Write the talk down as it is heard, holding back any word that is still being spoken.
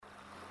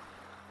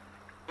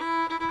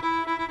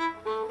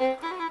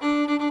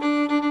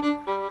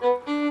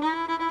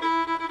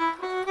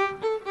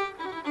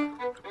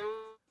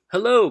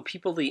Hello,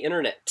 people of the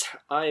internet.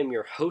 I am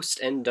your host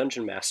and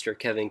dungeon master,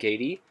 Kevin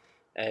Cady,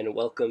 and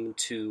welcome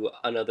to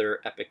another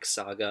epic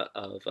saga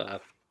of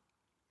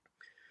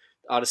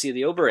Odyssey of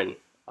the Oberon.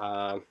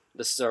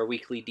 This is our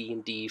weekly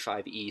D&D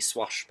 5e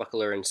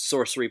swashbuckler and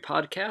sorcery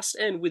podcast,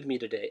 and with me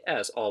today,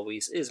 as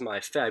always, is my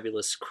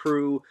fabulous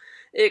crew,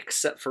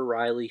 except for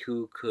Riley,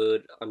 who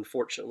could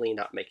unfortunately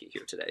not make it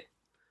here today.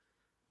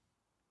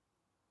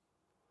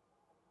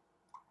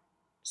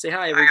 Say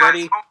hi,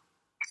 everybody. Oh,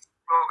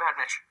 go ahead,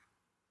 Mitch.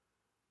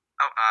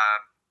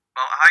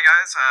 Hi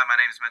guys, my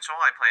name is Mitchell.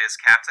 I play as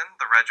Captain,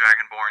 the Red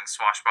Dragonborn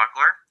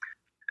Swashbuckler.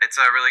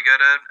 It's really good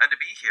to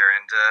be here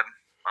and,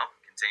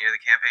 continue the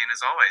campaign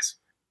as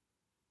always.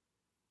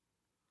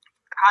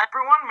 Hi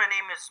everyone, my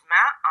name is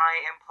Matt.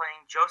 I am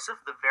playing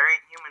Joseph, the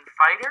Variant Human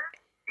Fighter.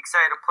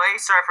 Excited to play.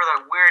 Sorry for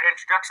that weird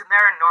introduction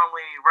there.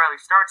 Normally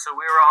Riley starts, so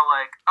we were all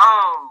like,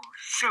 oh,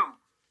 shoot,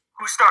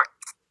 who starts?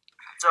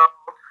 So,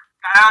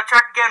 got out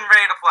track again,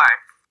 ready to play.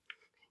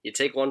 You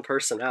take one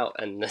person out,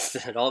 and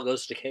it all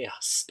goes to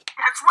chaos.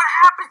 That's what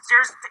happens. There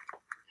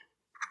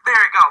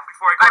you go.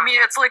 Before I go. I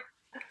mean, it's like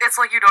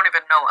you don't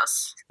even know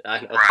us.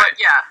 I know. Right. But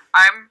yeah,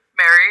 I'm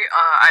Mary.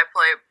 I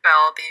play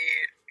Belle,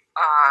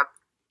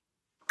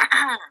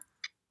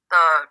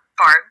 the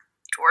bard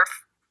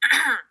dwarf.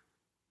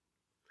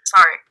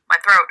 Sorry, my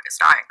throat is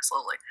dying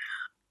slowly,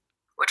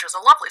 which is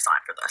a lovely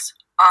sign for this.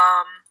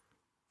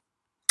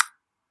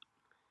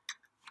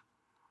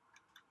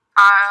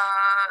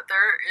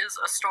 There is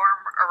a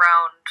storm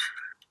around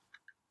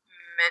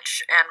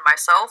Mitch and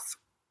myself.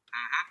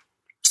 Mm-hmm.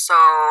 So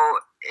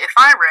if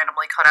I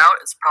randomly cut out,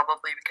 it's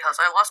probably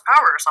because I lost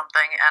power or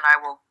something, and I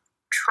will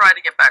try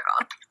to get back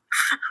on.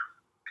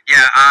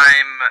 Yeah,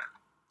 I'm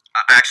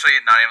actually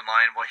not even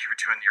lying while you were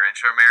doing your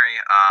intro,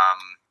 Mary.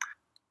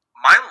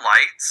 My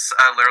lights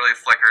literally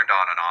flickered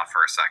on and off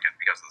for a second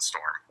because of the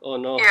storm. Oh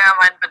no. Yeah,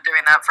 I've been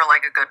doing that for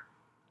like a good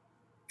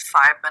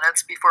 5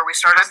 minutes before we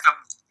started.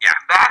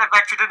 Bad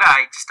adventure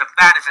tonight. Just a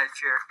bad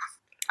adventure.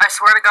 I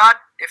swear to God,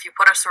 if you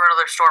put us through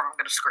another storm, I'm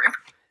gonna scream.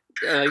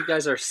 You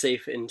guys are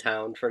safe in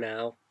town for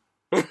now.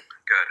 Good.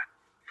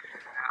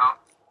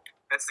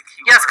 That's the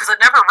key Yes, word. because it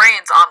never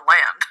rains on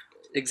land.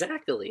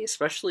 Exactly,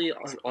 especially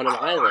on an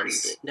island.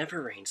 It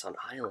never rains on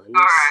islands.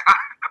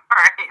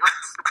 Alright.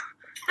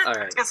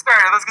 Alright. Let's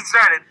get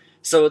started.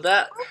 So with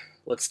that,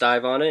 let's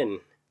dive on in.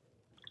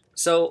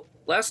 So,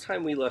 last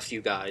time we left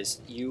you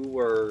guys, you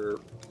were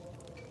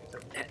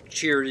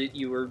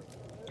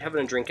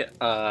having a drink at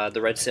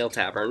the Red Sail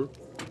Tavern,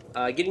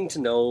 getting to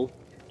know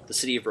the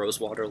city of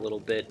Rosewater a little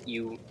bit.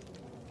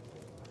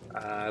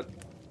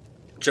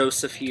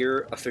 Joseph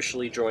here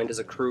officially joined as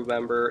a crew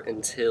member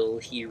until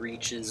he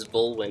reaches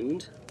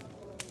Volwind.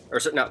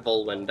 Not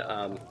Volwind,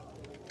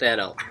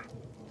 Thanel.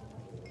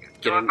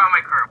 Not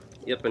my crew.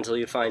 Yep, until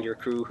you find your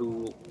crew,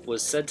 who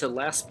was said to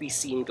last be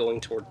seen going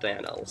toward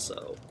Thanel,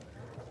 so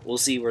we'll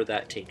see where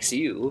that takes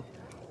you.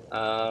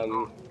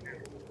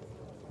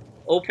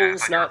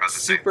 Opal's not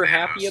super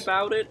happy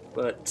about it,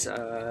 but,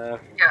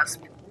 Yes,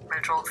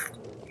 Mitchell.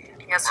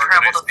 He has to We're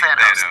travel gonna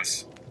to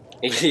see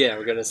Thanos. yeah,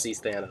 we're gonna see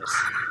Thanos.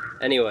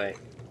 Anyway,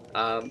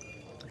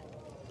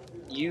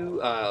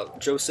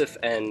 Joseph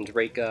and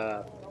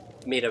Reika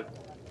made a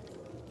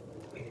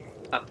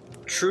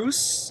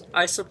truce,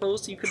 I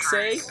suppose you could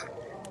say.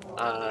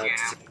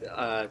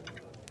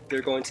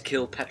 They're going to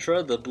kill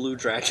Petra, the blue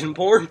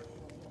dragonborn.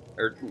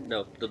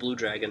 The blue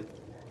dragon.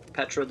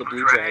 Petra, the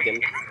blue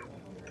dragon.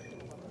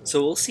 So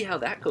we'll see how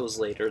that goes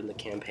later in the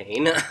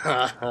campaign.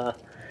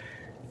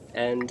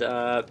 And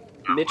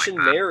Mitch and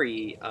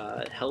Mary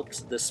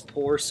helped this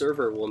poor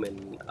server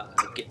woman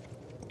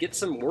get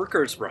some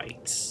workers'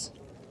 rights.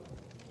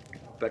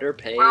 Better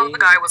pay. Well, the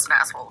guy was an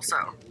asshole,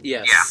 so.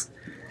 Yes. Yeah.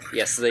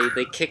 Yes,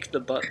 they kicked the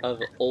butt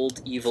of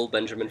old evil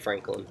Benjamin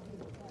Franklin.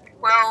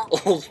 Well,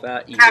 Old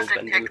fat evil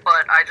Captain Benjamin. kicked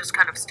butt. I just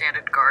kind of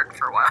standed guard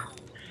for a while.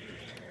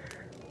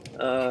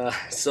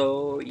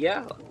 So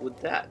yeah, with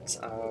that,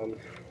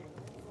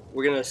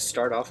 we're gonna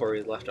start off where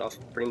we left off.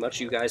 Pretty much,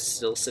 you guys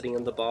still sitting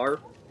in the bar.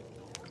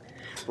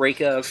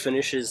 Reika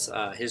finishes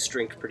his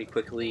drink pretty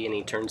quickly, and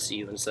he turns to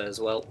you and says,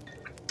 "Well,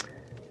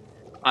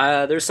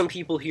 there's some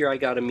people here I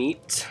gotta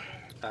meet.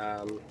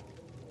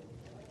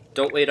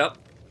 Don't wait up,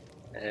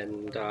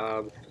 and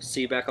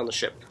see you back on the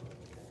ship."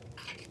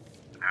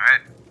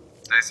 Alright.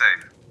 Stay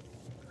safe.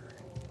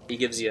 He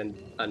gives you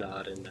a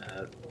nod and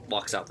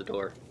walks out the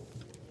door.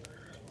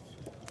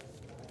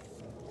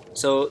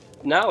 So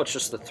now it's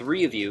just the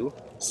three of you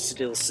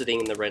still sitting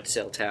in the Red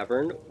Sail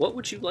Tavern. What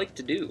would you like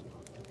to do?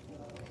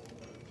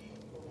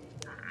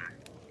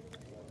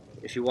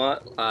 If you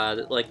want,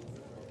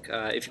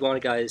 if you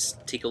want to, guys,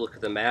 take a look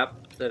at the map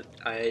that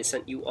I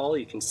sent you all.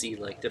 You can see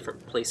like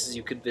different places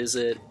you could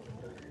visit.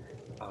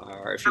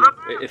 Or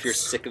if you're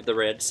sick of the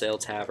Red Sail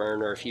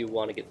Tavern, or if you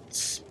want to get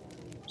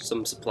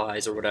some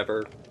supplies or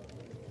whatever.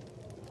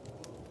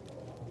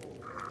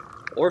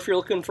 Or if you're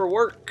looking for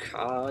work,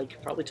 you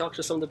could probably talk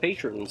to some of the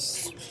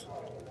patrons.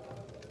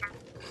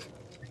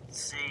 Let's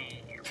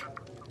see. I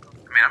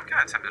mean, I'm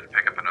kind of tempted to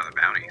pick up another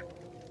bounty.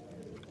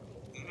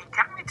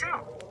 Tempt me too.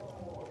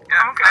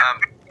 Yeah, Okay.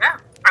 Yeah,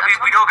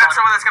 still got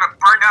someone that's gonna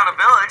burn down a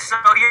village, so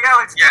yeah,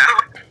 let's do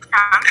it.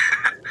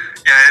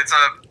 Yeah, it's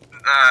a.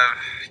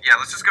 Yeah,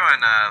 let's just go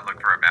and look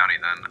for a bounty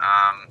then.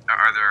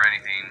 Are there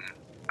anything?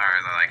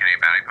 Are there like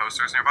any bounty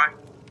posters nearby?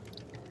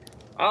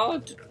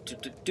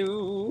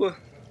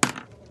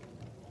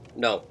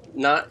 No,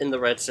 not in the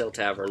Red Sail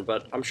Tavern,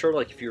 but I'm sure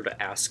like if you were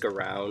to ask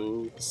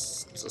around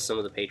some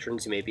of the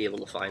patrons, you may be able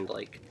to find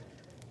like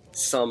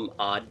some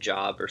odd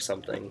job or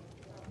something.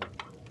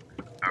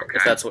 Okay.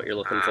 If that's what you're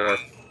looking for.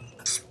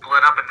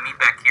 Split up and meet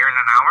back here in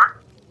an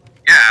hour?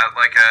 Yeah,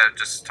 like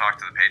just talk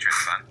to the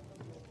patrons then.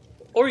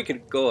 Or you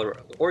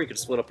could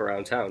split up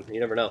around town. You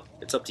never know.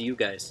 It's up to you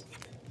guys.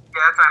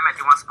 Yeah, that's what I meant.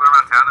 You want to split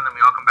around town and then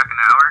we all come back in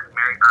an hour?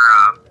 Mary,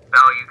 or,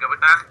 Belle, you good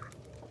with that?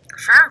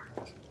 Sure.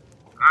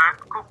 Alright,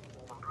 cool.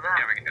 We'll do that.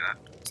 Yeah, we can do that.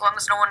 As long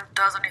as no one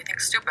does anything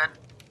stupid.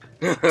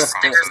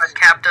 Stickers at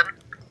Captain.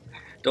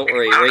 Don't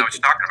worry, I don't Ray. know what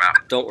you're talking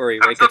about. Don't worry,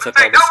 I Ray was gets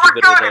about up to all say,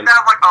 the no, we're stupid with good. him. And then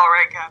I'm like,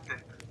 alright, Captain.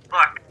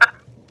 Look.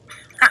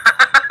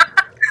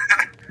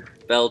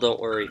 Belle, don't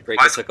worry, Ray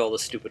gets up all the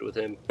stupid with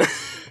him.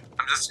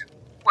 I'm just.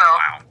 Well,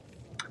 Wow.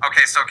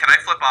 Okay, so can I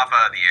flip off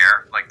the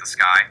air, like the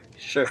sky?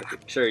 Sure,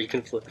 you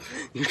can flip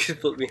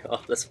me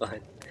off. That's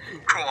fine.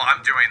 Cool,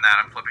 I'm doing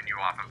that. I'm flipping you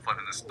off. I'm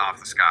flipping this off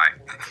the sky.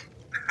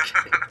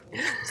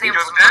 seems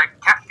Joseph's like,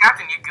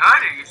 Captain, you good?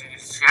 Are you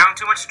having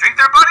too much drink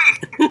there,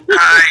 buddy?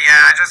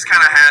 Yeah, I just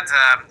kind of had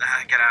to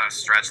get out of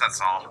stretch. That's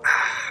all.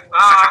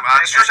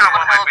 Stretch out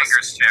one of my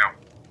fingers too.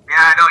 Yeah,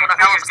 I know. What Your the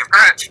hell fingers is get a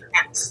very stretch?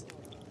 tense.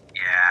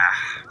 Yeah.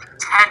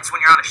 Tense when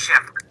you're on a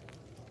ship.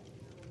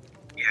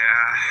 Yeah.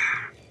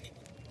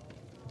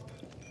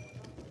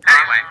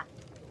 Anyway.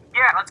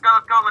 Yeah, let's go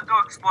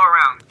explore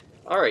around.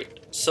 Alright,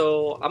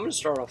 so I'm gonna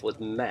start off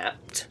with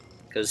Matt,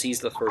 because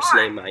he's the first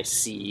name I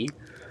see.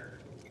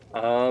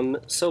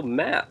 So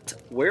Matt,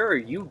 where are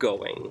you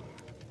going?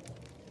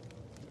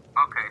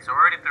 Okay, so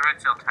we're already at the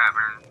Red Sail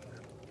Tavern.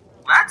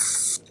 Let's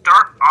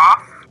start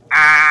off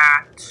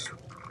at...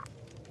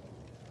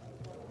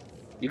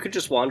 You could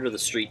just wander the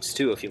streets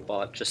too if you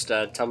want. Just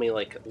tell me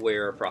like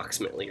where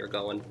approximately you're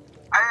going.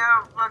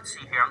 Let's see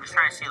here. I'm just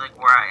trying to see like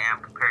where I am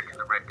compared to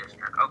the Red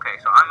District. Okay,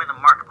 so I'm in the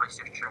Marketplace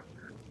District.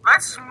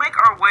 Let's make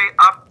our way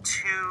up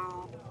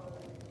to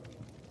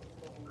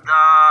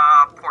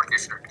the Port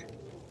District.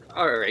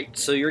 Alright,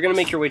 so you're gonna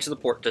make your way to the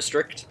Port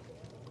District.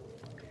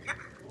 Yep.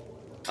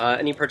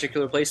 Any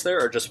particular place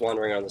there, or just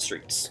wandering on the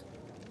streets?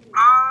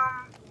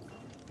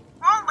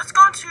 Well, let's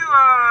go to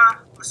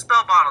the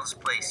Spell Bottles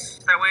place.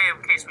 That way,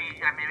 in case maybe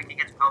we can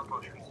get spell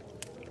potions.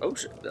 Oh,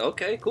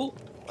 okay, cool.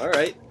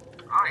 Alright.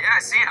 Oh yeah,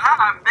 see,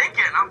 I'm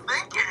thinking.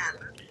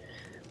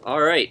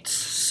 Alright,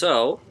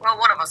 so... well,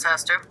 one of us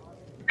has to.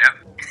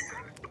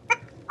 Yep.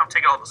 I'm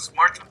taking all the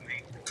smarts with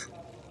me.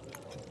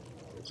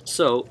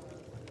 So,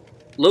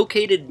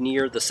 located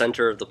near the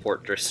center of the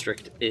Port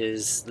District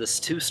is this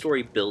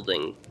two-story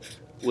building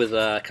with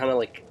a kind of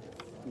like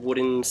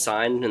wooden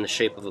sign in the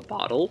shape of a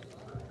bottle.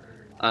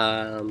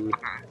 And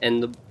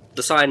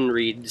the sign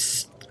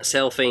reads,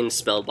 Sailfane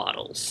Spell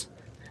Bottles.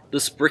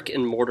 This brick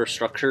and mortar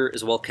structure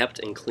is well kept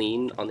and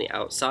clean on the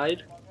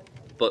outside,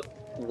 but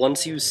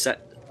once you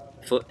set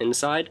foot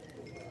inside,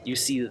 you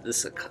see that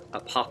this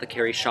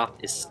apothecary shop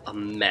is a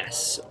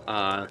mess.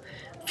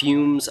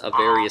 Fumes of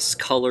various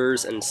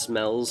colors and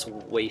smells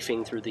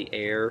wafting through the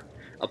air.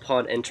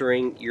 Upon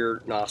entering,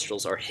 your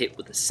nostrils are hit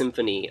with a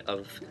symphony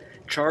of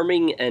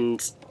charming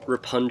and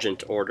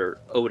repugnant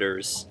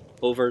odors,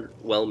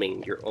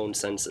 overwhelming your own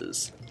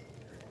senses.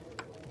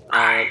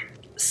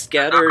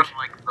 Scattered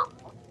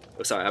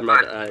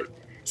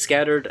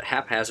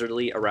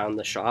haphazardly around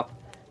the shop,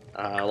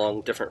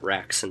 along different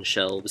racks and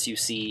shelves, you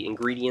see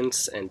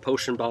ingredients and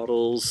potion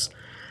bottles.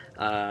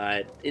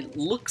 It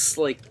looks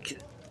like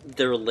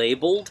they're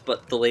labeled,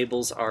 but the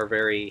labels are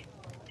very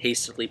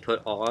hastily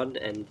put on,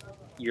 and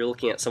you're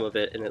looking at some of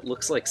it, and it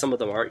looks like some of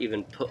them aren't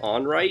even put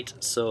on right,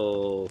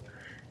 so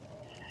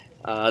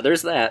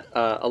there's that.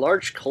 A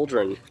large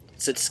cauldron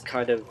sits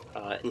kind of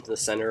into the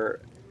center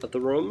of the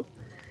room,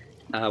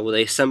 with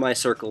a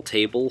semicircle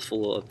table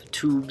full of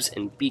tubes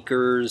and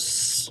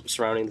beakers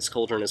surrounding this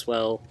cauldron as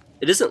well.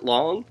 It isn't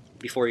long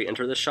before you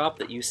enter the shop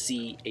that you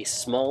see a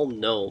small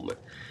gnome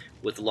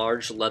with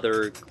large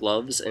leather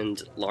gloves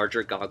and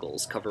larger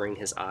goggles covering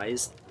his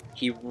eyes.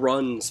 He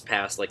runs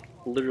past, like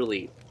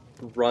literally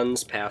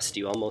runs past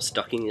you, almost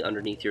ducking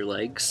underneath your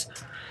legs.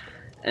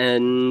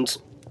 And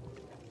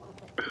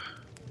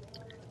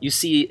you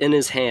see in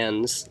his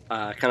hands,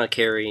 kind of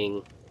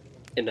carrying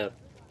in a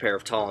pair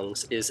of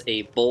tongs, is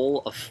a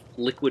bowl of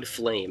liquid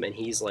flame, and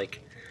he's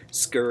like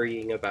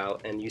scurrying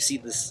about, and you see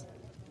this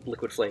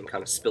liquid flame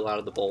kind of spill out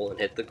of the bowl and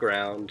hit the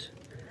ground.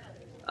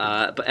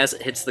 But as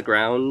it hits the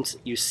ground,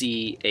 you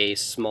see a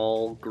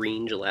small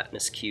green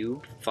gelatinous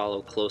cube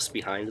follow close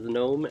behind the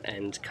gnome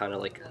and kind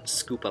of like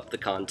scoop up the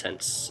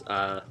contents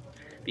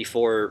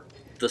before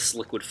this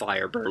liquid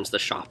fire burns the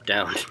shop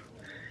down.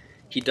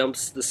 He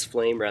dumps this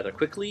flame rather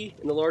quickly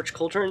in the large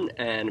cauldron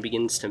and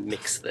begins to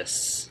mix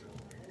this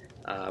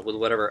with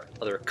whatever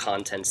other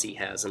contents he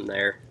has in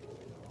there.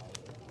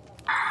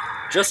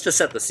 Just to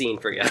set the scene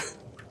for you.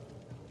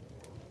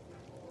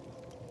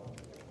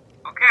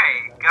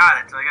 got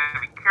it, so I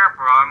gotta be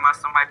careful, or unless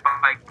I might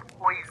buy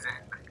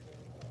poison.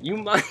 You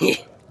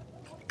might.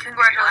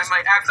 Congratulations, I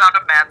might you found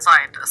a mad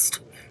scientist.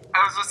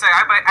 I was gonna say,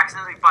 I might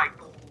accidentally buy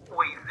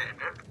poison,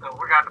 so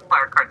we're gonna have to play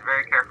our cards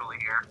very carefully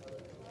here.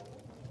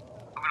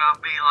 I'm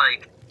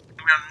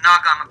gonna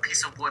knock on a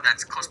piece of wood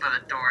that's close by the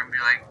door and be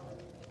like,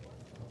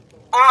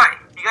 "Oi,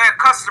 you got a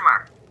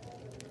customer."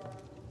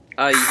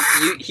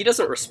 He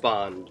doesn't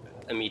respond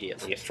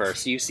immediately at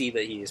first. You see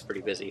that he is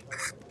pretty busy.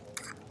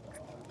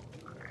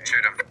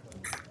 Shoot him. Okay.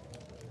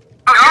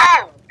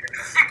 No!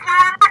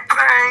 Ignore the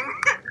bang!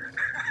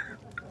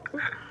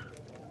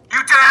 You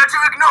dare to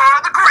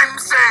ignore the grim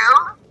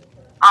sale?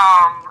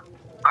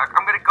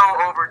 I'm gonna go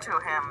over to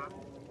him,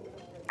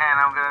 and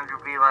I'm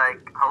gonna be like,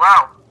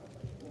 "Hello."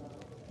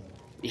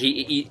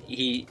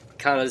 He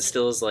kind of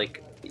still is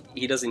like,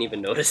 he doesn't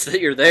even notice that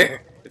you're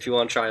there. If you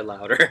want to try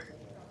louder.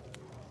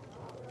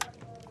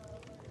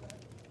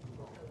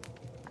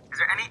 Is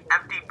there any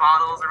empty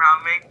bottles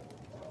around me?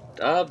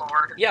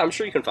 Lord. Yeah, I'm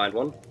sure you can find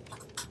one.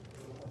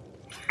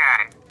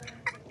 Okay.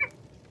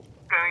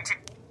 Going to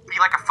be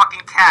like a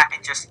fucking cat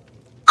and just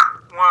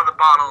one of the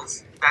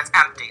bottles that's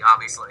empty,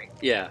 obviously.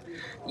 Yeah,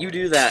 you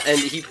do that, and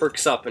he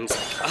perks up and is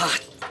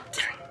like,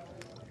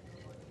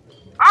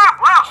 ah,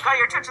 Well, got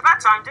your attention that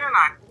time, didn't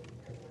I?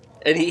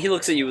 and he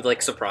looks at you with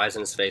like surprise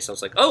in his face. I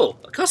was like, oh,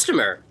 a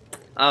customer.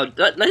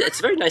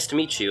 It's very nice to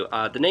meet you.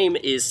 The name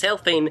is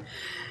Selfane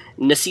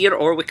Nasir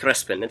Orwick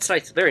Respin. It's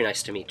nice, very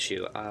nice to meet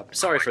you.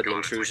 Sorry for the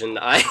intrusion.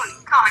 God, Kevin,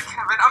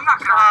 I'm not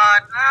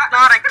gonna... God,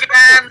 not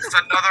again! It's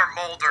another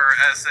Molder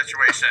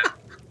situation.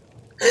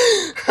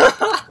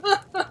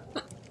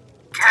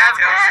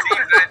 Kevin!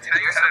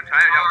 There's a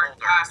dark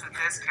past with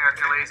this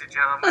character, ladies and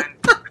gentlemen.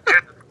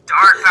 There's a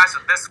dark past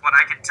with this one,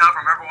 I can tell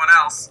from everyone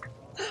else.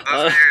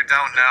 Those of you who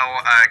don't know,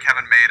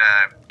 Kevin made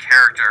a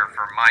character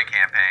for my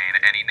campaign,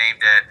 and he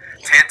named it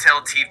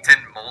Tantil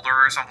Tiefton Molder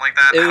or something like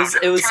that.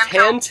 It was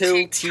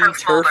Tantil T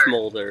Turf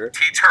Molder.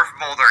 T-Turf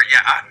Molder,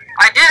 yeah.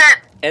 I did it!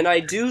 And I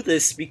do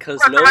this because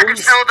Let the record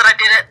gnomes... show that I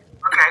did it!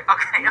 Okay.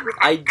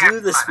 I do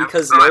this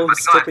because Go ahead,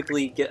 gnomes go ahead.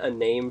 typically get a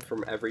name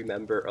from every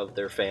member of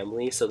their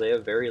family, so they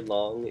have very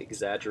long,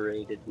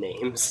 exaggerated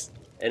names.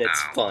 And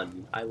it's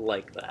fun. I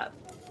like that.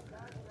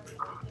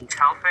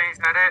 Telfane, is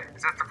that it?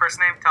 Is that the first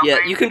name? Telfane?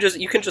 Yeah,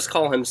 you can just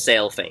call him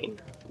Sailfane,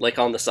 like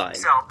on the sign.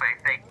 Selfane,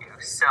 thank you.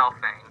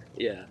 Selfane.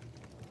 Yeah.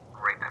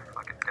 Write that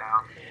fucking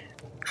down.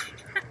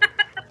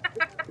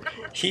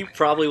 He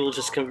probably will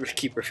just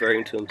keep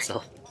referring to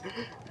himself.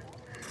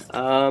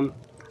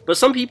 But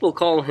some people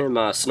call him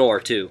Snore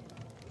too,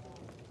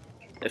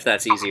 if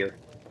that's easier.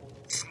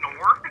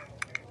 Snore?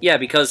 Yeah,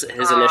 because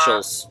his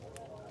initials,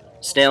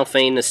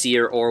 Snailfane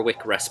Nasir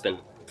Orwick Respin.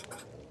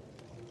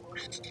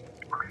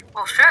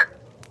 Well, shit.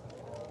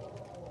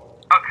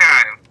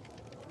 Okay.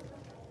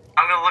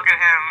 I'm gonna look at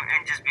him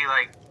and just be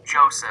like,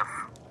 Joseph.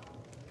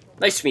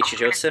 Nice to meet you,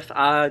 Joseph.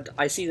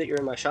 I see that you're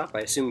in my shop. I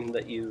assume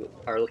that you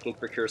are looking to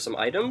procure some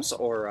items,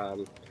 or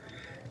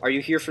are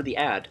you here for the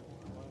ad?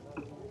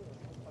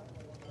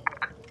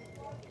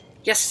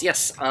 Yes.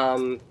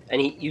 And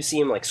you see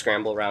him like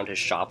scramble around his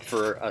shop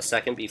for a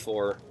second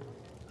before,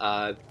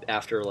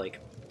 after like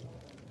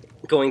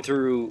going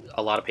through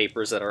a lot of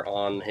papers that are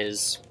on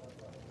his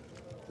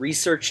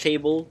research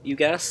table, you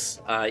guess.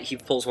 He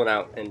pulls one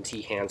out and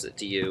he hands it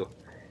to you.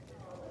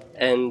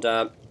 And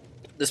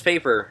this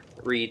paper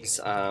reads,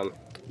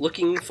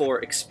 looking for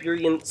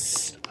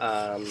experienced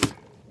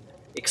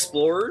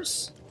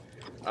explorers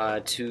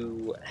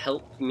to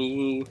help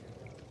me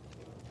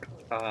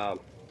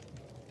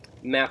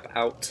map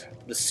out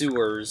the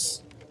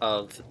sewers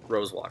of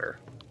Rosewater.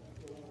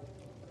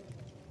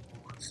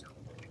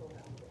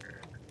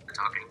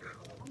 Talking.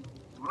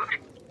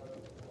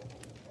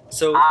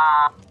 So,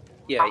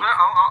 yeah.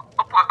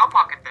 I'll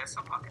pocket this.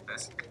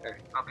 Okay.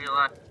 I'll be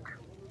like...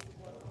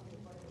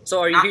 So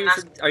are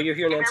you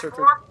here in answer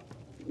for?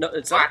 No,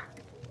 it's not.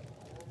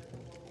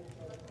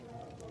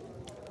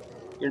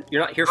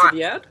 You're not here for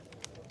the ad?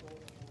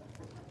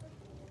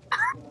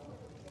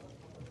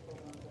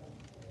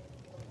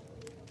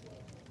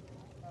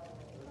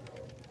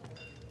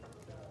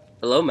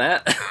 Hello,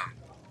 Matt.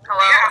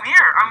 Hello?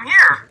 Yeah, I'm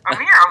here.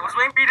 I was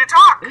waiting for you to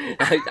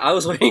talk. I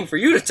was waiting for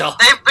you to talk.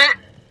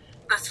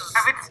 This is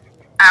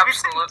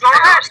Absolute Go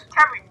ahead,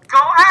 Kevin, go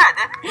ahead.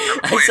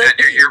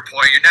 You're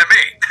pointing at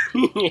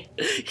me.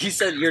 He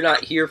said you're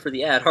not here for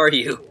the ad, are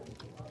you?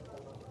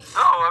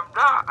 No, I'm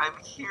not.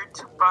 I'm here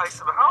to buy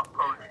some health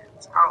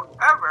potions.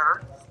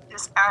 However,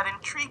 this ad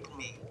intrigued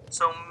me,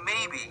 so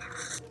maybe.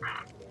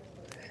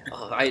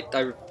 Oh, I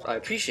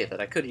appreciate that.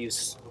 I could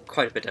use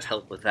quite a bit of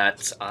help with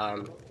that.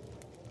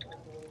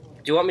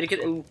 Do you want me to get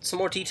in some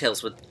more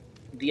details with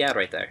the ad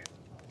right there?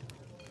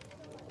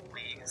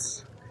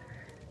 Please.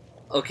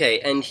 Okay,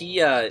 and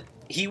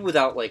he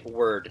without like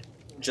word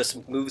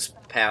just moves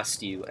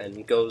past you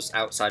and goes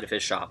outside of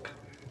his shop.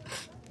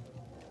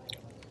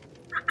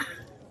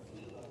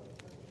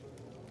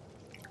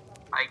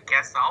 I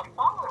guess I'll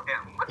follow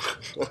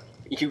him.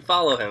 You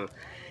follow him,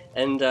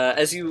 and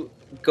as you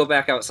go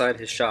back outside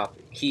his shop,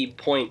 he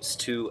points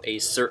to a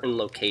certain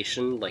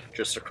location, like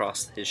just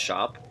across his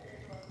shop,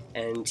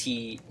 and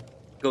he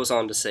goes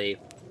on to say,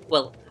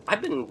 well,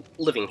 I've been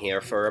living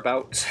here for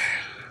about,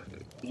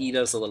 he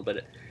does a little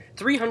bit,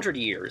 300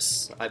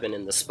 years I've been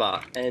in the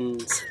spot,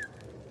 and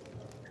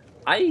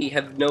I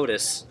have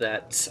noticed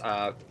that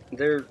and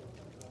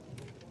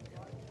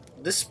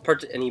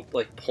he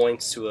like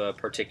points to a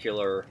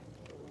particular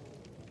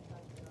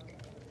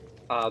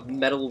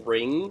metal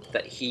ring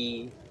that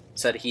he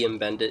said he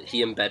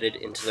embedded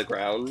into the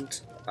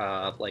ground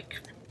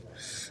like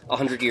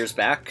 100 years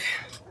back,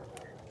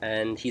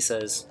 and he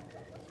says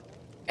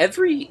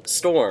every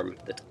storm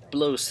that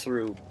blows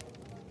through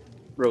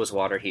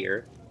Rosewater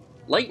here,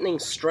 lightning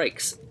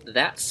strikes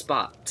that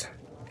spot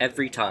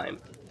every time.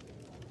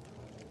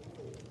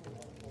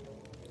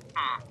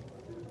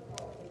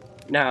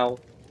 Now,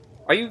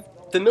 are you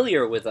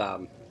familiar with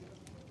the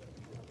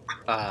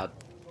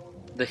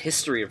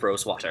history of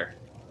Rosewater?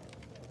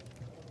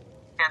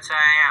 Can't say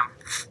I am.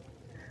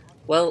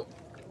 Well,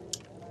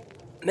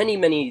 many,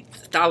 many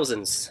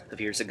thousands of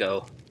years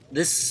ago,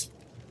 this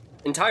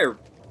entire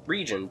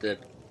region, the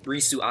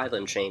Risu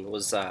Island chain,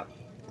 was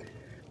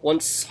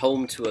once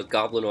home to a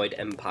goblinoid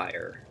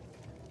empire.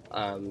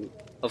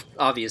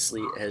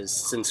 Obviously, it has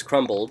since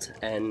crumbled,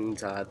 and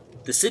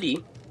the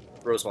city,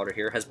 Rosewater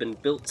here, has been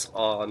built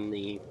on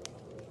the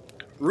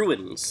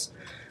ruins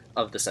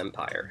of this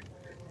empire.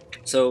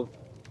 So,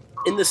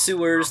 in the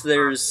sewers,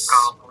 there's...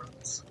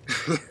 Goblins.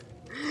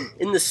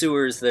 in the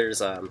sewers,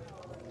 there's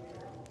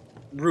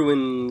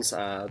ruins.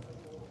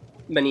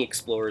 Many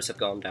explorers have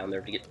gone down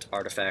there to get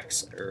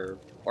artifacts, or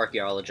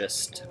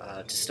archaeologists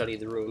to study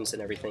the ruins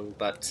and everything,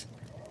 but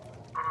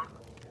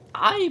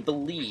I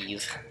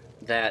believe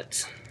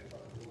that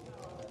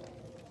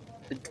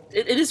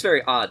it is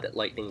very odd that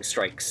lightning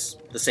strikes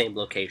the same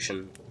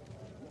location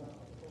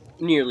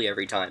nearly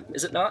every time,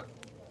 is it not?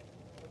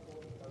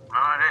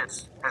 It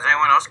is. Has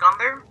anyone else gone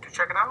there to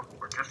check it out?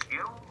 Or just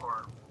you?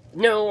 Or...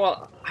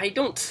 No, I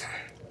don't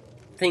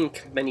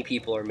think many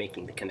people are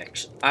making the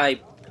connection.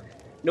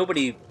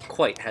 Nobody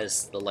quite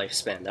has the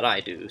lifespan that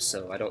I do,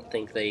 so I don't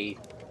think they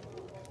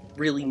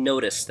really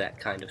notice that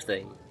kind of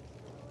thing.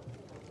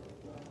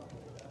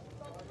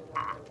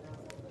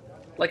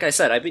 Like I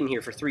said, I've been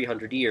here for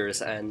 300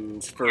 years,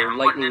 and for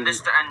lightning... And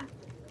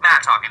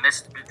Matt talking,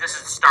 this has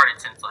started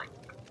since, like,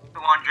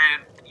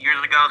 200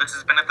 years ago, this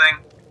has been a thing?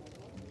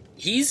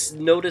 He's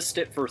noticed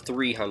it for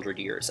 300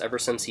 years, ever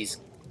since he's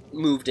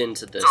moved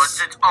into this.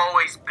 So it's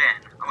always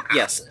been? Okay.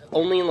 Yes,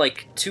 only,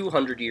 like,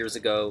 200 years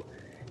ago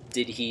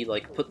did he,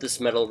 like, put this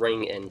metal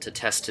ring in to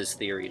test his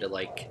theory, to,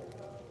 like,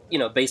 you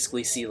know,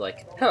 basically see,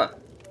 like,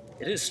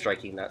 it is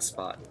striking that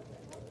spot.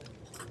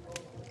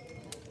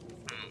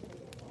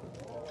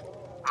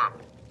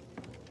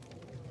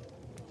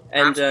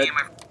 And, take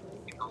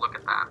a look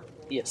at that.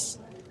 yes.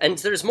 And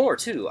there's more,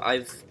 too.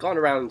 I've gone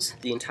around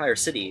the entire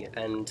city,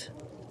 and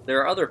there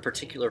are other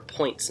particular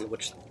points in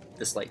which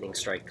this lightning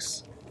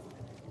strikes.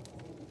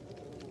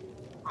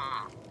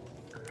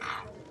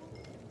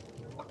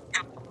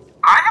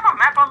 I have a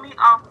map on me,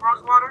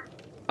 Rosewater?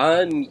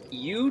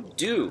 You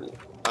do.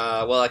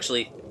 Well,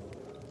 actually...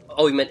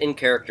 Oh, you meant in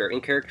character.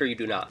 In character, you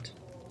do not.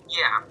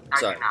 Yeah, I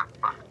Sorry. do not.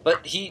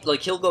 But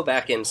he'll go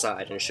back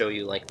inside and show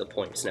you, like, the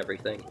points and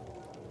everything.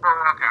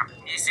 Okay.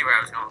 You see where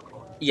I was going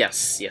for.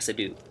 Yes, I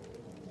do.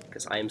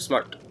 Because I am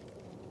smart.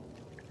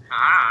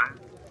 Ah.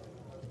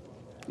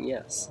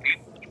 Yes.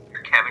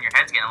 Kevin, your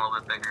head's getting a little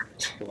bit bigger.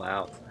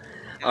 Wow.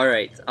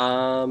 Alright,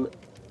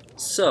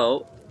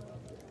 so...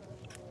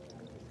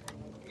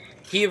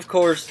 He, of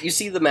course, you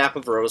see the map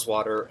of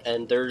Rosewater,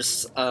 and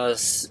there's a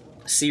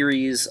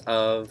series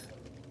of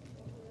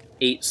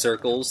 8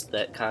 circles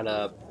that kind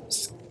of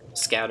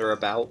scatter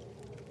about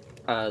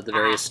the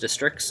various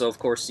districts. So, of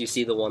course, you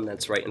see the one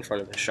that's right in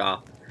front of the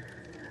shop.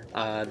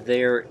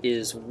 There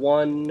is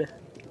one...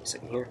 Give me a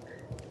second here.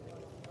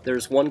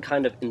 There's one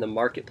kind of in the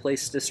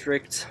Marketplace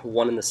District,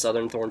 one in the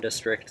Southern Thorn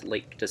District,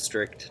 Lake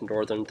District,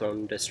 Northern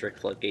Thorn District,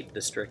 Floodgate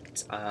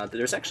District.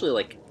 There's actually,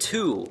 like,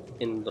 2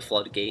 in the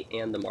Floodgate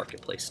and the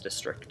Marketplace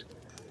District.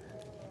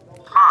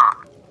 Huh.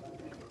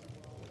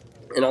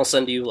 And I'll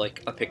send you,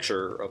 like, a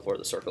picture of where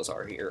the circles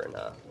are here and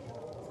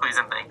Please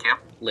and thank you.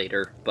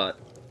 later, but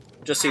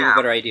just so you have a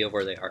better idea of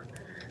where they are.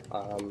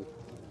 Okay,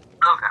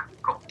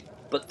 cool.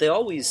 But they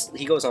always,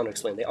 he goes on to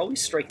explain, they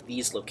always strike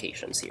these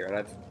locations here, and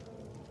I've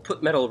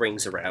put metal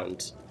rings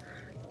around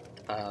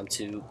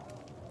to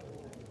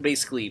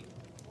basically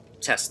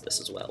test this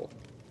as well.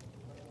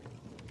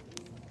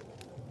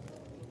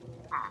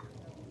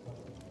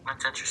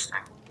 That's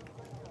interesting.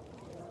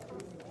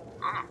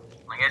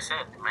 Like I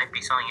said, it might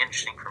be something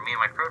interesting for me and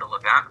my crew to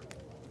look at.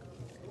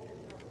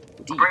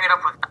 Indeed. We'll bring it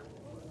up with...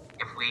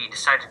 If we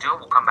decide to do it,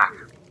 we'll come back.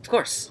 Of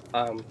course.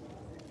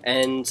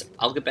 And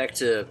I'll get back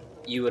to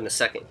you in a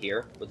second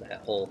here with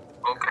that whole...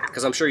 Okay.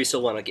 Because I'm sure you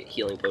still want to get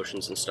healing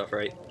potions and stuff,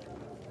 right?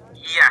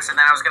 Yes, and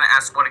then I was going to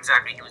ask what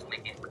exactly he was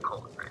making the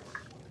cold right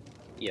now.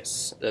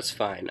 Yes, that's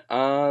fine.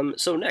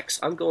 So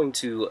next, I'm going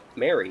to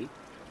Mary.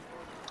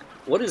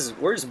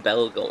 Where's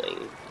Belle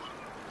going?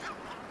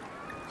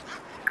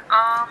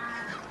 Um,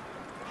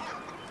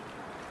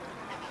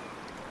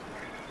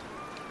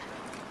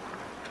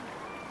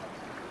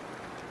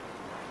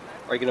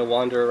 Are you going to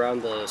wander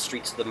around the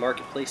streets of the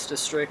marketplace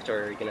district,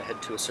 or are you going to head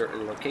to a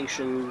certain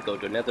location, go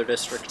to another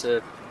district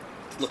to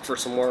look for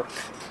some work?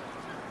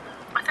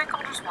 I think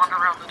I'll just wander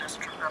around the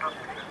district,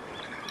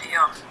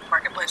 the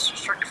marketplace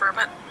district for a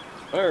bit.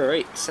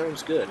 Alright,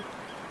 sounds good.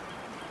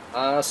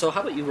 So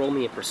how about you roll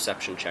me a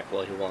perception check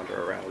while you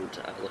wander around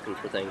looking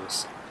for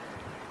things?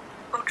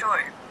 Oh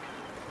joy.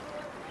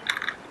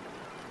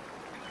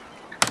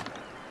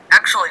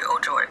 Actually, oh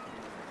joy.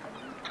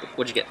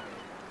 What'd you get?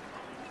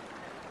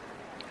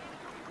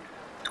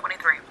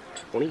 23.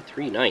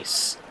 23,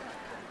 nice.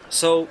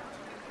 So,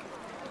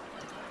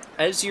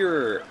 as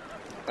you're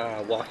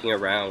walking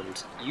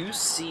around, you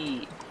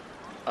see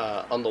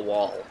on the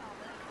wall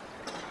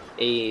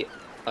a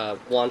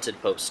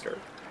wanted poster.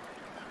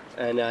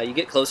 And you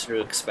get closer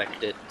to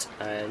expect it,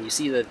 and you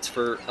see that it's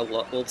for a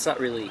well, it's not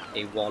really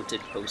a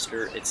wanted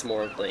poster, it's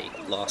more of a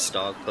lost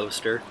dog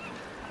poster.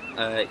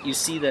 You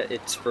see that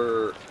it's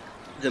for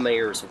the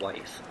mayor's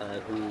wife,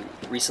 who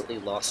recently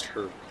lost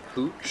her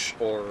pooch,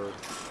 or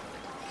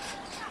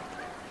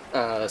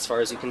as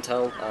far as you can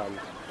tell.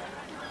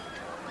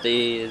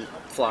 The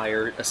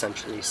flyer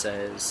essentially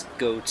says,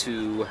 go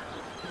to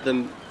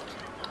the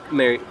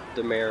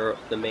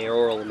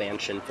mayoral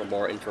mansion for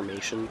more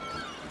information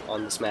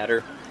on this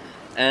matter.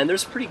 And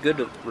there's a pretty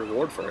good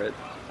reward for it.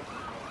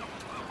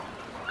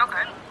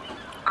 Okay.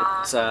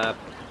 It's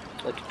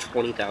like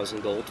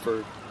 20,000 gold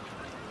for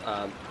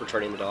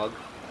returning the dog.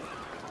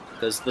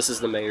 Because this is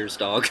the mayor's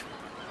dog.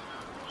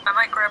 I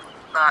might grab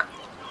that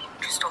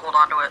just to hold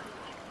on to it.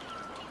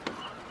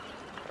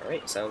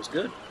 Alright, sounds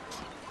good.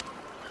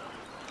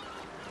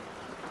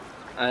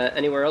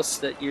 Anywhere else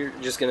that you're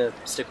just gonna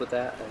stick with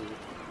that? And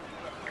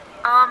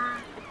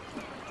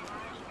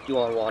you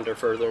want to wander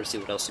further and see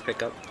what else you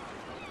pick up?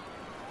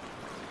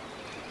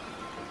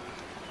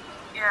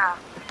 Yeah.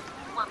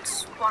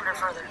 Let's wander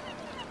further.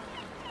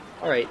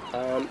 Alright,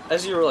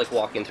 as you're like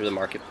walking through the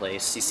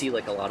marketplace, you see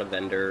like a lot of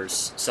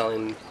vendors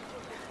selling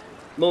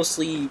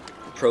mostly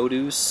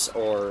produce,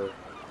 or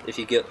if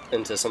you get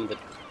into some of the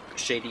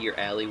shadier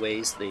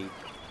alleyways,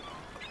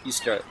 you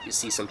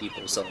see some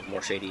people selling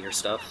more shadier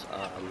stuff.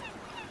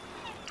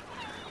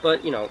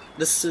 But, you know,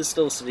 this is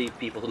still a city,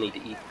 people need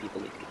to eat,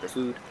 people need to get their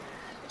food.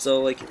 So,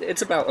 like,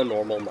 it's about a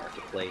normal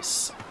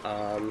marketplace.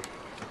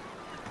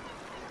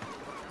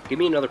 Give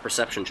me another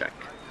perception check.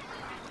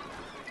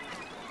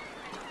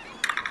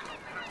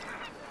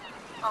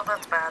 Oh,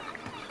 that's bad.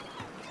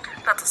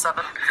 That's a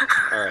 7.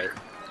 Alright.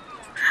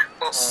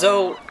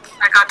 So,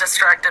 I got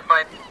distracted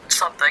by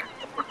something.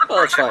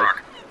 well, that's fine.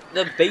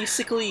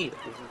 Basically,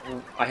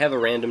 I have a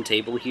random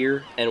table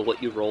here, and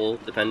what you roll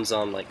depends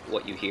on, like,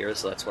 what you hear,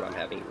 so that's what I'm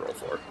having you roll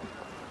for.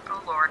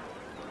 Oh lord.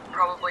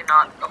 Probably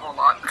not a whole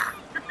lot.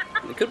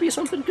 It could be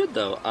something good,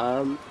 though.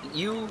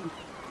 You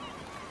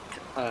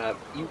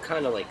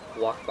kind of, like,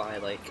 walk by,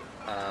 like,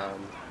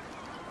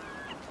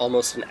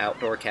 almost an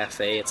outdoor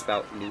cafe. It's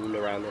about noon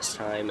around this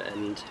time,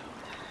 and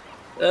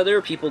there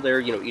are people there,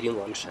 you know, eating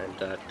lunch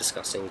and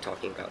discussing,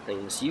 talking about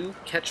things. You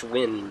catch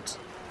wind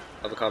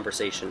of a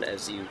conversation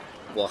as you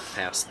walk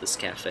past this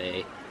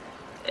cafe,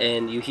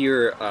 and you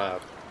hear a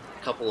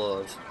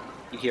couple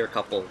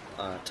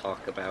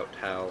talk about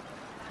how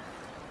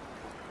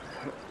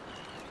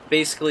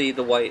basically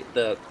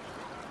the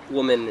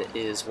woman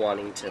is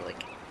wanting to,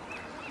 like,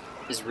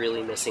 is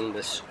really missing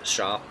this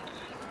shop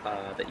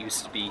that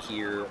used to be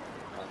here,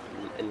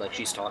 and like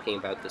she's talking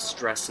about this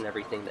dress and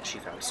everything that she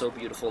found so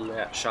beautiful in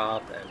that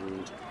shop,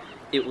 and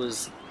it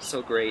was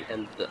so great.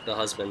 And the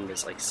husband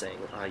is like saying,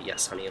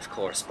 yes honey, of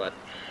course, but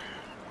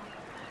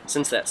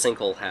since that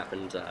sinkhole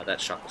happened, that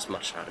shop was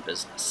much out of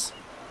business.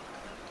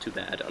 Too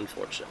bad,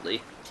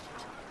 unfortunately.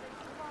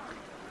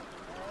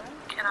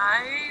 Can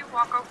I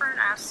walk over and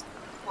ask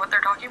what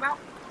they're talking about?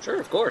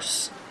 Sure, of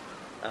course.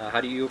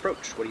 How do you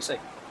approach? What do you say?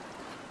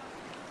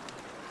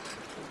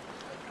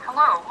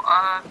 Hello,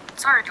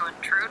 sorry to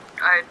intrude.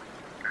 I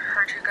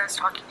heard you guys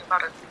talking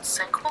about a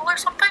sinkhole or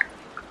something?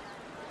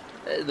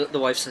 The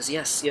wife says,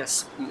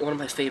 yes, one of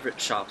my favorite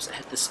shops. It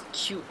had this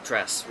cute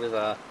dress with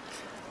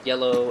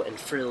yellow and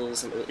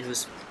frills, and it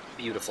was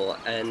beautiful.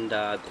 And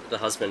the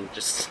husband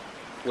just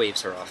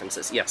waves her off and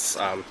says, yes,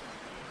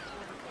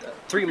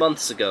 3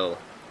 months ago,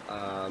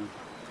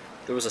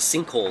 there was a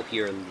sinkhole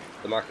here in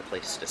the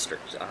marketplace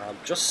district,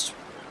 just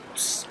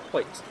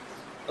quite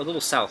a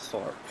little south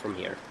far from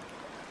here.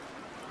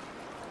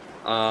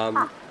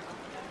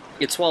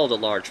 It swallowed a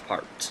large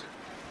part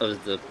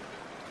of the,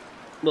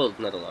 well,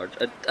 not a large,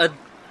 a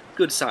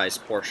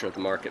good-sized portion of the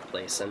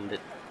marketplace, and it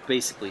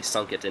basically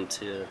sunk it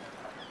into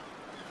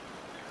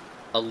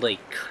a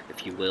lake,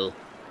 if you will.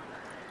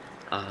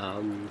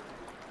 A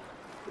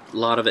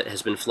lot of it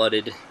has been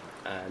flooded,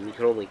 and you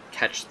can only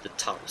catch the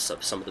tops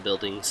of some of the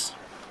buildings.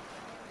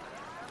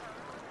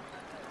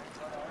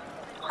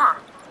 Huh.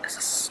 Is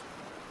this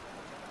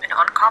an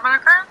uncommon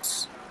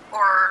occurrence?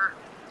 Or...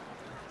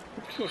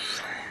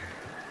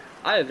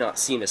 I have not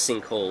seen a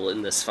sinkhole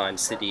in this fine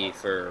city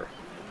for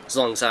as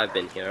long as I've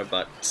been here,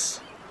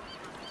 but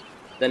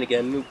then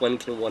again, when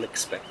can one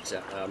expect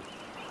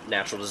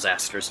natural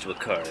disasters to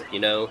occur, you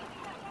know?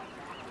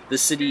 The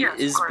city Yes, of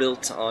is course.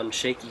 built on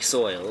shaky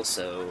soil,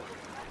 so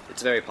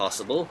it's very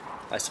possible,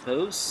 I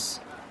suppose.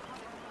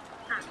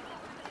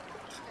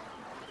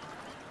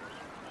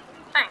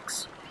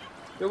 Thanks.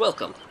 You're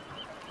welcome.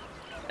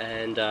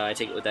 And I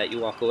take it with that you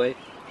walk away?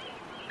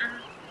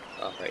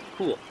 Alright,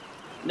 cool.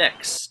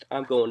 Next,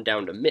 I'm going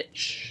down to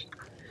Mitch.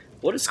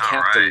 What does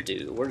Captain Alright.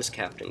 do? Where does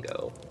Captain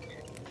go?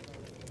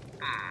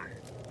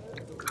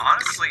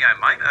 Honestly, I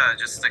might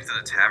just stick to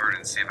the tavern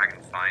and see if I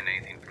can find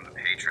anything from the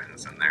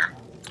patrons in there.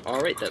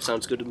 Alright, that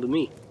sounds good to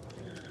me.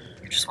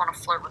 You just want to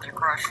flirt with your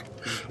crush.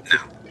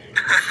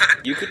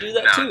 You could do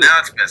that No, too. now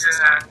it's business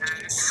time.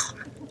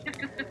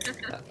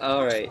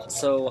 Alright,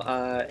 so,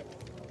 I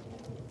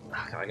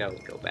gotta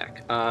go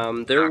back.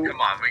 There. Oh,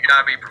 come on, we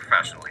gotta be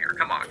professional here.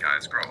 Come on,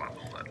 guys, grow up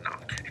a little. No,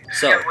 I'm kidding.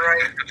 So, Yeah,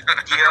 right.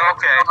 Yeah,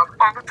 okay.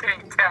 Okay,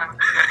 yeah.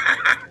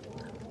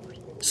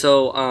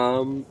 So,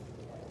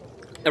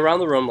 around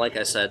the room, like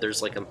I said,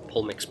 there's like a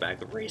whole mixed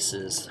bag of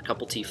races. A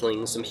couple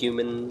tieflings, some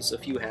humans, a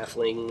few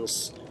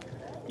halflings.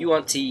 You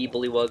want tea,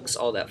 bullywugs,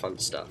 all that fun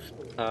stuff.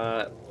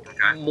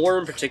 More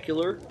in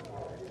particular,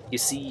 you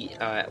see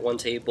at one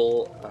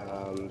table,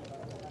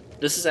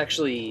 this is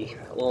actually,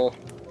 well,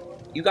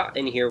 you got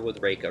in here with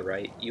Reika,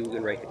 right? You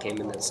and Reika came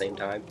in at the same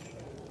time?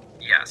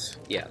 Yes.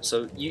 Yeah,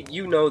 so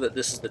you know that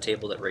this is the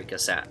table that Reika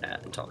sat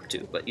at and talked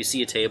to, but you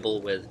see a table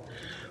with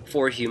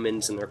 4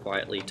 humans and they're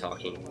quietly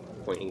talking,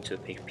 pointing to a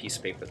piece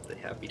of paper that they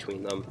have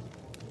between them.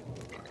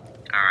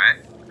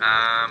 Alright.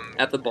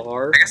 At the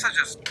bar... I guess I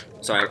just...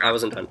 Sorry, I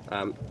wasn't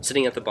done.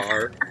 Sitting at the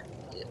bar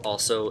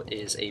also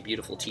is a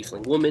beautiful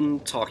tiefling woman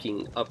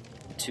talking up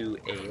to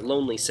a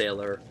lonely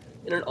sailor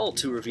in an all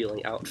too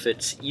revealing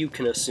outfit. You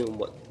can assume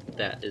what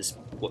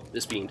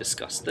is being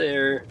discussed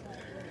there.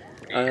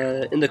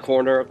 In the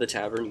corner of the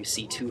tavern, you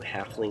see 2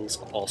 halflings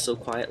also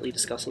quietly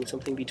discussing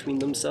something between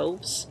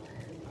themselves.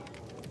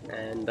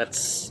 And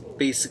that's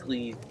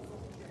basically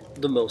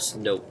the most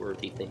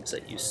noteworthy things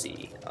that you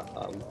see.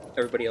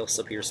 Everybody else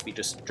appears to be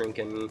just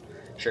drinking,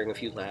 sharing a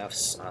few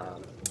laughs.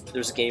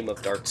 There's a game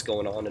of darts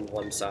going on in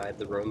one side of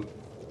the room.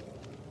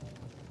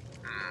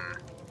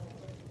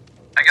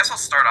 I guess I'll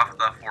start off with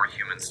the 4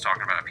 humans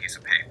talking about a piece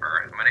of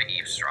paper. I'm gonna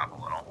eavesdrop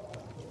a little.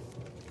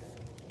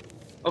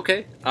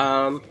 Okay,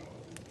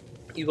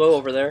 you go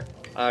over there.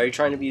 Are you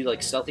trying to be,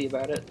 like, stealthy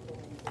about it?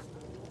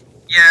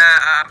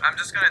 Yeah, I'm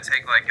just gonna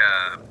take, like,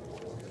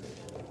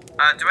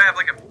 do I have,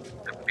 like, a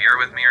beer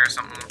with me or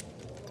something?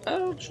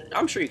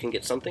 I'm sure you can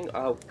get something.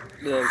 I'm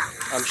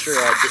sure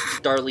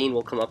Darlene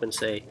will come up and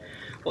say,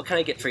 "What can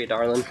I get for you,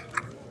 darling?"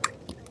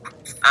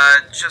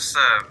 Just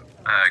a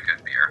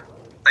good beer.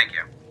 Thank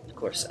you. Of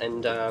course,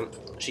 and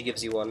she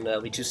gives you one.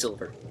 That'll be 2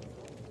 silver.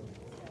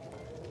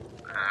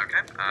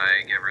 Okay,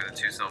 I give her the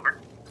 2 silver.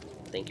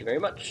 Thank you very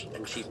much.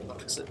 And she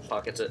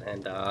pockets it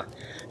and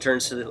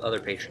turns to the other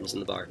patrons in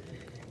the bar.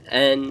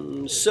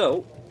 And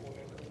so,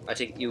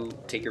 you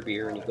take your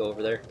beer and you go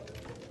over there.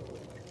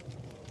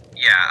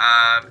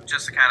 Yeah,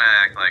 just to kind of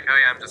act like, oh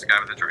yeah, I'm just a guy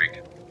with a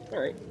drink.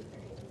 Alright.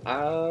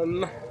 A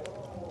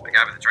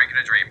guy with a drink and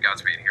a dream,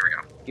 Godspeed, here we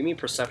go. Give me a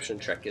perception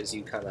check as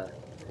you kind of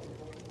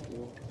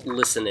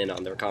listen in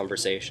on their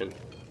conversation.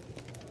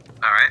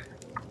 Alright.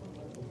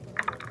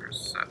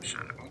 Perception.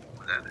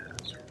 Ooh, that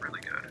is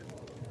really good.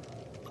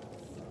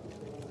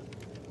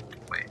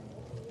 Wait.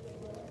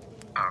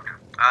 Okay.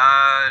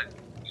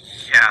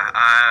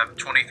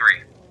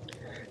 23.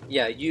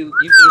 Yeah, you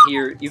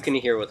can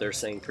hear what they're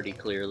saying pretty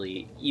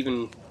clearly.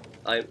 Even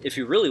if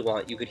you really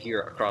want, you could hear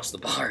it across the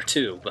bar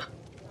too. But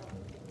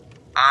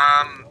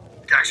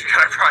actually,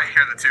 could I probably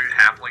hear the 2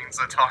 halflings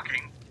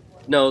talking?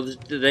 no,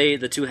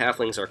 the 2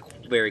 halflings are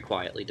very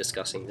quietly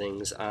discussing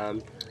things.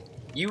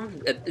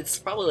 It's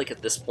probably like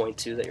at this point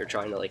too that you're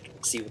trying to like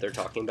see what they're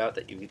talking about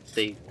that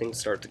things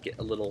start to get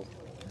a little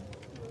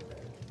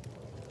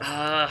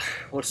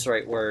what's the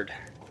right word?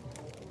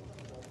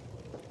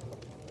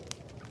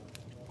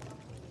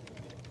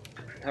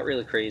 Not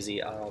really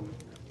crazy.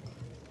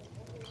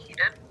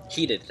 Heated?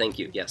 Heated, thank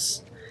you,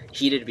 yes.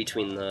 Heated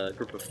between the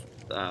group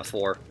of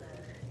 4.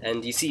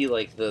 And you see,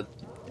 like,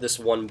 this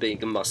one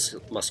big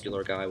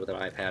muscular guy with an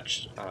eye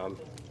patch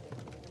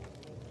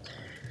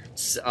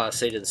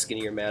say to the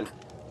skinnier man,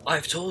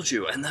 "I've told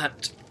you, and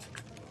that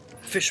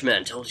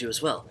fishman told you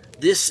as well.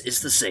 This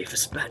is the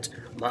safest bet.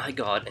 My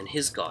god and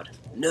his god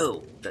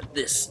know that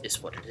this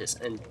is what it is."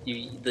 And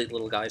the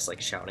little guy's,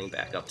 like, shouting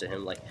back up to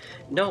him, like,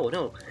 no,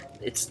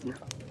 it's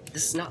not.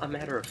 This is not a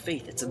matter of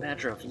faith, it's a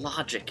matter of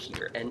logic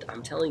here, and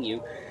I'm telling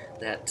you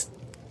that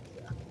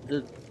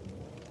the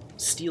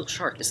steel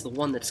shark is the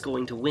one that's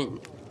going to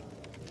win.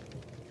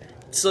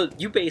 So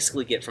you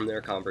basically get from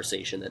their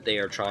conversation that they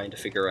are trying to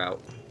figure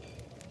out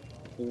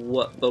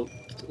what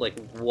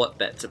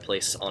bet to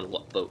place on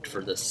what boat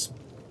for this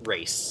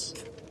race.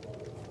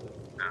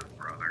 Oh,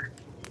 brother.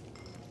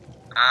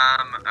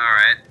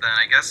 Alright, then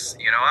I guess,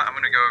 you know what, I'm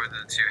gonna go over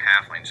to the 2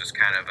 halflings, just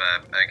kind of,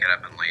 get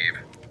up and leave.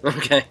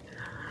 Okay.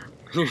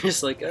 You're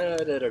just like, da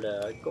da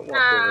da. Go walk over to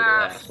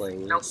the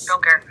halflings. Nope,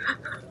 don't care.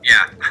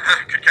 Yeah,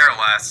 could care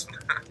less.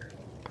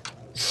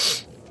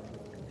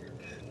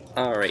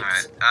 Alright.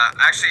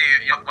 Actually,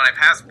 when I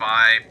pass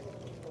by,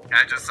 can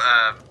I just,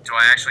 do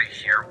I actually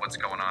hear what's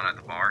going on at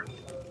the bar?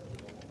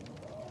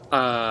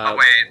 I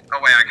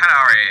kind of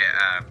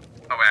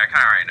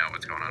already know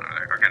what's going on over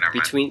there. Okay, never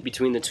mind.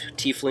 Between the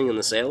tiefling and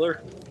the sailor?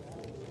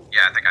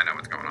 Yeah, I think I know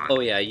what's going on.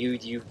 Oh yeah,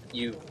 you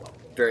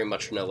very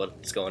much know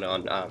what's going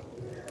on.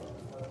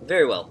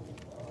 Very well.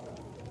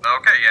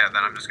 Okay, yeah,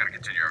 then I'm just gonna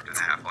continue over to the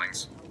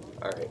halflings.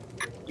 Alright.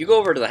 You go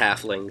over to the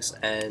halflings,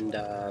 and,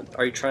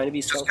 are you trying to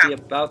be stealthy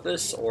about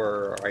this,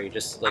 or are you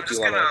just, like,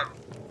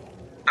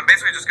 I'm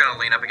basically just gonna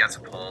lean up against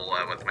a pole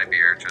with my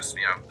beer, just,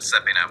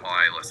 sipping it while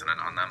I listen in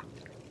on them.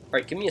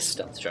 Alright, give me a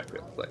stealth check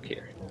real quick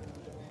here.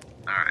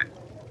 Alright.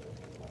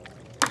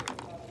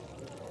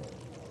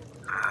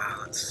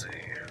 Let's see.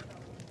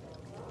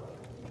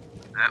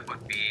 That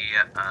would be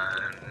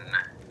an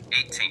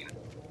 18.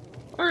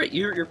 Alright,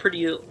 you're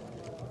pretty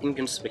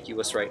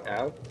inconspicuous right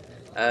now.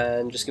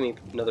 And just give me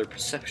another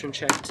perception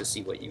check to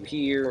see what you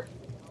hear.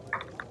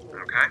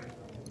 Okay.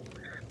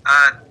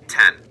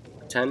 10.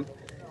 10.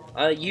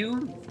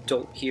 You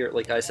don't hear,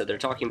 like I said, they're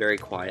talking very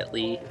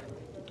quietly,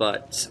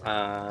 but,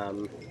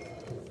 from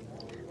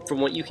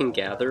what you can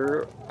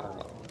gather,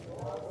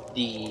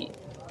 the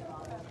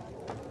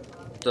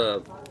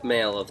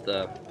man of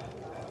the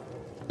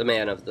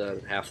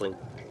halfling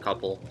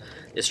couple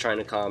is trying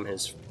to calm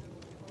his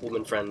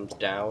woman friend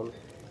down,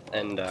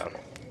 and,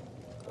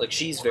 like,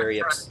 she's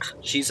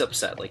she's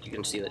upset, like, you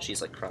can see that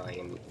she's, like,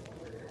 crying,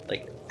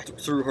 like,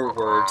 through her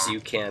words, you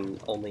can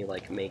only,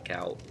 like, make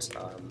out,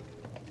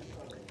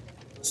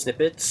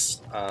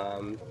 snippets,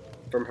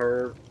 from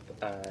her,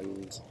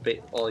 and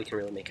all you can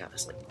really make out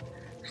is, like,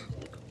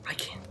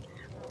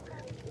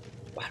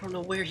 I don't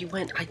know where he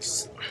went,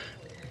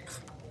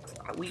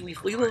 we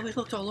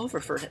looked all over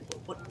for him,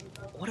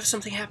 what if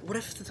something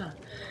happened,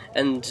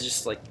 and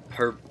just, like,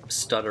 her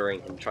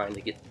stuttering and trying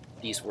to get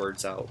these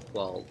words out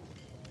while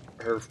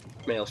her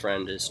male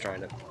friend is trying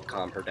to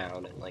calm her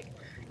down and, like,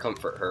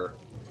 comfort her.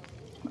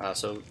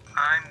 Okay.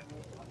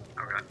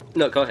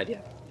 No, go ahead,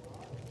 yeah.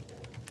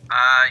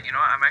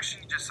 I'm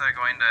actually just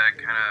going to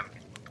kind of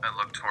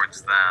look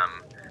towards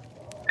them,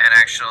 and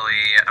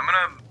actually, I'm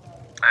gonna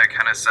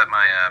kind of set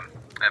my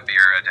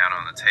beer down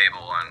on the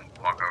table and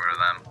walk over to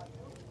them.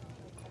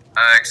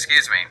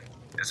 Excuse me,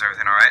 is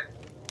everything alright?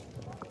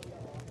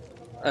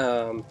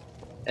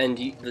 And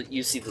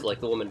you see that, like,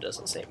 the woman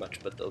doesn't say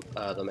much, but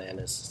the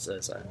man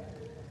says,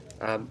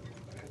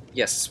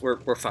 yes,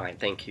 we're fine,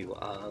 thank you.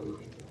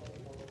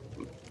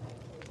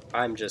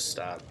 I'm just,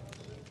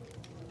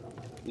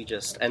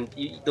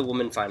 the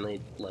woman finally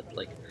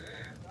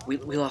we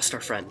lost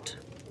our friend.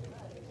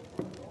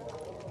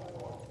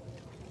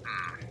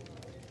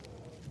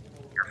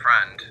 Your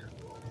friend?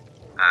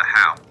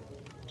 How?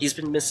 He's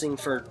been missing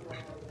for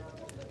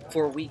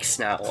 4 weeks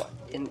now,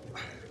 and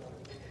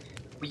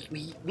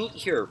we meet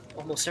here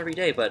almost every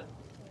day, but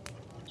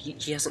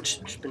he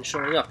hasn't been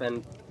showing up,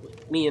 and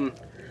me and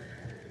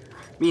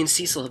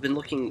Cecil have been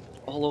looking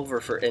all over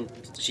and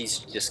she's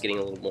just getting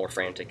a little more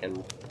frantic,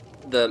 and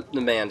the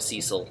man,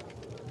 Cecil,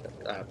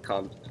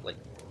 kind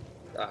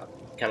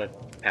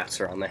of pats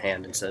her on the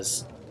hand and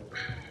says,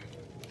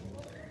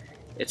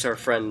 it's our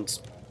friend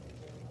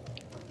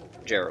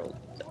Gerald.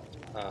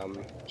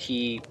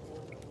 He's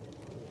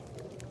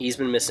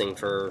been missing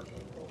for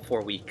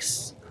 4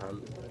 weeks.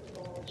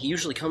 He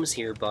usually comes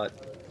here, but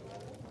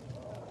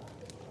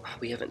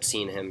we haven't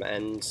seen him,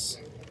 and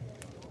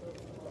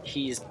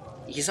he's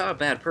not a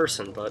bad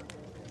person, but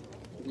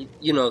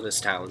you know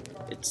this town.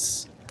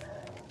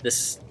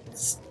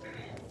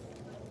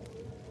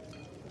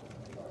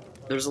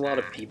 There's a lot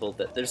of people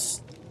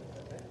there's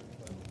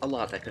a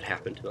lot that could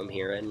happen to him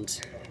here,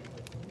 and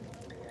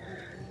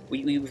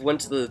we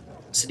went to the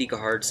city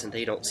guards, and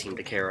they don't seem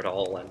to care at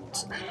all,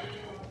 and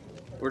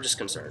we're just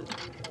concerned.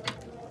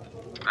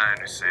 I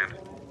understand.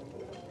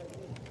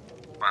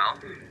 Well,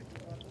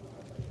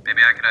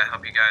 maybe I could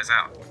help you guys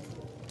out.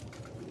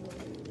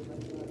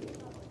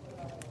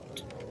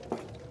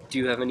 Do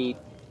you have any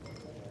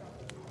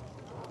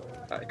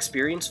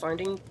experience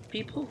finding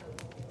people?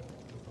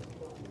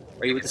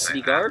 Are you with the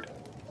city guard?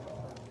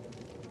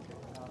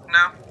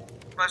 No.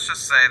 Let's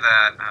just say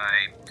that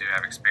I do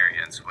have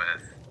experience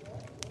with,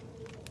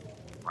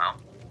 well,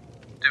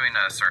 doing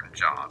certain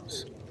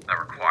jobs that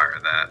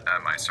require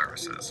my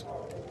services.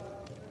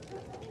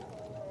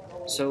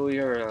 So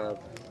you're a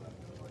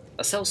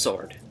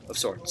sellsword of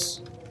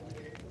sorts.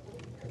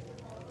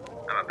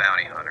 I'm a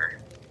bounty hunter.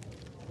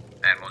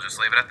 And we'll just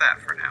leave it at that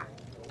for now.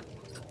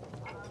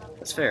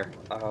 That's fair.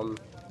 And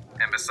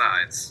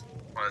besides,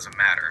 what does it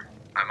matter?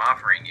 I'm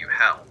offering you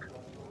help,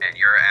 and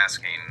you're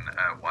asking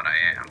what I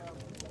am.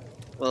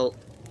 Well,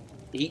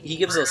 he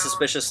gives a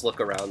suspicious look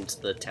around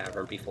the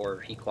tavern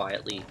before he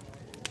quietly,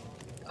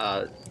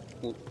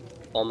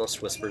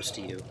 almost whispers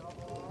to you.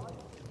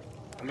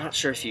 I'm not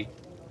sure if you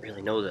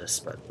really know this,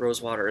 but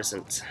Rosewater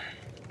isn't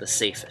the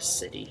safest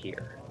city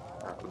here.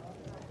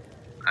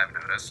 I've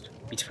noticed.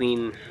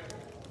 Between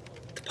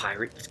the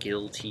Pirate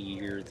Guild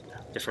here, the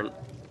different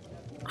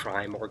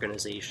crime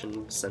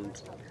organizations,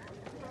 and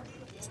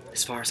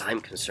as far as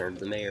I'm concerned,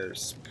 the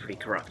mayor's pretty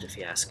corrupt, if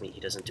you ask me. He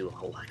doesn't do a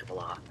whole heck of a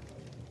lot.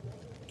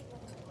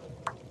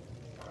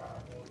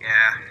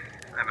 Yeah,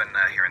 I've been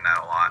hearing that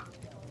a lot.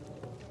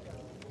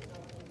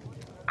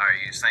 Are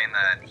you saying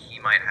that he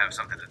might have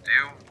something to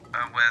do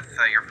with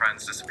your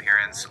friend's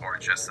disappearance, or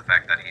just the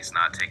fact that he's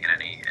not taking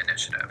any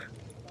initiative?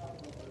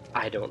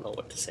 I don't know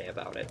what to say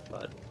about it,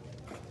 but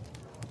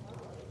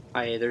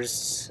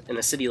there's in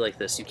a city like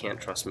this, you can't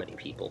trust many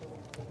people.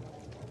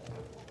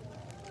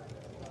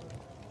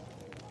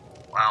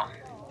 Well,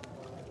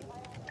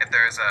 if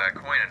there's a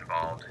coin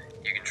involved,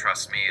 you can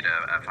trust me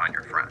to find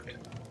your friend.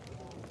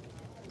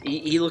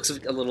 He looks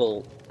a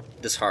little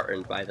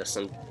disheartened by this,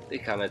 and he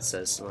kind of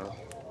says, well,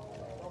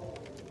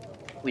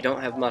 we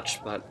don't have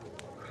much, but...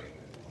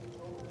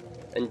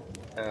 And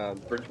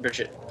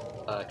Bridget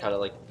kind of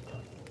like,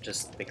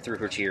 just like through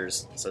her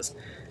tears, says,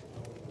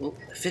 will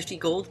 50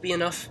 gold be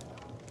enough?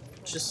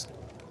 Just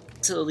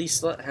to at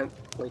least let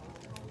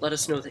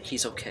us know that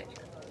he's okay.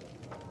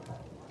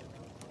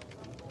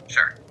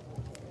 Sure.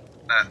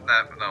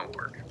 That'll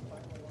work.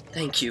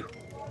 Thank you.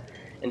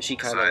 And she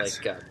kind of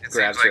like it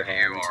grabs seems your like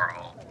hand. you are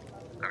all...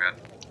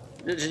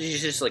 Okay. She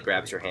just like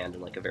grabs your hand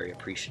in like a very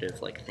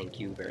appreciative, like, thank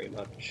you very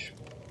much.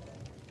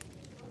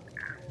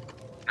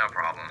 No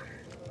problem.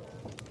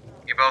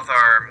 You both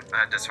are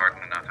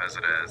disheartened enough as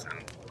it is,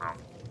 and, well,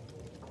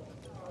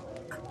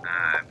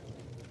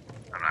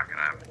 I'm not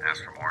gonna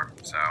ask for more,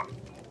 so...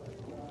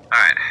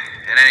 Alright,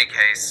 in any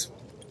case,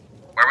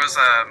 where was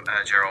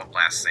Gerald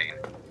last seen?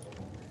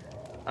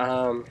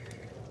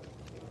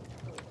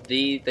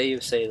 They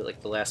say that,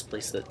 like, the last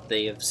place that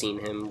they have seen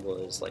him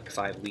was like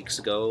 5 weeks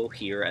ago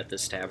here at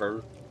this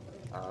tavern.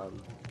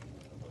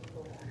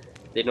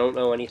 They don't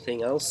know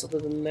anything else other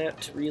than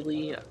that,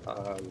 really.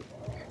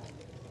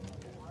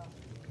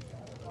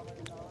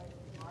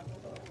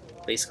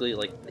 Basically,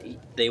 like,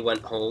 they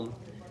went home,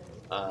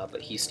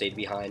 but he stayed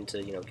behind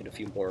to, get a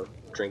few more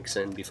drinks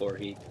in before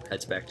he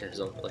heads back to his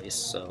own place,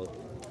 so...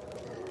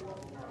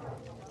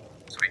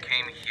 So we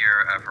came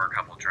here for a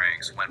couple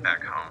drinks, went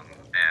back home,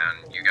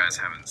 and you guys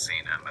haven't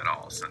seen him at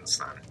all since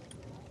then.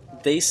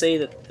 They say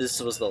that this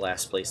was the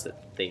last place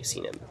that they've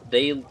seen him.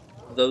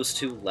 Those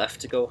two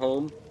left to go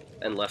home,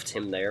 and left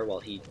him there while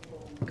he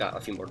got a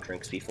few more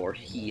drinks before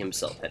he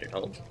himself headed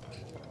home.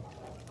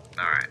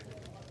 Alright.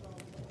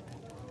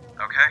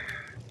 Okay.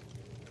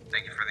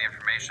 Thank you for the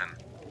information.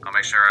 I'll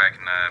make sure I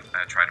can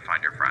try to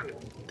find your friend.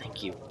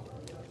 Thank you.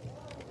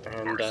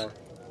 And,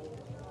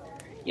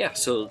 yeah,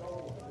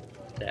 so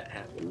that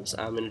happens.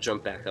 I'm gonna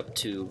jump back up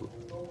to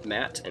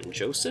Matt and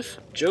Joseph.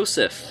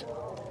 Joseph!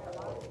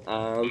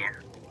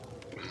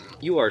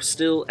 You are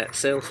still at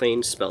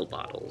Sailfane Spell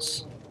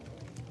Bottles.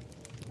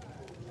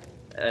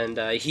 And,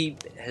 he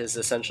has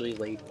essentially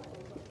laid...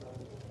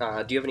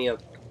 do you have any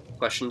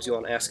questions you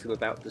want to ask him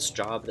about this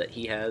job that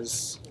he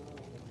has?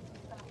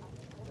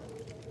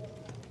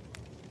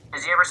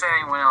 Has he ever seen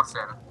anyone else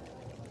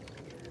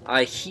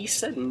in? He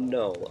said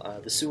no.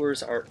 The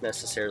sewers aren't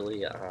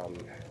necessarily, we're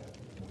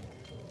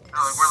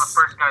the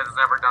first guys that's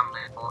ever done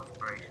the full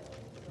exploration.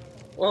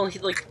 Well,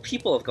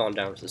 people have gone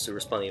down to the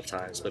sewers plenty of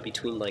times, but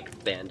between,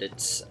 like,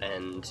 bandits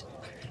and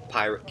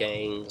pirate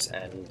gangs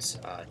and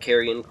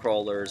carrion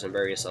crawlers and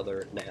various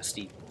other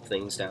nasty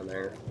things down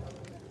there,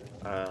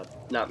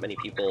 not many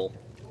people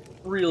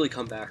really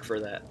come back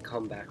from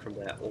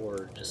that,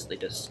 or they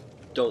just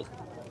don't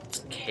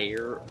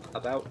care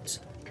about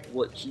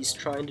what he's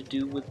trying to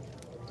do with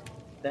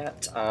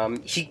that.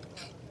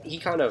 He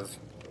kind of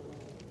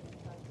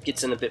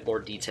gets in a bit more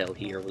detail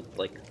here with,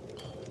 like,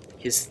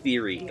 his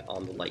theory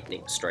on the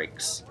lightning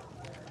strikes.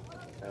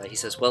 He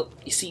says, well,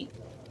 you see,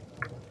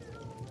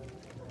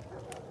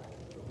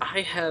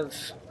 I have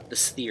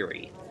this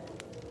theory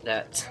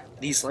that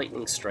these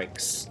lightning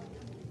strikes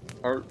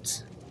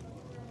aren't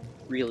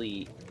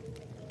really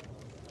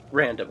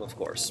random, of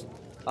course.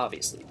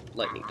 Obviously,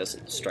 lightning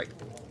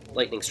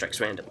strikes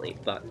randomly,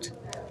 but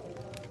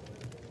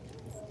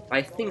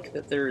I think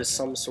that there is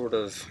some sort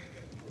of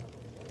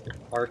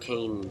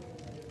arcane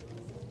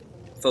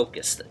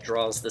focus that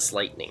draws this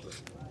lightning,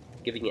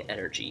 giving it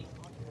energy.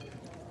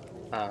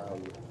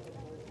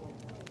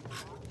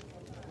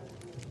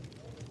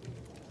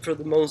 For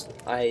the most,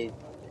 and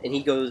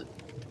he goes,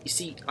 you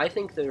see, I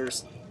think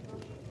there's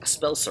a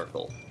spell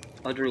circle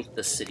underneath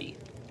the city.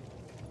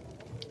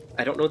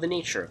 I don't know the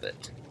nature of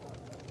it,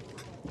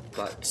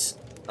 but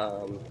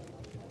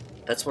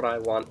that's what I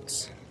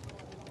want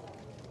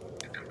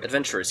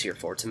adventurers here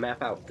for, to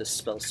map out this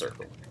spell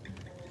circle.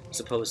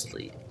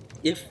 Supposedly,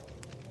 if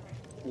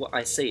what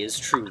I say is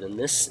true, then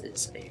this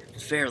is a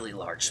fairly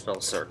large spell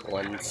circle,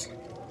 and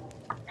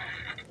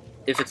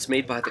if it's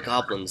made by the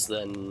goblins,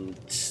 then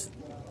it's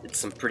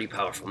some pretty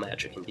powerful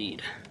magic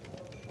indeed.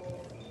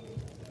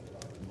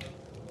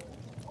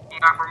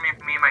 Not for me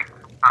and my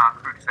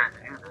crew decided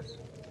to do this.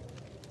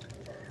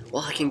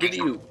 Well, I can give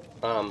you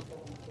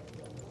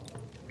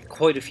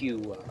quite a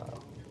few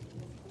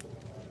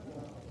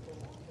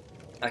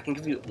I can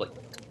give you, like,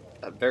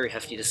 a very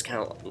hefty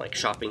discount on, like,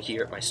 shopping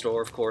here at my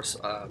store, of course,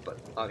 but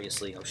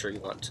obviously I'm sure you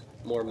want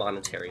more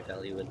monetary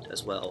value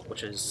as well,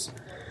 which is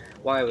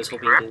why I was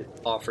hoping to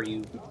offer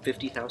you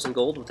 50,000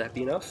 gold. Would that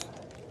be enough?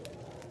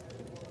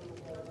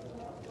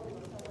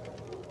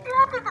 Yeah,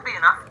 I think that'd be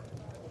enough.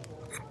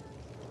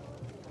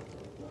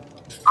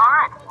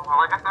 Alright, well,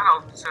 like I said,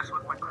 I'll discuss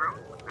with my crew.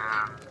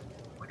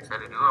 Like I said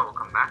to do, I will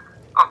come back.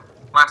 Oh,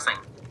 last thing.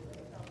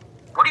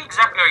 What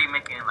exactly are you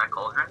making in that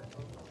cauldron?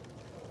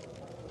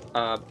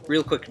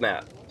 Real quick,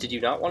 Matt, did you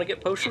not want to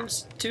get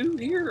potions too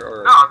here,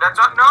 or? No, that's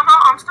not, no,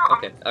 I'm still...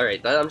 Okay,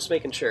 alright, I'm just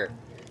making sure.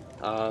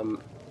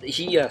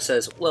 He,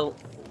 says, well,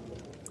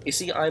 you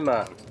see, I'm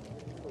a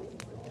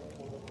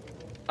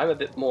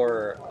bit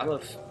more,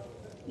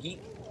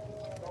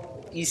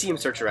 you see him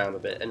search around a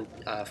bit, and,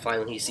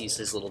 finally he sees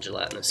his little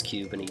gelatinous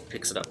cube, and he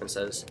picks it up and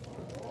says,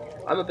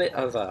 I'm a bit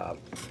of a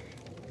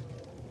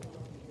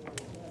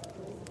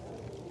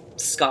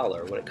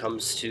scholar when it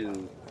comes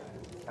to,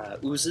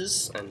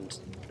 oozes and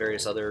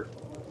various other,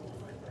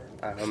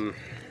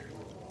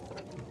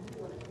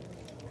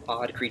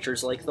 odd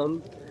creatures like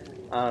them.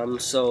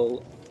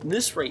 So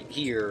this right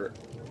here,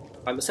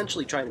 I'm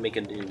essentially trying to make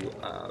a new,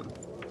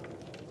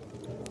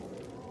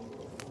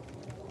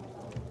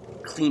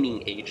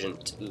 cleaning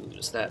agent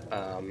ooze that,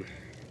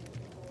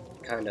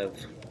 kind of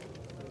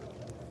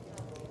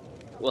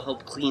will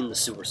help clean the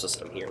sewer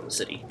system here in the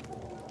city.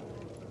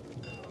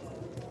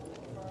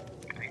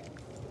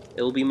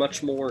 It'll be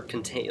much more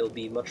contained,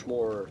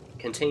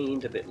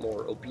 a bit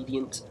more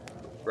obedient,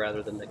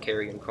 rather than the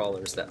carrion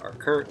crawlers that are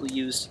currently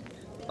used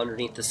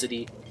underneath the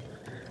city.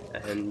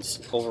 And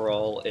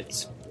overall,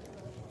 it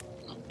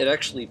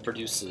actually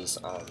produces,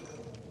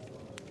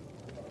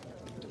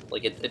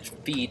 like, it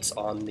feeds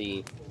on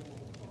the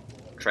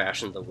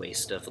trash and the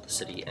waste stuff of the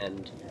city,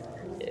 and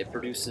it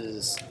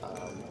produces,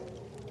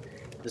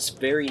 this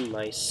very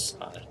nice,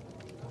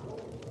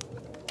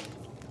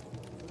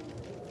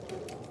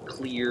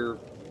 clear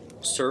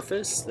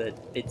surface that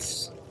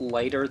it's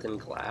lighter than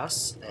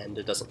glass, and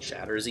it doesn't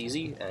shatter as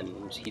easy,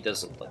 and he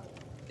doesn't, like,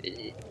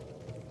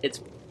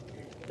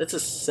 that's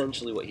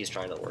essentially what he's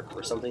trying to work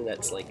for, something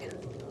that's, like,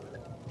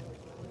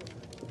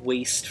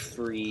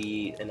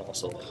 waste-free, and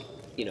also,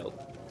 you know,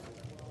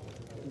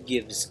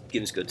 gives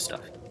good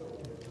stuff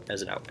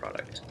as an out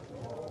product.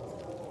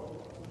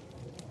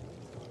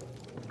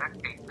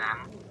 Okay, then.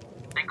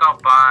 I think I'll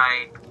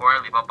buy, before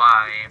I leave, I'll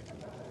buy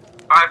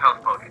 5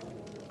 health potions.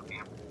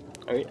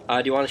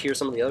 Alright, do you want to hear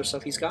some of the other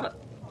stuff he's got?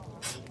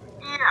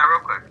 Yeah, real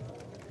quick.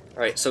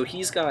 Alright, so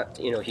he's got,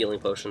 you know, healing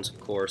potions, of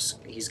course.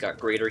 He's got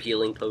greater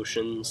healing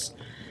potions,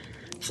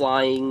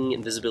 flying,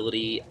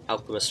 invisibility,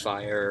 alchemist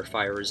fire,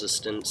 fire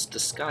resistance,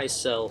 disguise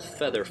self,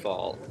 feather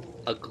fall,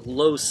 a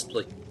glow,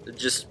 like,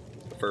 just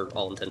for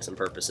all intents and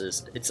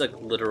purposes, it's a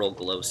literal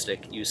glow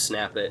stick. You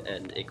snap it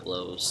and it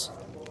glows.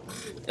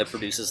 It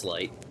produces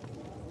light.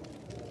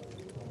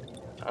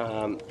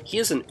 He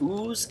has an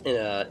ooze in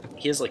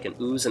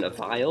a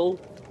vial.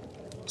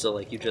 So,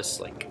 like, you just,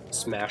 like,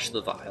 smash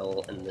the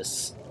vial and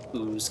this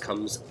ooze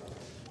comes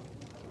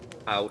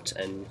out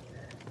and,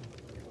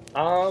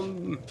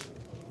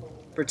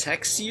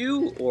 protects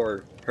you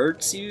or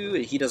hurts you.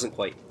 He doesn't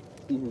quite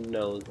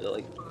know.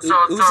 Like,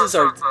 oozes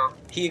are.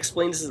 He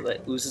explains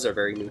that oozes are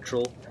very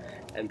neutral,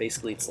 and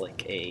basically it's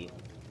like a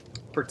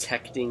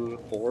protecting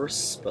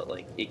force, but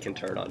like it can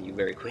turn on you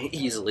very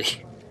easily.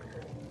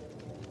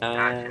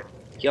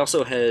 He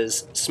also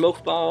has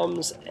smoke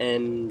bombs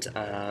and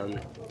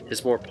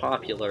his more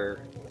popular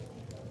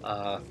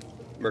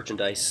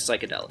merchandise,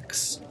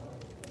 psychedelics.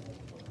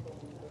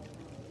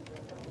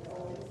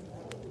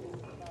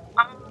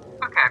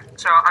 Okay,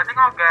 so I think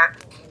I'll get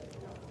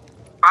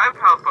 5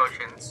 health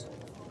potions,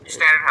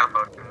 standard health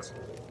potions,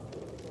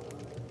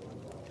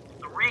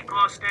 3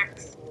 glow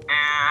sticks,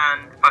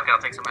 and fuck it, I'll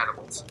take some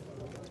edibles.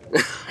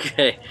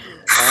 Okay.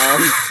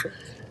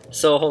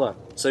 So hold on.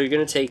 So you're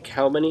gonna take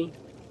how many?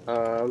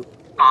 5.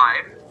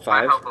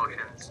 5 health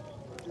potions.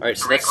 Alright,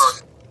 so 3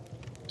 that's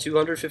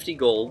 250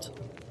 gold.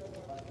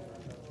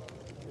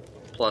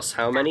 Plus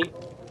how many? 3.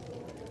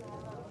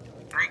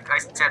 I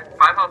said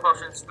 5 health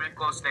potions, 3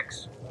 glow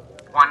sticks,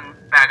 1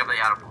 bag of the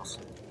edibles.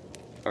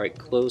 Alright,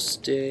 glow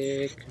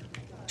stick.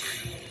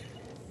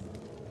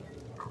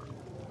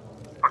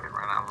 Fucking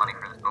run out of money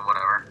for this, but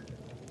whatever.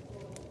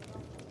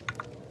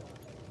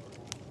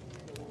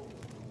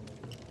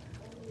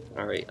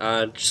 Alright,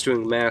 just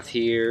doing math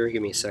here.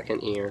 Give me a second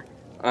here.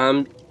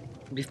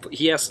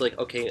 He asked, like,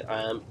 okay,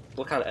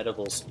 what kind of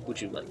edibles would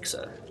you like,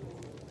 sir?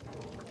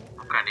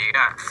 What kind do you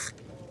got?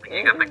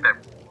 You got like that.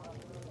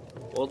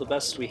 Well, the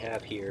best we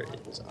have here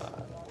is,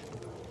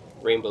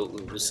 rainbow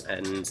ooze,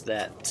 and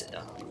that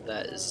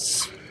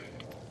is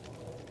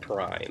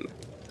prime.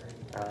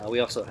 We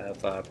also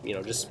have, you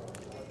know, just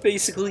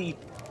basically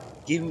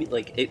give me,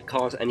 like, it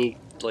costs any,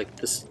 like,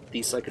 these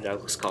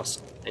psychedelics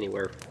cost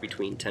anywhere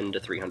between 10 to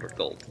 300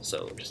 gold,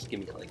 so just give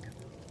me, like...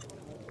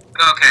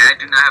 Okay, I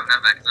do not have enough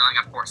of that because I only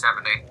got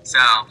 470, so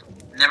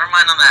never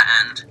mind on that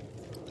end.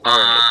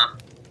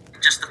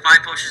 Just the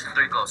 5 potions and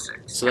 3 glow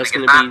sticks. So that's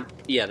Can I gonna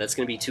get be that's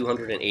gonna be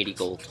 280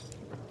 gold. that?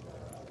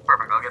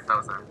 Perfect, I'll get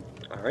those then.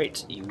 All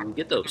right, you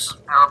get those.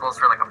 Paddleballs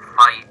for like a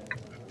fight.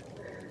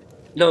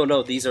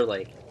 No, these are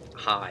like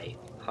high,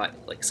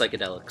 like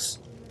psychedelics.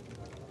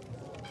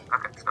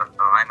 Okay, so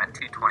I'm at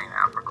 220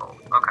 now for gold.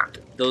 Okay.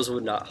 Those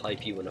would not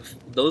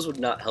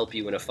help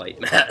you in a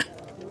fight, Matt.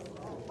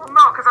 Well,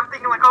 no, because I'm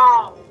thinking like,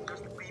 oh,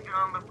 just leave it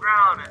on the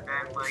ground, and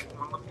then like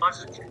when the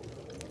bus, and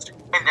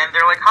then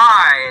they're like,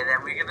 hi, and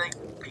then we can like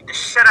beat the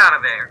shit out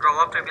of it, or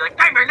go up to it and be like,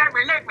 nightmare,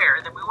 nightmare, nightmare,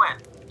 and then we win.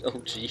 Oh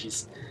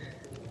jeez.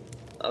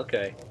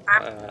 Okay.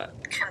 I'm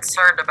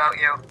concerned about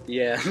you.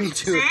 Yeah, me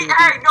too. See,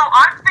 hey, no,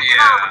 I'm thinking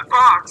out of the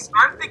box.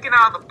 I'm thinking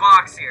out of the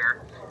box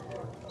here.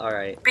 All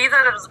right. Be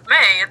that as it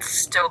may, it's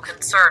still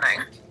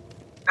concerning.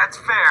 That's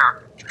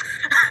fair.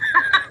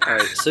 All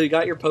right. So you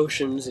got your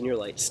potions and your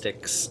light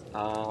sticks.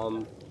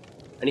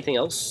 Anything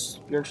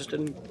else you're interested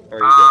in?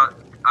 Or are you good?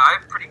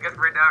 I'm pretty good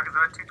right now because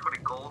I'm at 220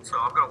 gold, so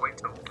I'm gonna wait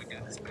till we do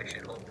this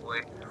mission,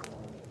 hopefully.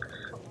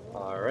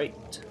 All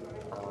right.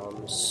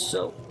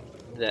 So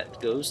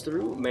that goes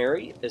through.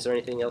 Mary, is there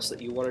anything else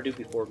that you want to do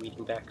before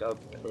meeting back up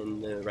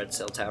in the Red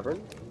Sail Tavern?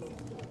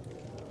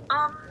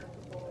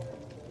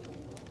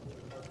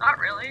 Not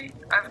really.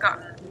 I've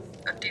gotten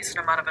a decent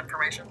amount of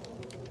information.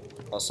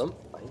 Awesome.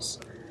 Nice.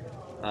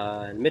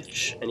 And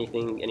Mitch,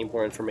 any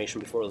more information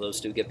before those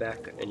two get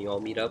back and you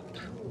all meet up?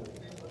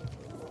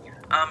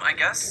 I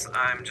guess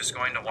I'm just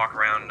going to walk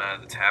around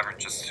the tavern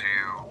just to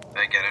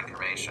get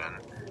information.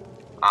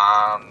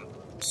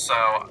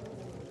 So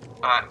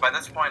by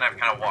this point, I've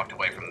kind of walked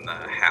away from the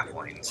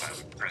halflings, I'm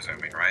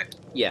presuming, right?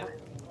 Yeah.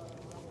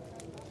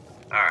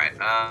 Alright,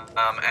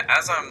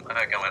 as I'm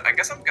going, I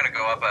guess I'm gonna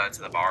go up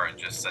to the bar and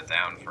just sit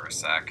down for a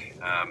sec.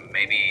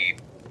 Maybe...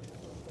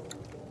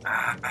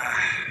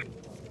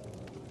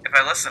 if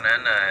I listen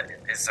in,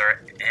 is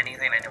there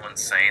anything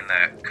anyone's saying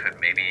that could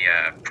maybe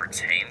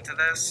pertain to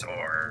this,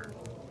 or...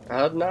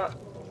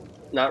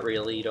 Not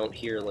really. You don't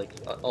hear, like,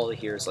 all you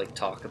hear is, like,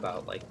 talk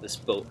about, like, this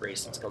boat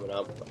race that's coming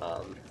up.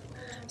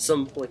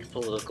 Some, like,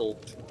 political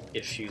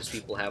issues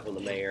people have with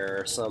the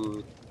mayor,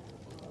 some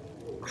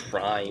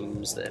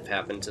crimes that have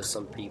happened to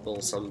some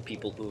people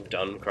who've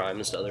done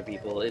crimes to other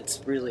people. It's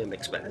really a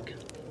mixed bag.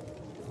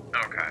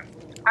 Okay.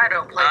 I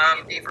don't play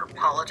D&D for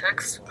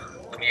politics.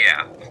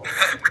 Yeah.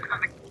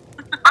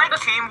 I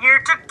came here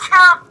to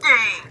kill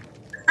things!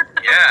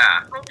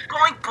 Yeah.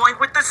 Boink boink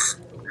with the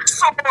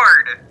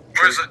sword!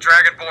 Where's the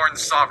Dragonborn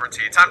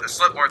sovereignty? Time to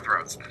slit more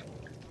throats.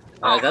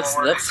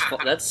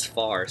 That's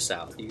far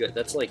south.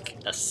 That's like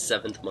a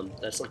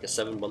 7-month. That's like a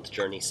 7-month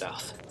journey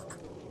south.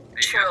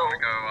 Chill. I'm gonna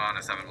go on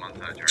a 7-month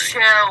journey.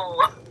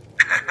 Chill.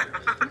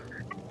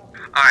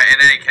 Alright,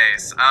 in any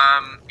case, you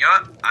know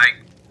what? I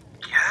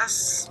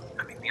guess,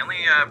 the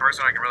only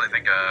person I can really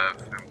think of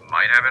who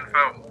might have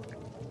info...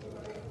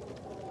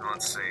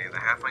 Let's see, the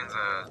halflings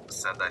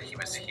said that he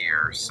was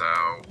here, so...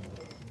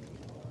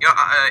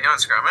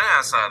 screw it. I'm gonna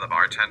ask the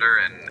bartender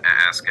and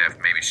ask if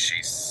maybe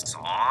she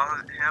saw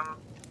him.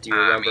 Do you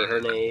remember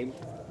her name?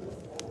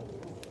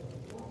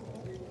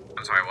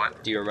 I'm sorry,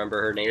 what? Do you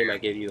remember her name? I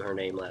gave you her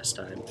name last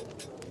time.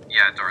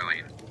 Yeah,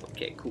 Darlene.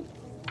 Okay, cool.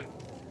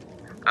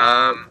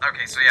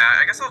 Okay, so yeah,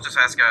 I guess I'll just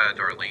ask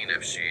Darlene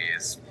if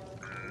she's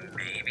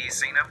maybe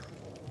seen him.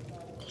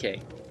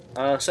 Okay.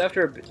 So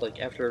after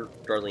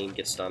Darlene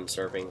gets done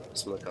serving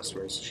some of the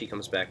customers, she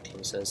comes back to you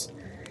and says,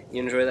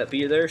 "You enjoy that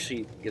beer there?"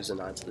 She gives a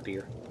nod to the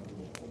beer.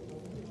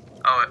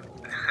 Oh,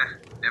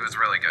 it was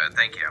really good.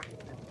 Thank you.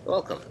 You're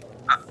welcome.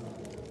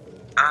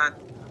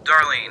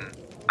 Darlene,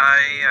 I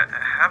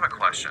have a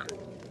question.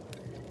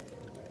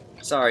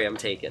 Sorry, I'm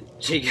taken.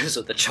 She gives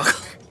with a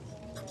chuckle.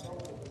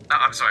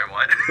 I'm sorry,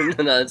 what?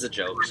 No, it's a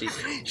joke.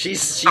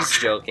 She's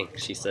joking.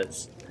 She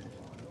says.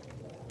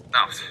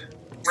 Oh.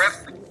 Rip.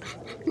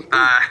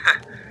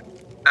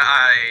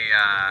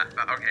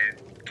 Okay,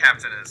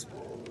 Captain is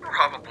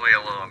probably a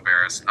little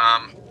embarrassed.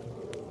 That's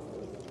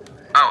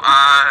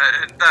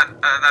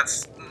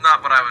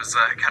not what I was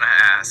gonna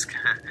ask.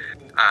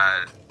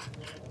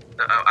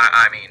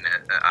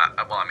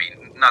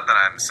 Not that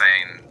I'm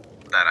saying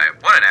that I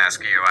wouldn't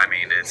ask you,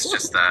 it's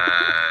just,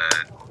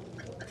 Captain,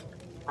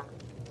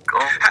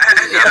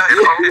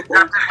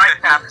 my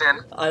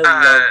captain. I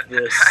love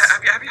this.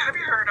 Have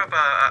you heard of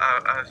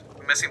a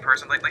missing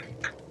person lately?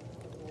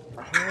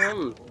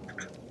 A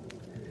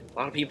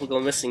lot of people go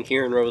missing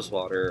here in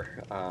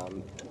Rosewater.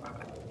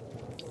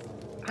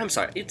 I'm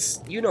sorry,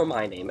 you know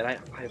my name, and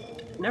I've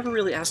never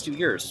really asked you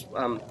yours.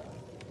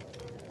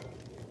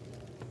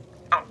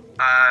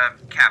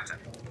 Captain.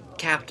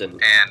 Captain.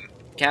 And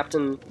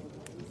Captain.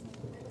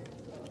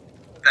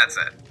 that's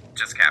it.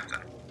 Just Captain.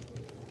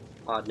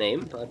 Odd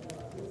name, but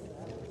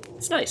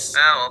it's nice.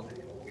 Well,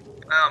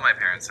 my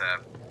parents, it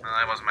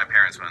wasn't my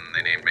parents when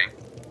they named me.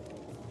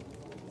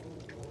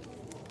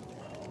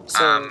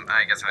 So,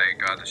 I guess I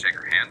got to shake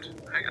her hand,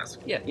 I guess.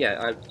 Yeah,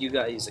 you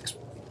guys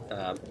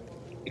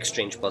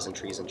exchange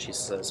pleasantries, and she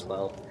says,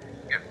 well,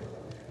 Yeah.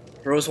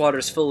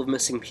 Rosewater's full of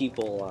missing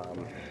people.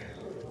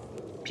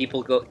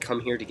 People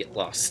come here to get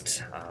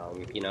lost,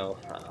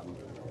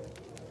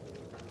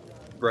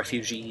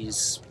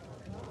 refugees,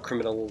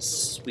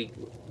 criminals. We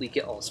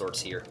get all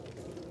sorts here.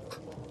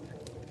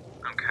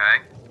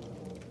 Okay.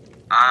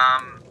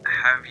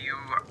 Have you...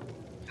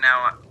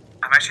 Now,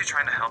 I'm actually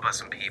trying to help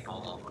some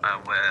people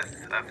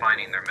with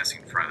finding their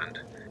missing friend.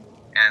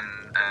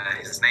 And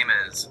his name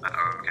is...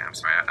 okay, I'm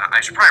sorry. I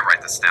should probably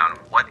write this down.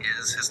 What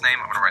is his name?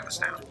 I'm going to write this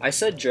down. I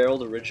said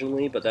Gerald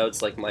originally, but that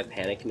was like my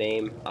panic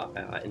name.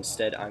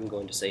 Instead, I'm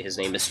going to say his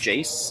name is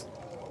Jace.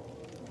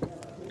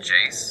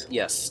 Jace?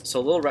 Yes, so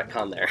a little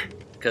retcon there.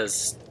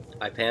 Because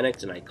I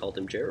panicked and I called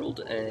him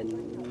Gerald,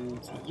 and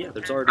yeah,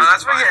 there's already... Oh,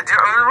 that's fine.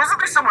 Yeah, wasn't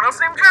there someone else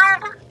named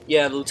Gerald?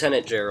 Yeah,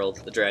 Lieutenant Gerald,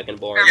 the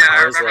Dragonborn. Yeah,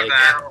 I was remember like...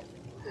 that.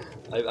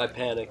 I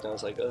panicked, and I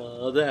was like,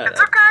 oh, that.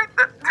 It's okay.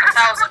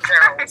 1,000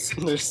 Geralds.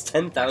 There's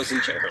 10,000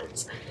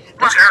 Geralds.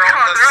 Gerald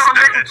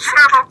Gerald the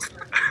Second.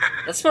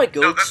 That's my No,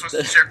 go-to...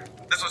 this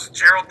was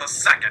Gerald the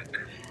Second.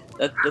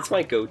 That's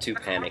my go-to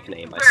panic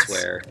name, I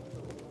swear.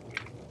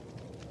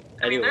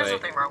 I mean, there's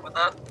Anyway, nothing wrong with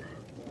that.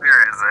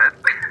 Where is it?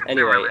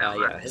 anyway,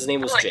 yeah, his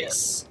name was I like it.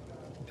 Jace.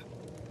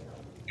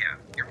 Yeah,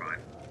 you're fine.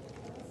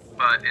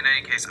 But in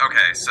any case,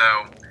 okay, so...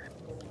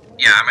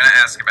 Yeah, I'm gonna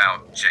ask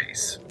about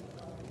Jace.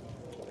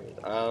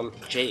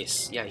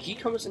 Jace. Yeah, he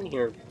comes in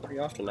here pretty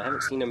often. I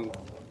haven't seen him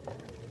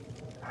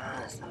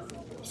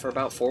for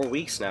about 4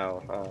 weeks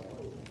now.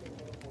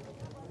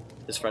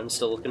 His friend's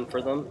still looking for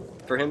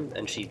him,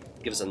 and she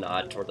gives a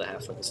nod toward the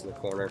halflings in the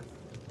corner.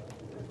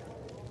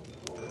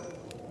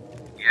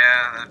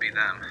 Yeah, that'd be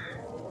them.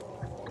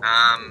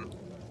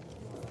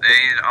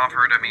 They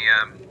offered me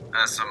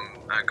some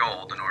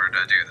gold in order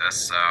to do this,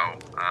 so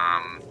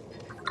I'm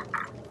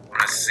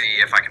gonna see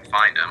if I can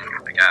find him,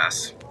 I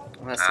guess.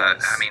 Well, that's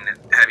nice. I mean,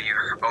 have you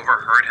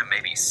overheard him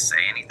maybe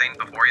say anything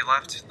before he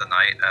left?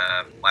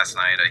 Last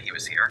night he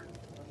was here.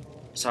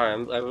 Sorry,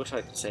 I wish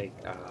I could say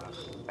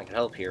I could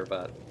help here,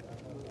 but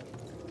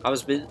I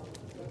was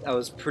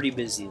pretty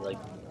busy, like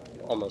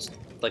almost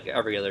like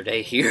every other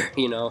day here.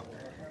 You know,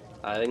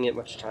 I didn't get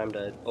much time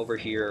to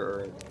overhear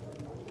or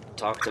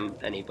talk to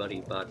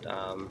anybody. But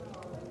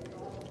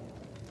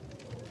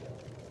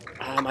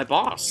my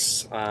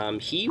boss,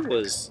 he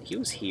was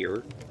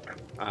here.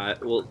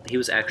 Well, he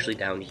was actually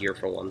down here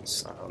for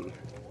once.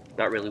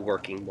 Not really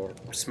working, more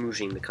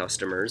smooching the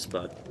customers,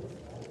 but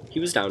he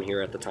was down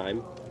here at the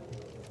time.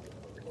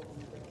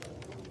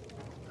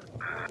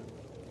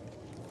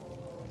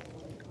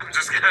 I'm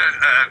just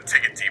gonna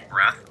take a deep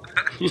breath.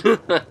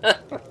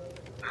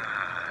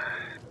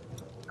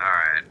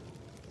 Alright.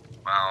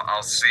 Well,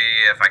 I'll see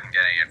if I can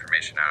get any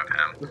information out of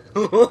him.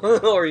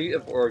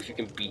 or if you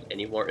can beat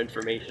any more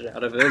information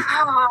out of him.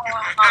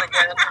 Not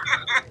again.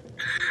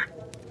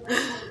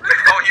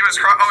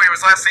 He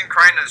was last seen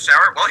crying in the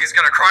shower. Well, he's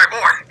gonna cry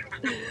more.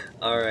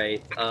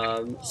 Alright,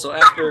 so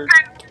after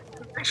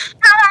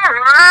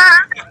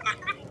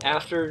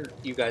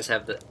you guys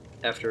have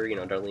after,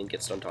 Darlene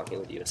gets done talking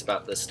with you, it's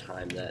about this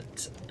time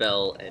that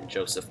Belle and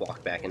Joseph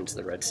walk back into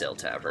the Red Sail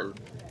Tavern.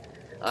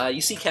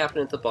 You see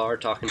Captain at the bar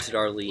talking to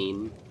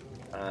Darlene.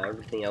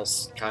 Everything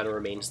else kind of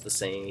remains the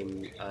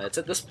same. It's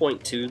at this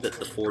point, too, that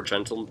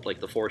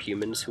the four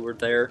humans who were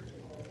there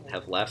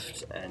have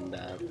left, and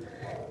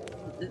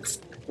it's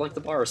like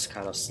the bar is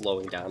kind of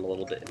slowing down a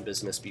little bit in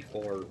business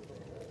before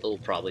it'll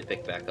probably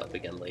pick back up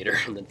again later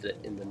in the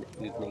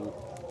evening.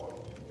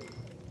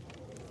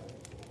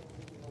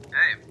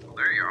 Hey, well,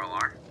 there you all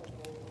are.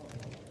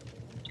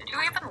 Did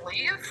you even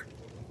leave?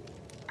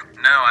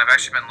 No, I've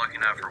actually been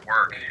looking out for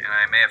work, and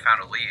I may have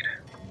found a lead.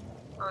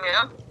 Oh,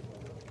 yeah?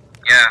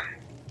 Yeah.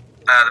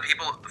 The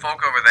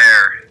folk over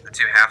there, the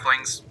two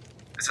halflings,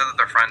 they said that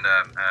their friend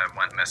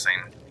went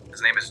missing.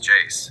 His name is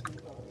Jace.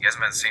 He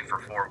hasn't been seen for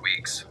 4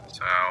 weeks,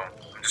 so I'm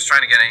just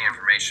trying to get any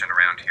information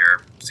around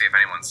here, see if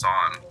anyone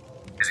saw him,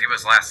 because he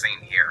was last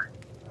seen here.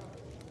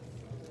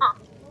 Huh.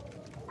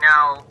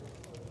 Now,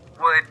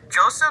 would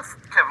Joseph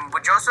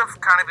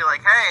kind of be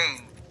like,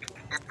 hey,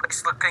 this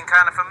place looking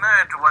kind of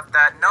familiar to what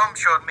that gnome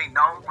showed me?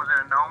 Gnome? Was it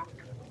a gnome?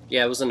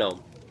 Yeah, it was a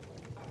gnome.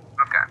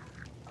 Okay.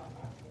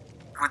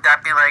 Would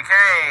that be like,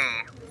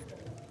 hey,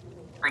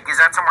 like, is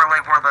that somewhere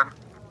like where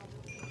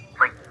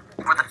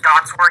the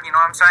dots were, you know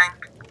what I'm saying?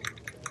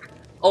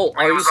 Oh,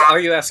 are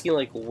you asking,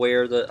 like,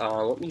 where the,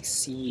 let me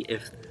see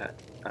if that,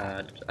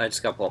 I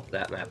just gotta pull up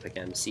that map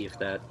again, see if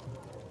that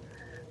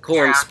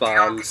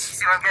corresponds. You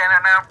see what I'm getting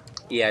at now?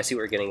 Yeah, I see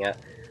what you're getting at.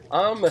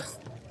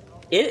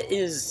 It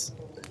is,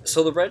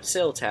 so the Red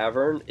Sail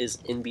Tavern is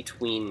in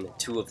between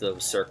two of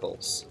those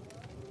circles.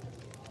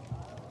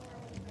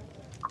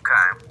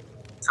 Okay.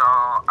 So,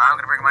 I'm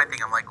gonna bring my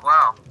thing, I'm like,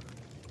 well,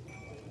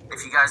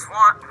 if you guys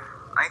want,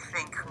 I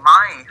think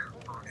my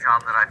little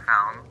job that I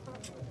found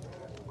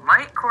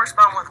might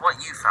correspond with what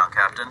you found,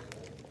 Captain.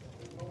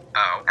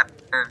 Oh.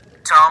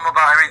 Tell them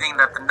about everything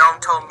that the gnome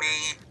told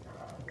me,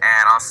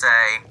 and I'll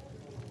say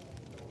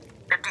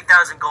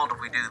 50,000 gold if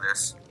we do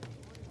this.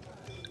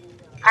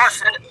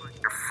 Plus,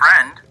 your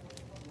friend,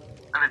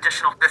 an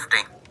additional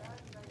 50.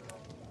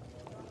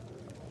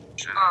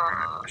 Shit,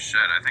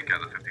 I think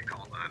out of the 50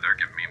 gold, they're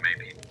giving me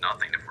maybe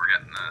nothing if we're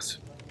getting this.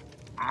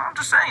 I'm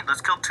just saying,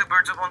 let's kill two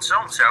birds with one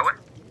stone, shall we?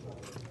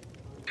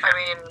 I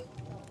mean,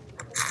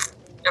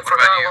 if What we're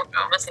about gonna you, look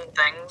Bill? for missing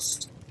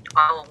things,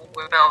 I'll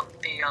whip out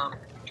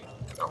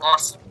the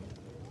lost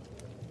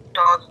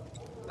dog,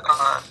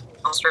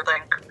 poster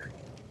thing.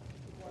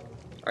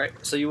 Alright,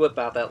 so you whip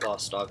out that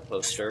lost dog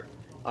poster.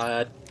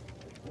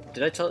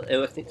 Did I tell?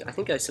 I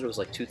think I said it was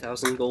like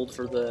 2,000 gold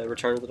for the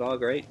return of the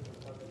dog, right?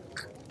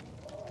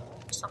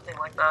 Something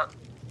like that.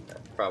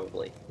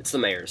 Probably. It's the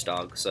mayor's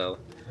dog, so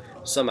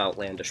some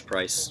outlandish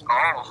price.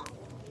 Oh.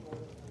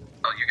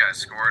 Well, you guys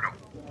scored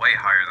way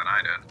higher than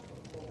I did.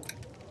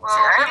 Well,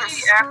 I have a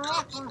maybe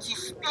after sneaking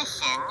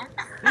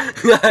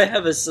suspicion I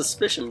have a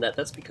suspicion that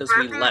that's because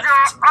we that these left.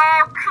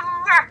 are all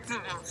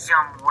connected in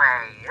some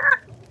way.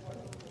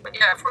 But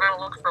yeah, if we're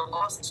gonna look for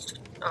lost,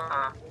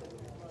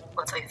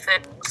 let's say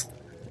things.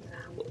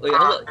 Wait,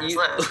 hold on,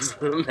 there's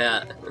you,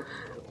 Matt.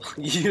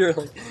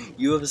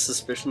 You have a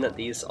suspicion that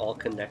these all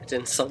connect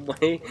in some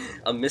way?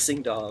 A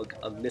missing dog,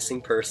 a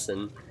missing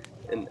person,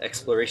 an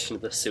exploration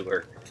of the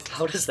sewer.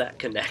 How does that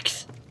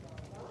connect?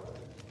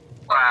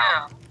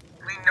 Wow.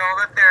 We know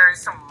that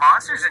there's some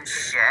monsters and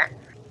shit,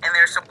 and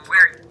there's some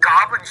weird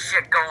goblin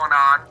shit going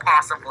on,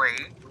 possibly.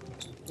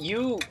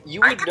 You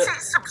I would could know. see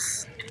some.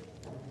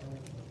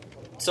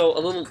 So a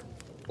little,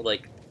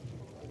 like,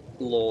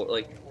 lore,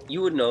 like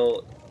you would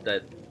know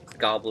that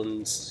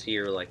goblins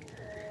here, like,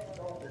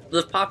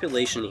 the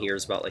population here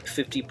is about like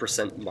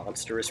 50%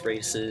 monstrous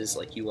races,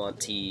 like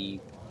Yuan-Ti,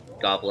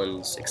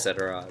 goblins,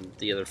 etc. And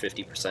the other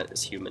 50%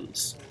 is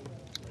humans.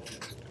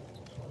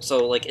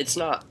 So like it's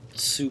not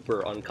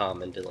super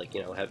uncommon to like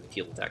have to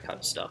deal with that kind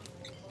of stuff.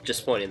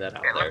 Just pointing that out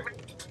Okay, there. let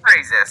me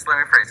phrase this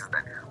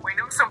then. We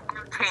know some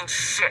arcane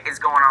shit is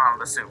going on in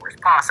the sewers,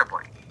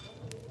 possibly.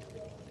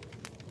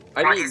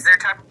 I mean, is there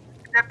type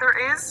that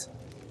there is?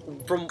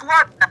 from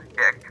Blood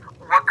magic.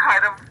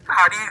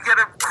 How do you get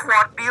a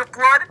quantity of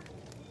blood?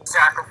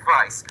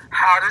 Sacrifice.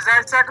 How does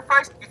that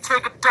sacrifice? You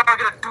take a dog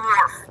and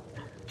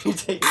a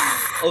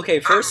dwarf. okay,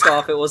 first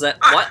off, it was at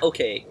what?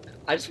 Okay,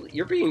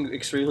 you're being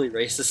extremely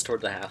racist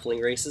toward the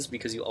halfling races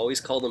because you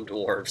always call them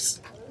dwarves.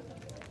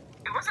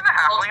 It wasn't a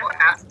halfling, it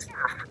was a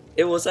dwarf.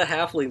 It was a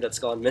halfling that's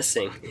gone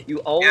missing. You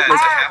always Yeah,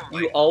 it's a halfling.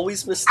 you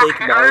always mistake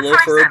Okay, Marlowe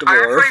for a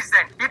dwarf.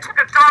 You took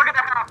a dog and a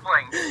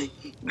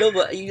halfling. No,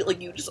 but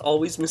you just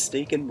always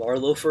mistaken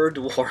Marlowe for a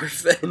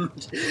dwarf, and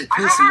I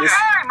don't know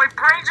why. My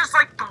brain's just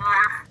like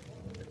dwarf.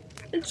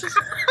 it's just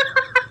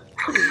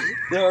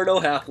there are no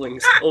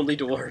halflings, only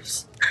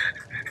dwarves.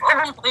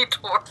 Only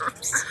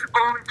dwarves.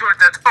 Only dwarf.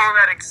 That's all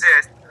that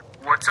exists.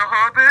 What's a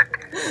hobbit?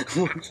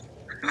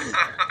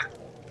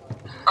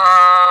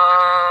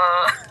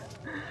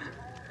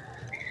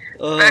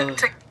 Back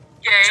to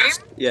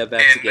game. Yeah,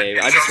 back to game.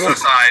 I just want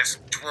Joseph's eyes,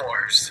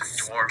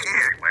 dwarves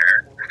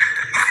everywhere.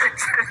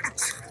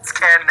 It's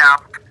canon now.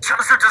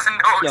 Joseph doesn't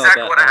know No,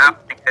 exactly but, what a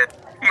halfling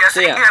is. so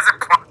yeah. He hasn't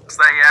promised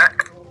that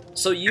yet.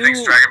 so He thinks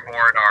you.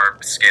 Dragonborn are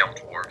scale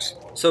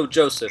dwarves. So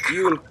Joseph,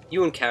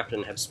 you and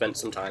Captain have spent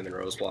some time in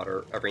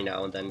Rosewater every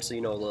now and then, so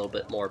you know a little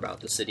bit more about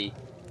the city.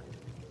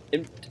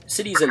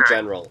 Cities in Okay.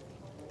 general,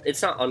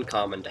 it's not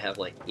uncommon to have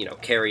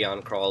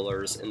carry-on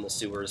crawlers in the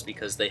sewers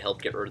because they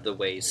help get rid of the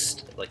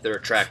waste. Like they're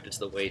attracted to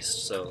the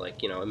waste, so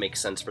it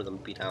makes sense for them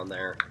to be down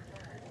there.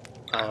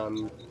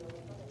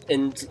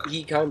 And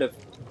he kind of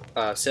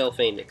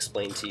Sailfane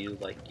explained to you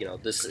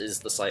this is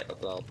the site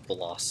of the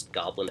lost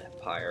Goblin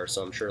Empire,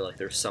 so I'm sure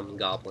there's some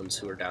goblins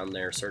who are down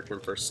there searching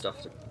for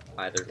stuff to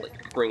either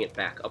bring it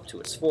back up to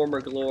its former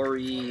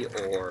glory,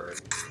 or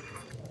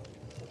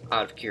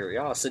out of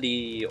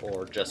curiosity,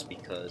 or just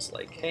because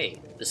hey,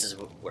 this is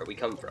where we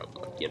come from,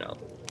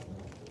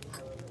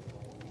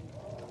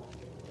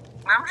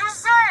 I'm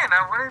just saying,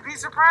 I wouldn't be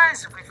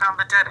surprised if we found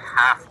the dead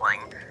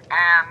halfling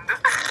and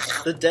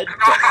The dead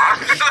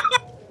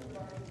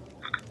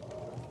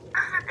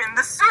in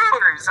the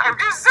sewers. I'm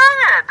just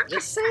saying.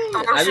 just saying.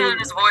 The motion in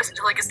his voice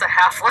until he gets the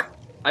halfling.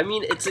 I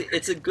mean, it's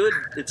a good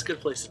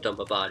place to dump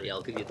a body.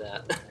 I'll give you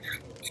that.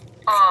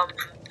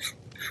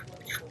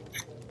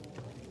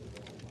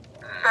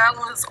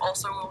 Battle is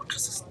also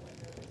just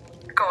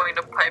going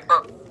to pipe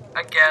up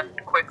again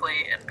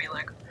quickly and be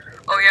like,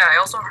 oh yeah, I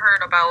also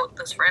heard about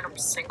this random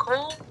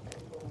sinkhole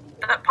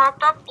that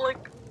popped up a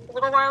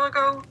little while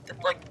ago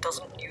that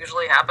doesn't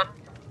usually happen.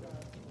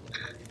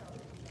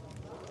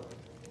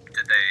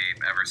 Did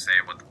they ever say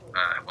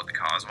what the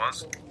cause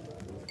was?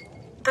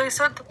 They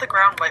said that the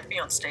ground might be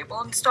unstable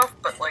and stuff,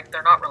 but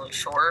they're not really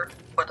sure.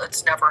 But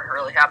it's never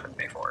really happened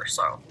before,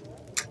 so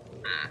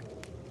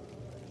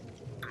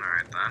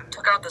Alright then.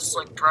 took out this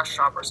dress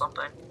shop or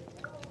something.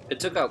 It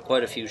took out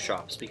quite a few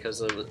shops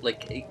because of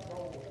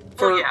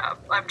Oh yeah,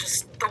 I'm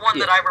just the one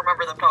that Yeah. I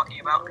remember them talking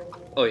about.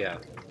 Oh yeah.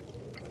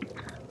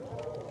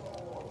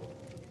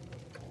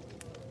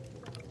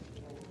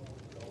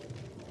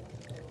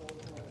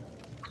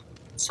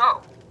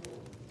 So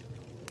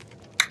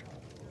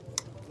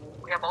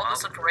we have all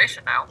this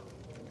information now.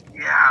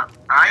 Yeah,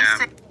 I Yeah.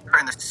 say we're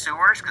in the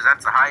sewers because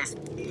that's the highest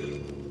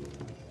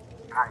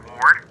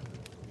reward.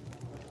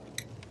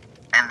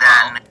 And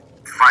then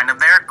find them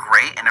there,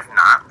 great. And if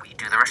not, we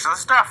do the rest of the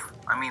stuff.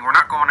 I mean, we're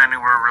not going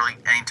anywhere really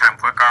anytime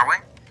quick, are we?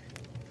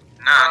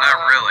 No,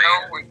 not really.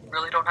 No, we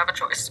really don't have a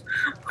choice.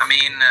 I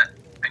mean,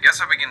 I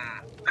guess if we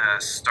can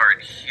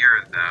start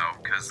here,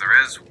 though, because there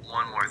is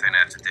one more thing I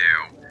have to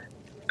do.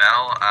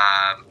 Belle,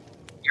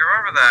 you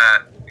remember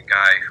that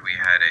guy who we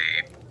had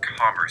a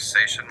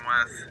conversation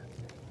with?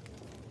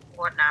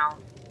 What now?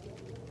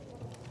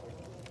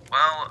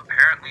 Well,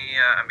 apparently,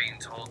 I'm being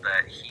told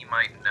that he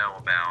might know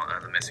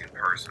about the missing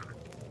person.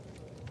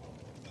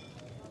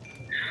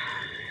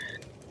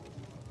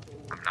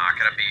 I'm not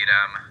gonna beat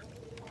him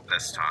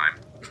this time.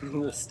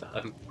 This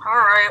time.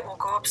 Alright, we'll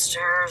go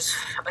upstairs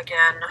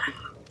again.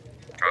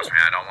 Trust me,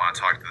 I don't want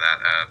to talk to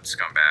that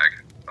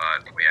scumbag,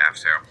 but we have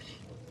to.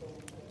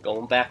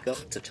 Going back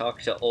up to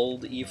talk to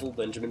old evil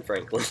Benjamin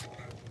Franklin.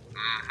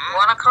 Mm-hmm.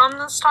 Wanna come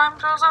this time,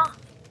 Joseph?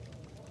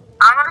 You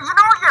know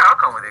what? Yeah, I'll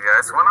come with you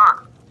guys. Why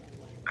not?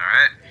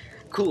 Alright.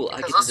 Cool, I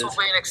Because get this to will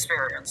be an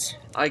experience.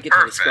 I get to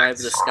Perfect. describe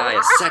this guy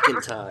a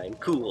second time.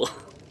 Cool.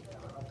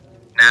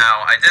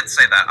 Now, I did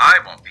say that I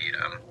won't beat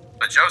him,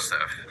 but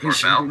Joseph, or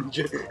Belle,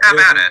 have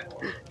at it.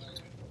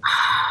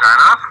 Fair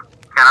enough.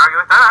 Can't argue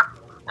with that.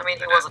 I mean,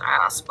 he wasn't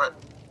asked, but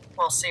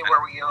we'll see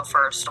where we go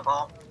first of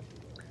all.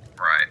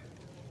 Right.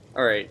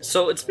 Alright,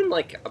 so it's been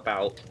like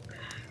about,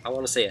 I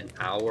want to say an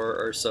hour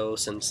or so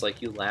since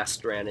like you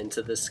last ran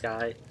into this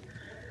guy.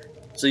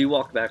 So you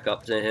walk back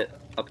up to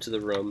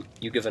the room,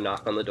 you give a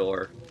knock on the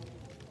door,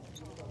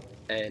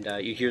 and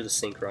you hear the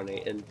sink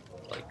running, and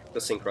like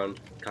the sink run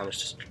kind of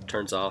just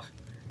turns off.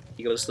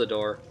 He goes to the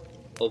door,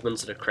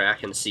 opens it a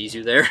crack, and sees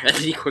you there, and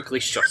then he quickly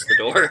shuts the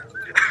door.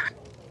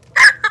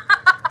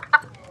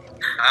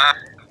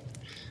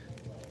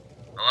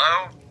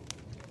 Hello?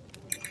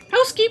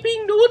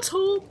 Housekeeping, no one's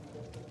home.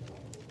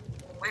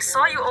 We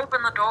saw you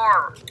open the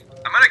door.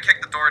 I'm gonna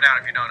kick the door down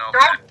if you don't open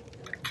it.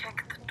 Don't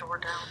kick the door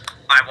down.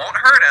 I won't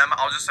hurt him,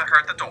 I'll just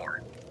hurt the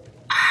door.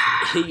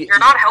 You're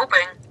not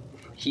helping.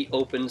 He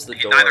opens the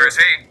door. Neither is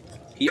he.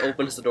 He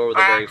opens the door with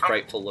a very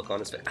frightful look on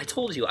his face. I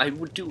told you, I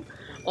would do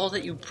all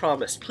that you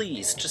promised.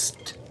 Please,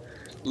 just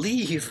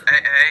leave.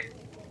 Hey.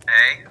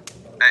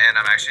 And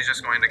I'm actually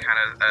just going to kind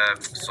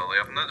of slowly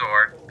open the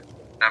door,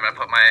 and I'm gonna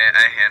put my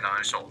hand on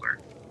his shoulder.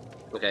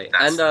 Okay,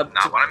 That's and not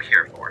what I'm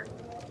here for.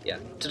 yeah,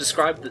 to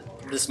describe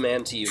this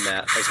man to you,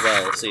 Matt, as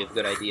well, so you have a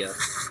good idea.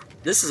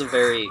 This is a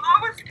very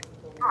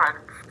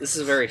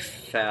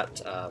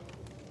fat,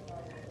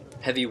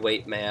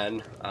 heavyweight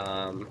man.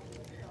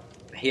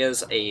 He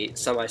has a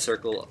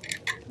semicircle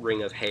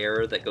ring of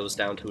hair that goes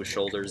down to his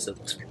shoulders that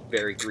looks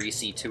very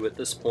greasy too at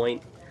this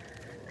point.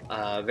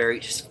 Very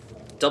just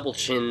double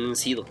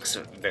chins. He looks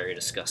very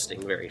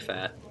disgusting, very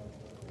fat.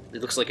 He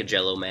looks like a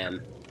Jello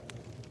man.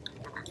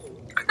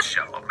 A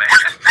Jello man.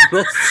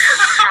 Jello,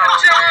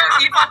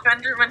 evil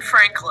Benjamin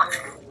Franklin.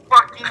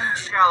 Fucking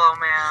Jello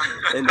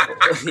man.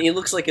 And he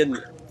looks like a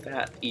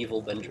fat,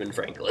 evil Benjamin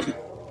Franklin.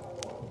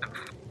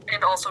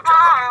 And also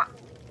Jello.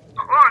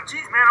 Oh,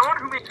 jeez, man. I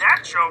wonder who made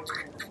that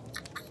joke.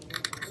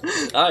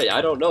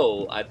 I don't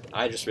know.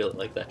 I just really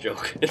like that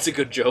joke. It's a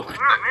good joke. Oh,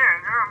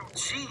 man.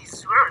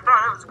 Jeez. Whoever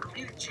thought that was a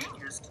comedic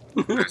genius.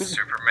 There's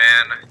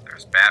Superman,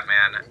 there's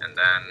Batman, and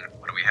then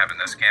what do we have in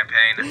this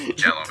campaign?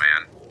 Jello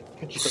Man.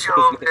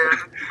 Jello man.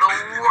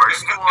 The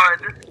worst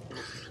one.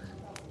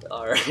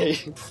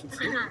 Alright.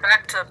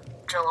 Back to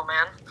Jello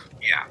Man.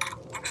 Yeah.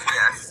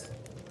 Yes.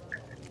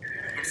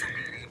 Yes,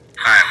 indeed.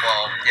 Alright,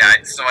 well,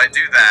 yeah, so I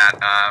do that,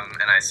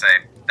 and I say,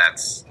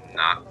 that's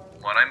not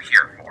what I'm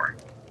here for.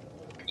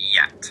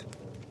 Yet.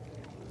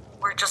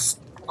 We just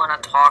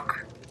want to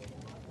talk.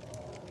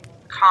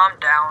 Calm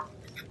down.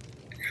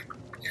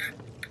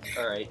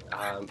 Alright,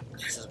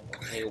 he says,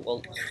 okay,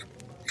 well,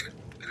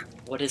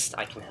 what is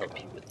I can help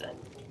you with then?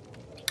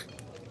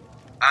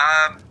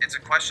 It's a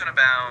question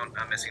about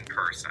a missing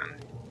person.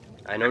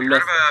 I know Have you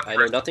heard nothing. of a I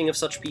know nothing of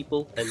such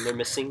people, and they're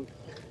missing.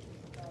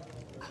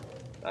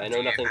 I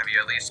know nothing. Have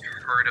you at least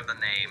heard of the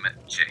name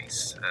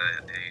Jace?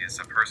 He's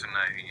a person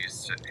who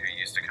used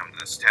to come to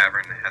this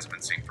tavern and has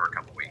been seen for a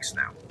couple weeks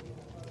now.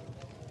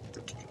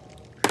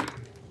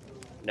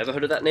 Never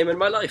heard of that name in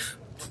my life.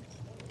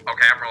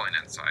 Okay, I'm rolling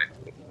inside.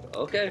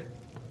 Okay.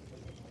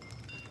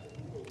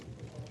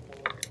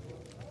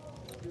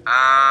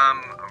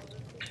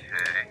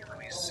 Okay, let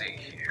me see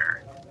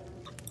here.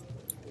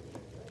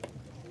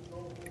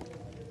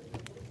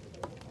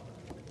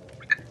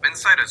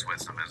 Insight is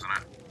wisdom, isn't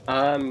it?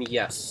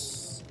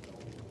 Yes.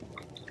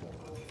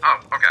 Oh,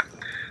 okay.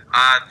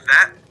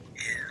 That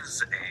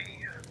is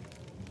a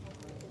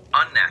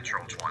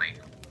unnatural 20.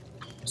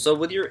 So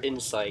with your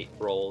insight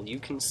roll, you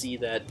can see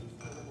that,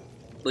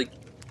 like,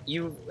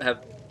 you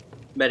have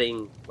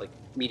meeting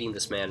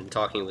this man and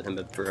talking with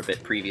him for a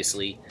bit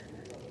previously.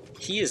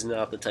 He is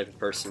not the type of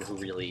person who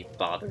really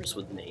bothers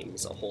with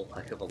names a whole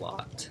heck of a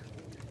lot.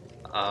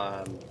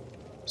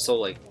 So,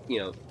 like, you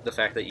know, the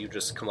fact that you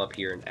just come up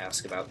here and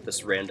ask about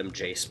this random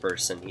Jace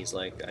person, he's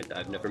like,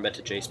 I've never met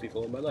a Jace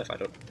before in my life.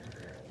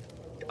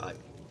 Okay.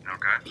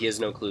 He has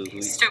no clue who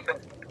he...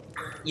 Stupid.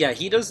 Yeah,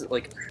 he doesn't,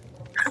 like,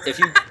 if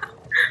you...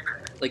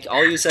 Like,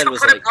 all you said To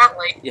was, put it like...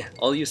 bluntly. Yeah,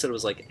 all you said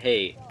was, like,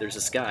 hey, there's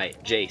this guy,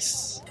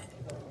 Jace.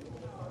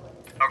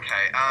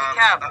 Okay,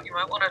 Cap, you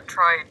might want to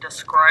try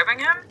describing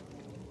him.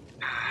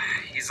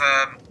 he's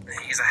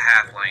a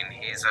halfling.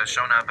 He's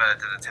shown up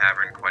to the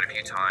tavern quite a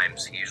few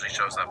times. He usually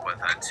shows up with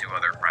 2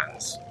 other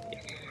friends.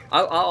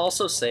 I'll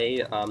also say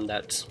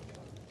that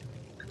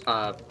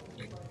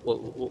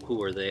who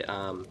were they?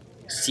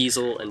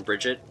 Cecil and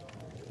Bridget.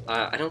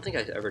 I don't think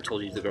I ever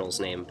told you the girl's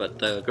name, but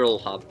the girl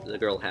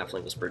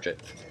halfling was Bridget.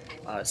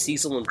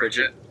 Cecil and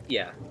Bridget.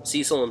 Yeah,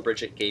 Cecil and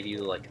Bridget gave you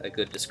like a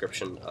good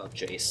description of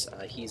Jace.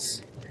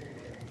 He's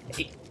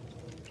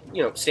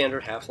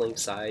standard halfling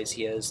size.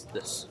 He has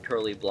this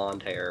curly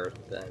blonde hair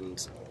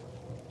and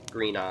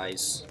green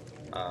eyes.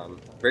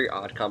 Very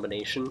odd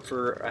combination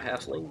for a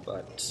halfling,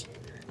 but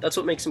that's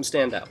what makes him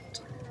stand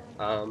out.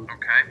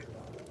 Okay,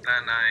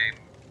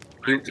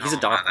 then he's a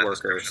dock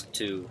worker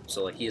too,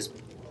 so like he has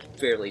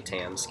fairly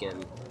tan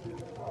skin.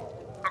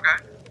 Okay,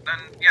 then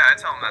yeah, I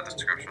tell him that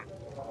description.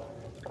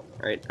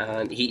 Right,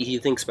 he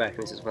thinks back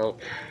and he says, "Well,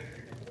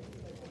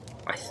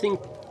 I think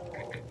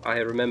I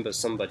remember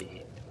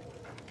somebody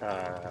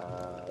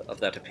of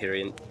that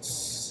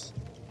appearance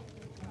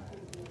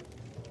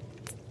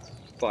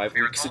 5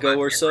 weeks ago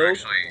or so.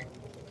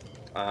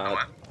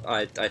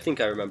 I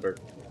think I remember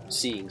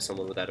seeing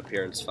someone with that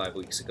appearance 5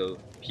 weeks ago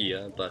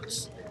here,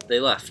 but they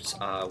left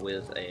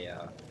with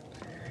a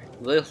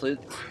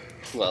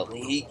well,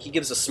 he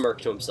gives a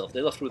smirk to himself.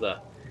 They left with a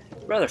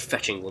rather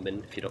fetching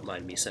woman, if you don't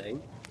mind me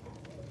saying."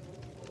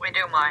 We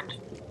do mind.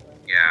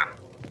 Yeah.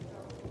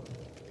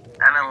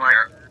 And then, like,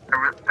 I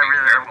really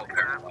careful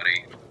there,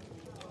 buddy.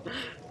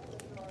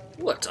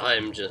 What?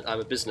 I'm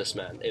a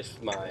businessman.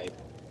 If my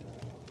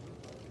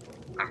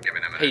I'm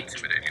giving him an Hey.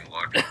 intimidating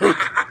look.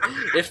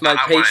 if my I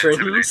wanna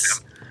intimidate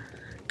patrons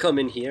come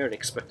in here and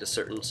expect a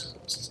certain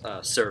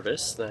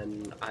service,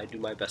 then I do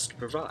my best to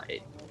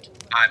provide.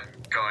 I'm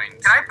going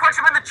Can I punch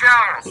him in the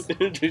jowls?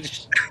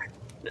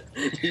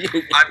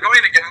 I'm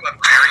going to give him a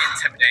very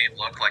intimidating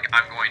look, like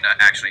I'm going to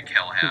actually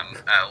kill him.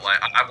 Like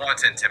I want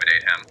to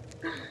intimidate him.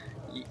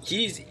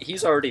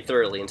 He's already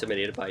thoroughly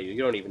intimidated by you.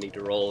 You don't even need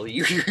to roll.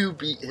 You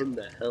beat him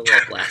the hell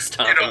up last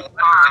time. Can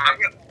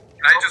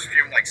I just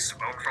fume like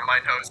smoke from my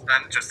nose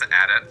then, just to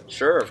add it?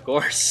 Sure, of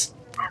course.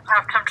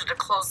 I'm tempted to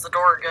close the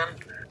door again.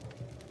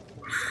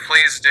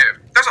 Please do.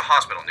 There's a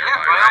hospital nearby,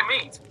 Yeah, by all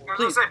right? means. I was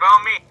gonna say, by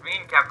all means, me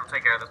and Captain will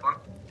take care of this one.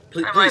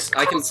 Please,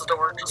 I I can. close the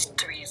door just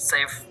to be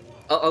safe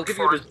I'll give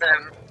you. for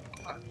them.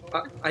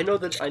 I know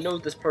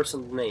this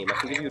person's name. I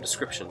can give you a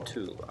description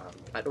too.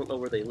 I don't know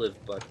where they live,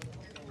 but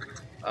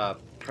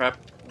perhaps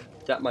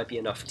that might be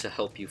enough to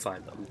help you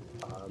find them.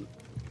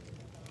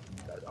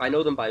 I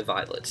know them by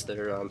Violet.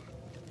 They're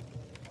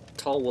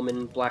tall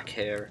woman, black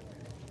hair,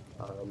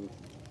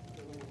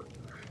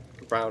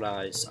 brown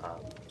eyes,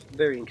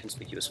 very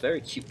inconspicuous,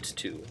 very cute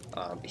too.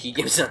 He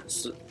gives a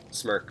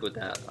smirk with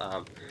that,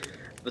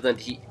 but then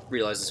he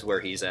realizes where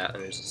he's at,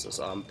 and just says,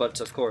 but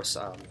of course,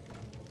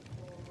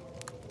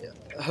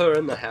 her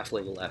and the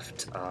halfling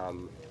left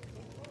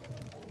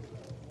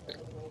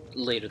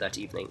later that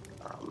evening.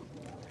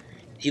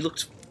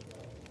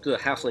 The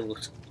halfling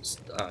looked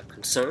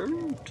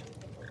concerned,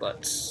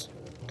 but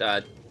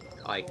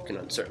I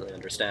can certainly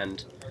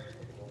understand.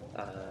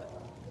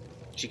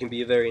 She can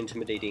be a very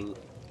intimidating,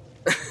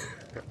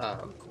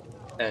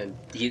 and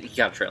he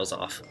kind of trails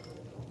off.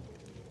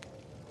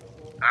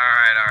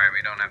 Alright,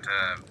 we don't have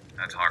to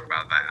talk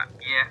about that.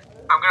 Yeah.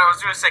 I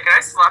was gonna say, can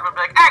I slap him and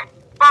be like, hey,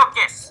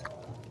 focus!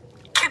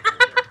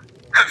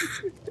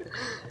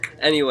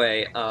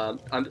 Anyway,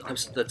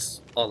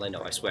 that's all I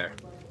know, I swear.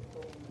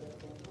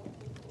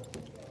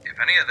 If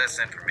any of this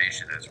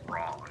information is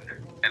wrong,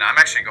 and I'm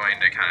actually going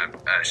to kind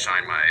of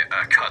shine my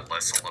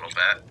cutlass a little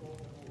bit.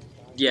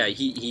 Yeah,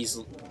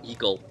 he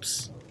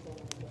gulps.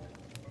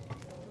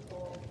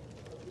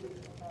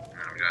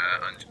 I'm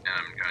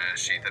gonna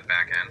sheath it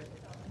back in.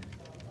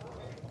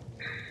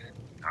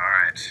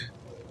 Alright.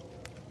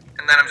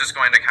 And then I'm just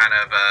going to kind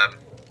of,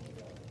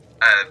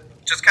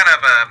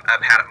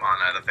 pat him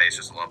on the face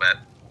just a little bit.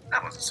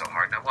 That wasn't so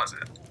hard, now was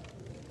it?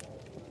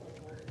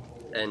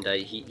 And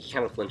he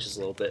kind of flinches a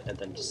little bit, and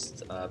then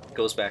just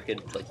goes back in,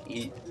 like,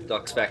 he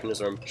ducks back in his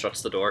room,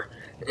 shuts the door,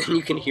 and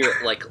you can hear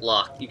it, like,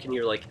 lock. You can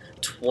hear, like,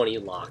 20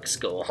 locks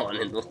go on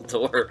in the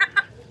door.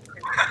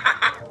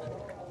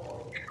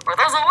 Were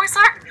those always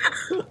there?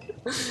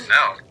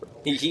 No.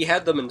 He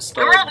had them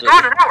installed. We were only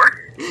gone an hour.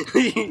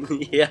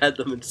 He had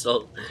them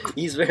installed.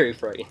 He's very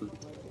frightened.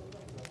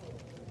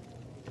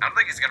 I don't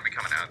think he's gonna be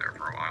coming out of there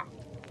for a while.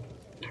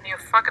 Can you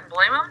fucking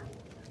blame him?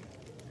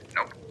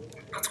 Nope.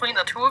 Between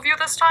the two of you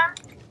this time?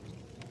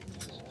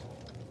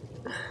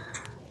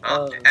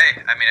 Well,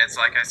 hey, I mean, it's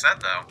like I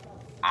said, though.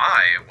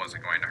 I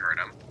wasn't going to hurt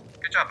him.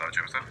 Good job, though,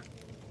 Joseph.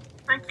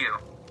 Thank you.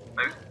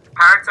 Like,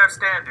 pirates have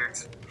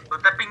standards.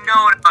 Let that be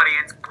known,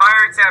 audience.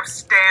 Pirates have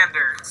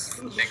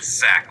standards.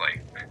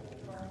 Exactly.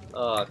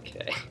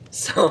 Okay,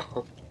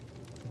 so...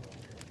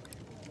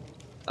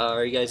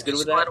 are you guys good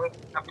with that? Why do we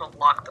have to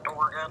lock the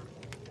door again?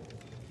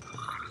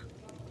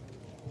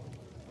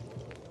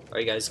 Are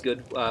you guys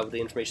good with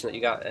the information that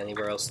you got?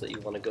 Anywhere else that you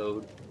want to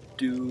go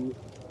do?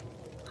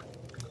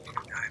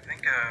 I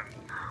think,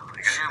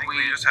 Should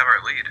we just have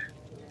our lead.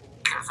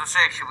 So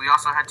should we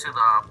also head to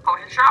the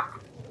potion shop?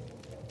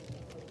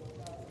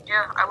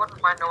 Yeah, I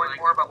wouldn't mind knowing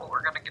more about what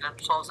we're gonna get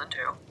ourselves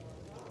into.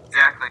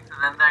 Exactly. So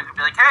then they could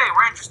be like, hey,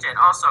 we're interested.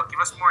 Also, give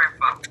us more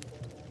info.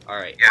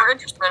 Alright. Yeah. We're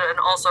interested, and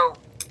also,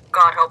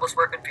 God help us,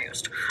 we're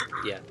confused.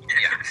 Yeah.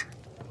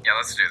 Yeah,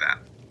 let's do that.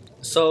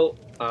 So,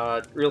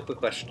 real quick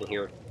question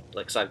here,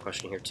 like side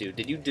question here too.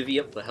 Did you divvy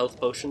up the health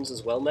potions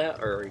as well,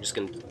 Matt, or are you just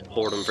gonna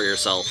hoard them for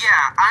yourself?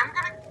 Yeah, I'm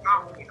gonna.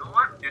 Oh, you know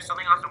what? There's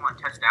something else I want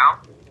to test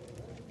out.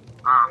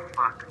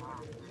 Fuck.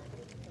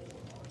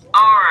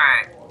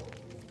 Alright.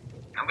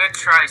 I'm gonna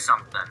try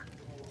something.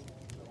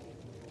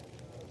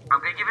 I'm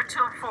gonna give it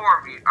to 4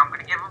 of you. I'm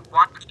gonna give them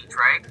 1 each,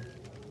 right?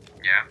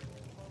 Yeah.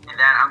 And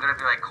then I'm gonna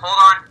be like,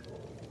 hold on.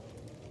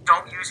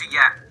 Don't use it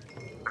yet.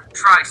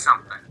 Try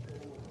something.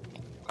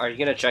 Are you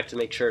gonna check to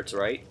make sure it's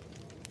right?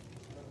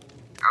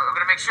 I'm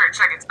gonna make sure to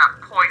check it's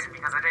not poison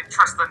because I didn't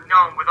trust the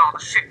gnome with all the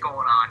shit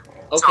going on.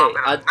 Okay,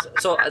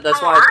 So,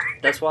 that's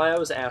why I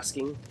was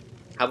asking.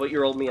 How about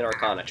you roll me an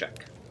Arcana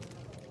check?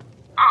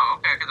 Oh,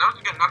 okay, because I was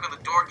gonna knock on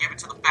the door, give it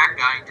to the back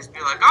guy, and just be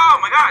like, oh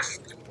my gosh!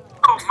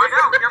 Oh my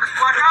god, we have a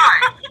black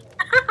eye!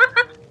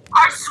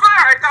 I swear,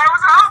 I thought it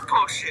was a health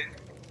potion!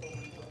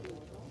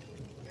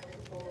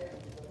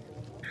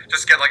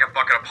 Just get like a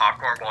bucket of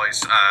popcorn while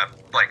he's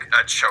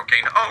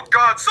choking. Oh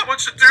god, someone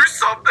should do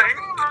something!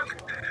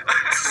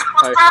 This is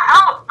supposed to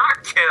help,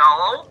 not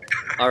kill!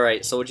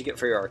 Alright, so what'd you get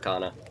for your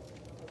Arcana?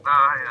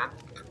 Yeah.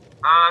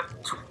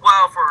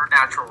 12 for a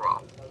natural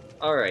roll.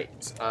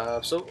 Alright,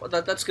 so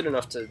that's good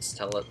enough to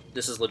tell it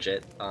this is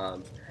legit.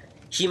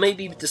 He may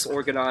be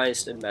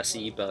disorganized and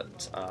messy,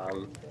 but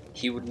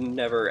he would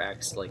never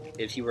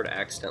if he were to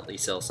accidentally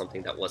sell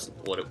something that wasn't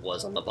what it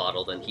was on the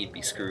bottle, then he'd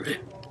be screwed.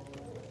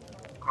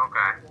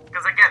 Okay.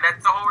 Because again,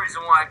 that's the whole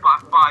reason why I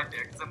bought 5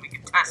 there, because then we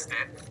can test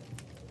it.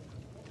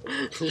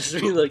 Just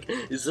be like,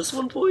 is this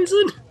one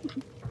poison?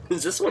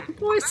 Is this one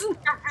poison?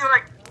 I'd be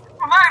like,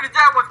 well, not even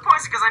that one's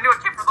poison, because I knew it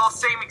came from the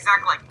same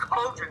exact,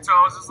 cauldron, so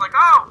I was just like,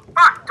 oh,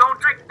 fuck, don't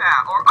drink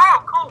that, or,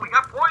 oh, cool, we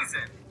got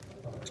poison.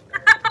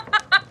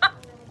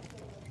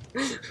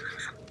 There's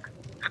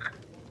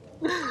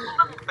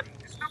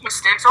no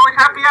mistakes, only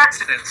happy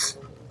accidents.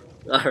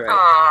 Alright. Okay,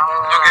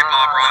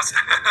 Bob Ross.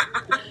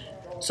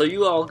 So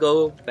you all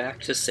go back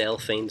to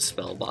Sailfane's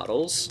spell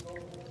bottles,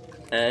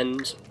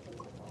 and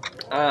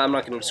I'm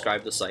not going to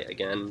describe the site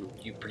again,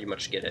 you pretty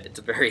much get it. It's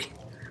a very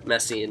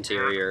messy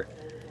interior,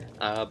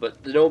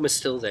 but the gnome is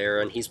still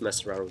there, and he's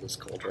messing around with his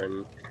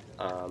cauldron.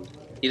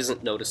 He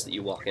doesn't notice that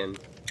you walk in.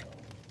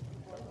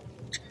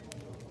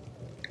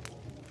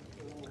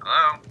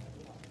 Hello?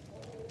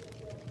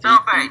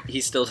 Sailfane.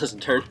 He still doesn't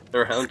turn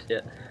around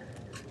yet.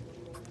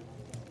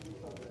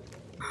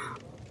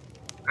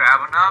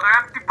 Grab another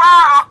empty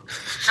bottle.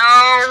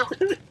 No!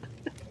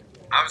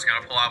 I was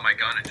gonna pull out my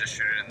gun and just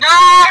shoot it in the No!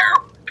 air.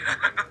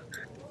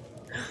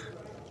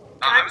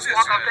 I was Can I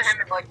gonna walk up to say,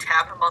 him and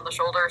tap him on the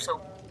shoulder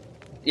so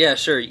Yeah,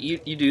 sure, you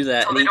do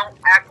that. so and they he, don't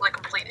act like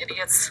complete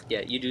idiots?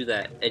 Yeah, you do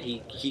that, and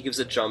he gives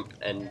a jump,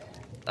 and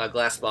a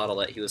glass bottle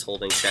that he was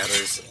holding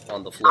shatters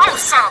on the floor. Oh,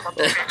 son of a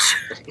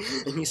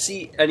bitch! And you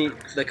see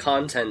the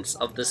contents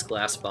of this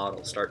glass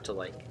bottle start to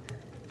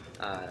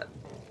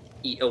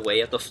eat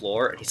away at the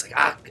floor, and he's like,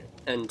 ah!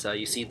 And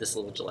you see this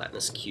little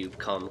gelatinous cube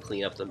come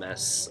clean up the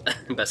mess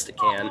best it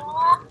can.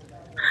 Aww.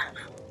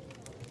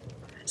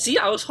 See,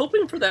 I was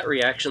hoping for that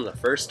reaction the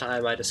first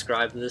time I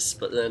described this,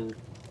 but then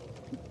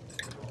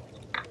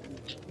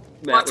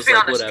Matt Let's was be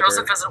like, honest, whatever.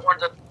 Joseph isn't one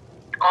to...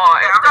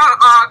 Yeah, I'm not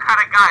an kind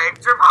of guy.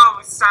 You're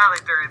probably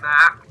silent during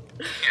that.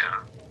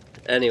 yeah.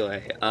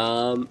 Anyway,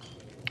 Belle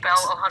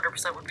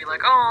 100% would be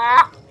like,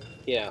 "Aw."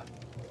 yeah.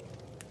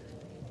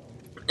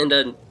 And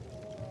then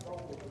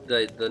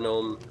the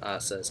gnome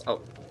says,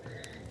 "Oh,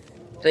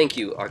 thank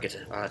you,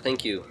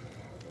 thank you,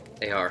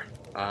 AR."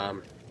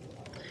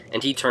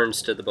 And he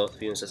turns to the both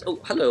of you and says, "Oh,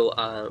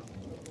 hello.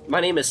 My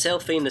name is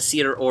Sailfane the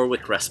Seer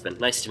Orwick Respin.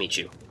 Nice to meet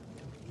you."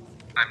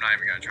 I'm not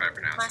even gonna try to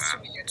pronounce Nice to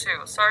that. meet you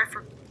too. Sorry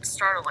for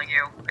startling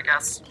you, I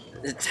guess.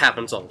 It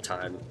happens all the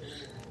time.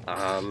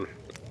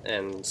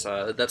 And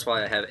that's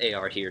why I have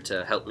AR here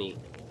to help me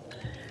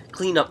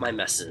clean up my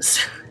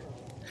messes.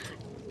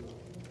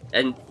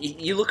 And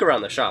you look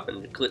around the shop,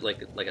 and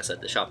like I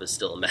said, the shop is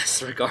still a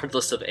mess,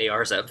 regardless of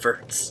AR's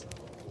efforts.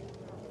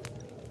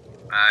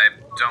 I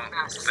don't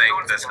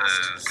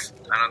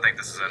think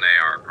this is an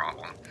AR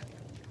problem.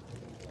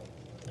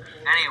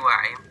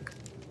 Anyway,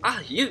 Ah,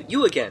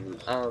 you again.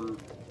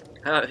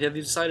 Have you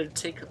decided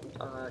to take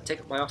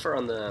up my offer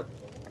on the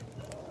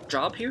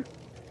job here?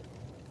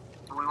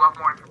 we want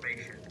more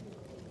information.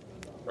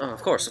 Oh,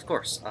 of course.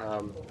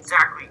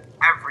 Exactly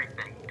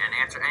everything, and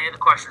answer any of the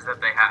questions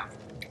that they have.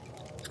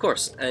 Of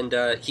course. And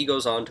he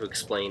goes on to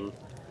explain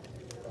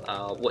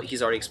what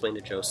he's already explained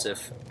to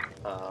Joseph.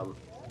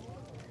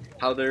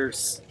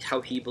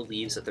 How he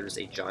believes that there's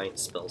a giant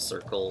spell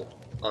circle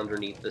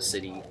underneath the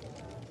city.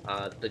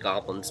 The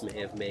goblins may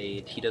have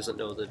made. He doesn't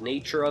know the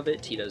nature of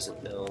it. He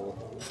doesn't know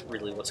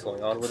really what's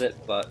going on with it.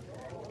 But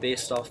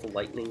based off the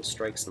lightning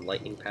strikes and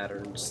lightning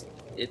patterns,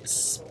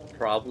 it's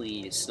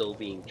probably still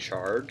being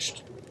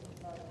charged.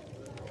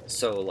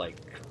 So, like,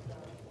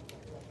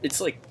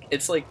 it's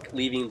like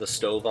leaving the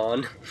stove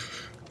on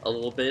a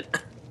little bit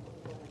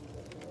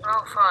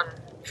Oh, fun.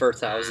 for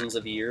thousands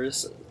of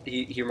years.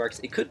 He remarks,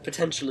 it could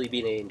potentially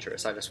be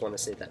dangerous. I just want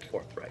to say that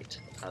forthright.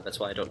 That's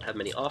why I don't have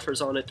many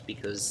offers on it,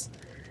 because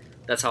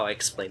that's how I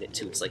explain it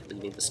too. It's like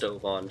leaving the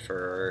stove on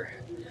for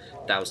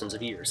thousands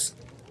of years.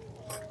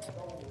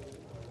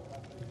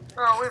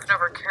 Well, we've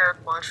never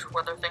cared much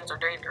whether things are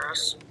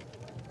dangerous.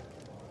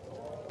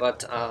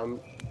 But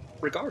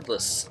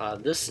regardless,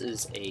 this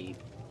is a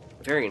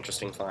very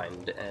interesting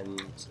find,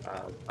 and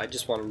I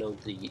just want to know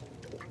the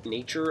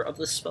nature of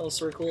this spell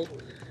circle.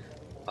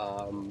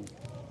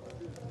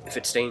 If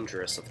it's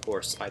dangerous, of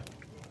course, I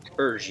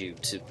urge you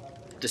to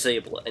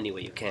disable it any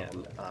way you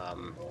can.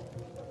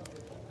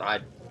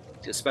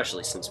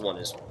 Especially since one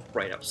is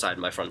right outside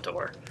my front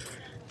door.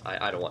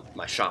 I don't want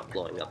my shop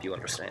blowing up, you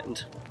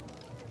understand.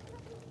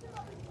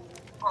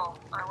 Well,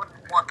 I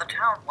wouldn't want the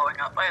town blowing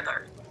up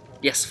either.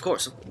 Yes, of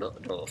course. No,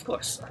 of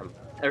course.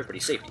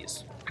 Everybody's safety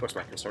is, of course,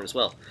 my concern as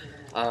well.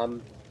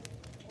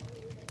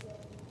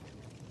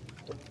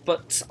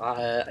 But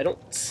I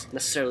don't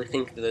necessarily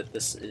think that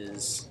this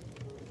is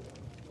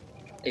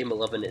a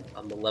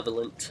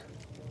malevolent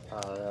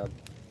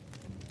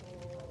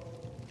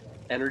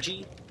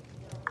energy.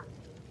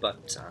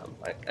 But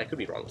I could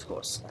be wrong, of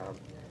course.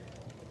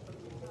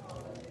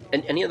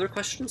 And any other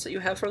questions that you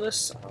have for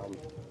this?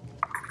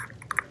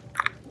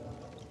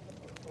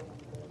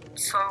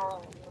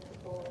 So,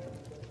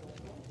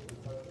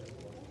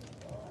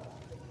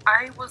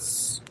 I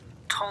was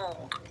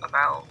told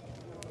about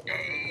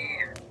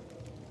a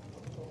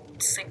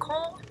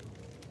sinkhole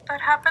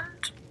that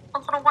happened a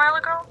little while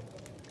ago.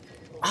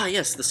 Ah,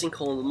 yes, the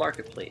sinkhole in the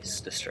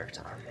marketplace district.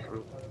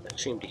 I'm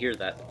ashamed to hear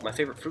that. My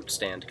favorite fruit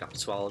stand got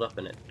swallowed up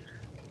in it.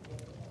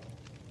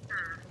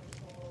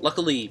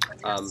 Luckily,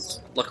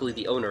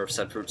 the owner of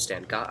said fruit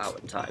stand got out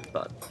in time,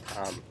 but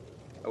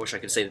I wish I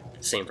could say the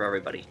same for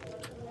everybody.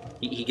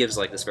 He gives,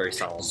 like, this very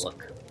solemn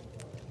look.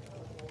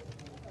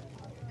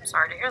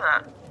 Sorry to hear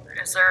that.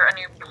 Is there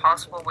any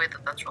possible way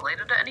that that's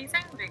related to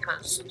anything?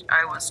 Because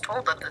I was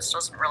told that this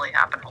doesn't really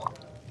happen a lot.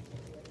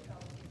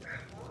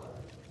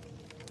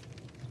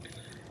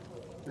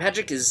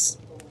 Magic is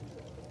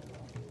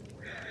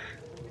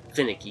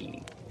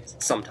finicky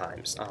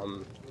sometimes.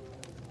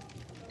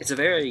 It's a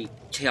very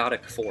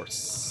chaotic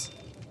force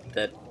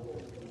that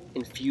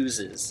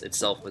infuses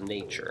itself with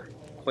nature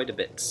quite a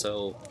bit,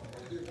 so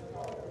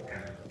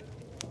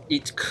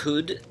it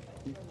could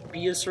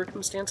be a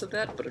circumstance of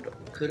that, but it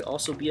could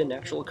also be a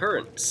natural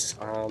occurrence.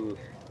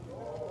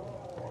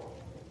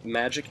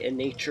 Magic and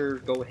nature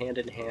go hand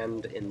in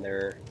hand in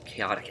their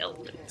chaotic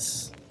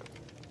elements.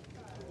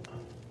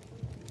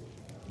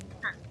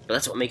 But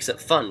that's what makes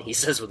it fun, he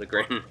says with a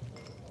grin.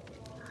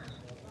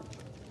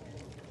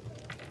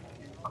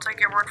 I'll take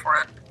your word for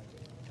it.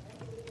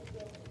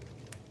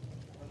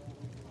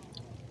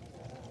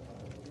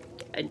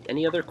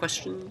 Any other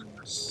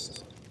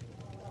questions?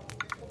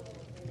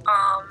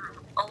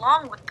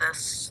 Along with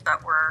this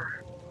that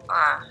we're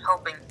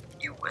helping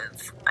you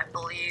with, I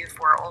believe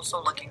we're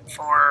also looking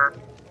for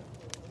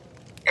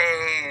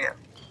a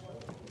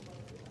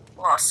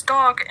lost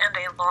dog and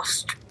a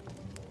lost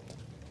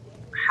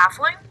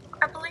halfling,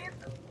 I believe.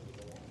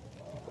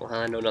 Well,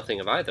 I know nothing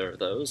of either of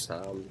those.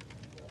 Okay,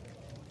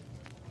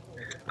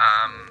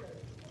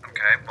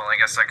 well, I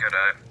guess I could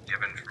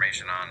give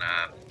information on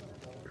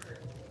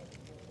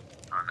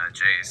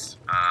Jace.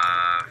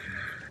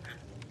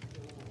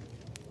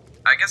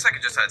 I guess I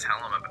could just tell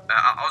him.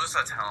 I'll just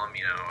tell him,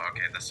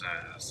 okay, this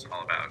is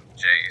all about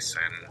Jace,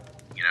 and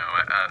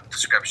a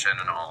description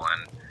and all,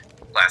 and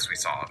last we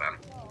saw of him.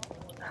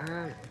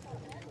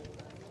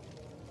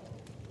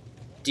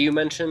 Do you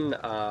mention?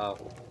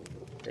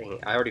 Dang,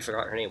 I already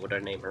forgot her name. Would I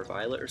name her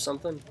Violet or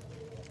something?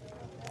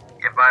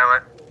 Yeah,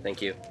 Violet.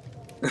 Thank you.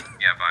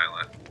 Yeah,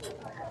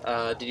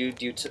 Violet. Do you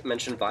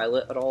mention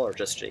Violet at all, or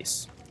just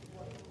Jace?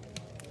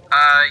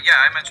 Yeah,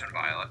 I mentioned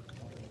Violet.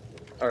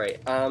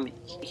 Alright,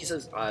 he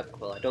says,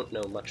 well, I don't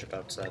know much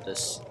about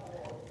this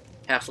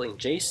halfling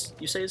Jace,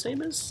 you say his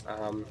name is?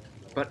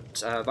 But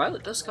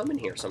Violet does come in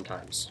here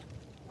sometimes.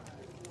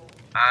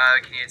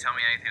 Can you tell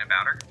me anything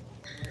about her?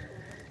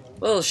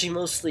 Well, she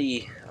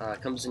mostly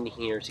comes in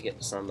here to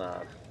get some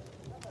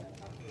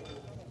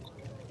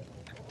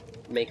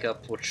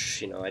makeup,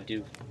 which, I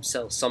do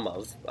sell some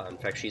of. In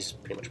fact, she's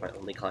pretty much my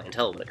only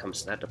clientele when it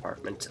comes to that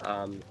department.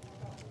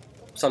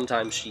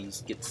 Sometimes she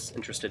gets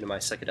interested in my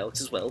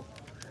psychedelics as well.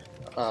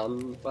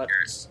 But...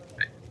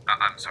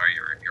 I'm sorry,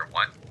 you're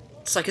what?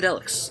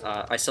 Psychedelics.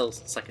 I sell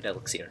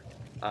psychedelics here.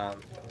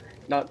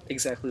 Not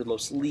exactly the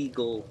most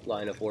legal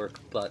line of work,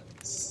 but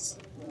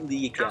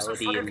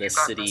legality in this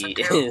city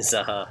is,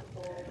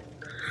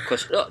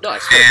 question. No, I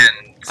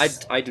swear.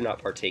 I do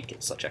not partake in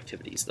such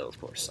activities, though, of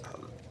course.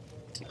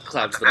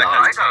 Clouds the mind.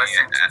 I got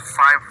sent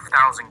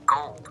 5,000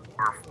 gold,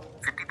 or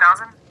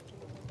 50,000?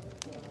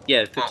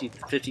 Yeah,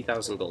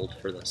 50,000 gold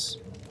for this.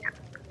 Yeah.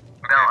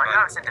 Bell, I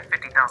got sent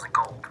 50,000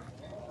 gold.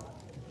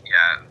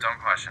 Yeah, don't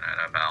question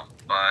it, Bell.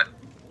 but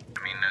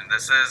I mean,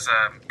 this is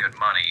good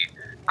money.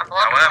 I'm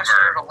allowed to question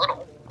it a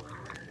little.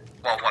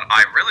 Well, what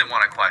I really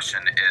want to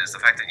question is the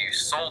fact that you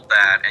sold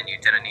that and you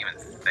didn't even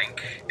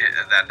think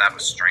that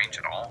was strange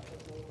at all.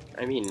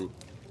 I mean,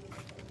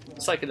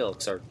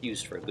 psychedelics are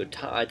used for a good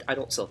time. I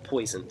don't sell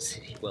poisons.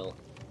 Well,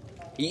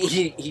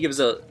 he gives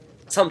a...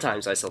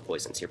 Sometimes I sell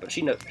poisons here, but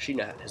she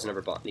has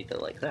never bought anything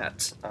like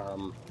that.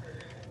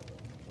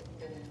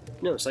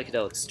 No,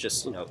 psychedelics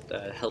just,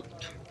 help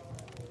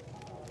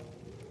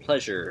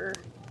pleasure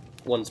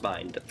one's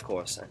mind, of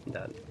course.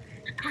 And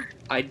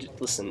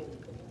listen,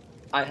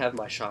 I have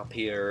my shop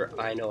here.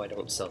 I know I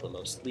don't sell the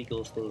most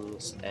legal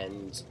things,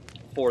 and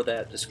for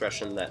that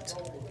discretion that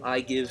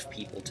I give,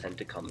 people tend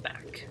to come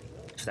back,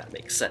 if that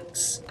makes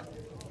sense.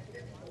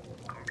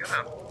 I'm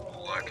gonna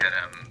look at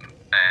him,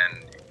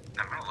 and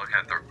I'm gonna look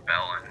at the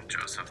Belle and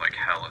Joseph like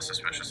hella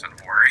suspicious and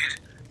worried.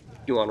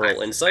 You want to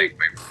roll insight?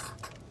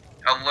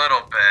 A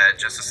little bit,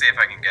 just to see if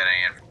I can get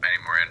any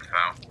more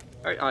info.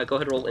 Alright, go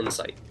ahead and roll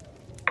insight.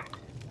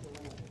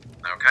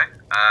 Okay,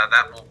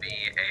 that will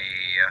be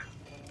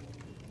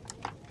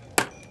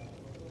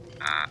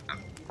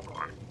hold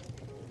on.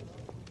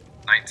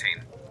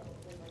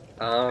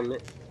 19.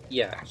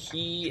 Yeah,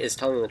 he is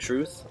telling the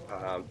truth.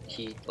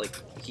 He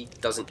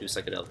doesn't do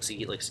psychedelics.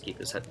 He likes to keep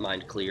his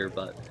mind clear,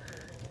 but,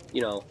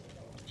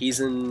 he's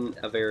in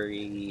a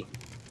very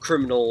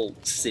criminal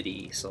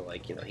city, so,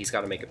 he's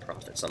got to make a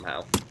profit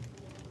somehow.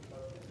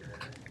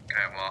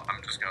 Okay, well,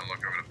 I'm just gonna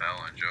look over to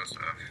Belle and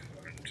Joseph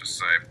and just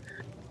say,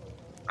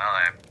 well,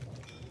 I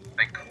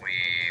think we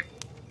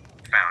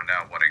found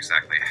out what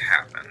exactly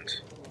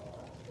happened.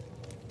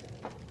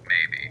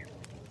 Maybe.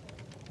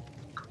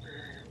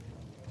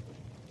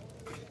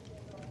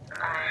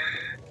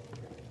 I'm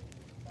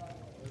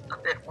a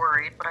bit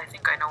worried, but I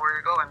think I know where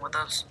you're going with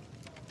this.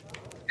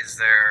 Is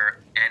there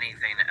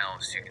anything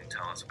else you can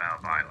tell us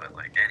about Violet?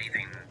 Like,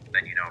 anything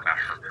that you know about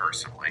her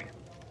personally?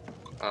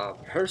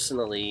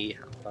 Personally,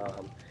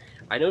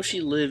 I know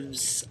she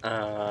lives,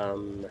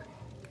 oh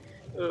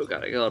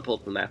god, I gotta pull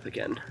up the map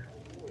again.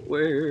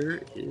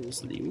 Where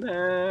is the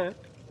map?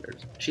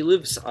 She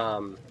lives,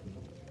 on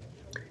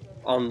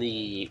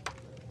the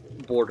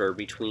border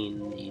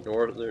between the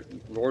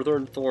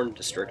Northern Thorn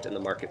District and the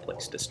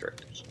Marketplace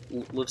District. She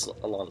lives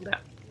along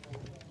that.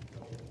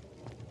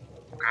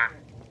 Okay.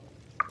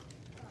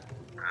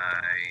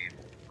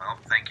 Well,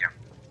 thank you.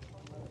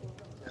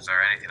 Is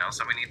there anything else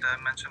that we need to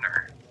mention,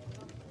 or?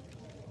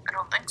 I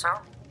don't think so.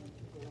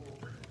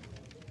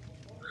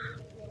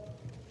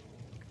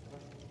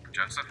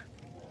 Joseph?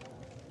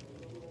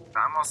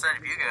 I'm all set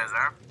if you guys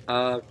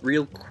are.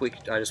 Real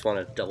quick, I just want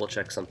to double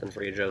check something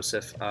for you,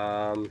 Joseph.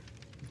 Yeah.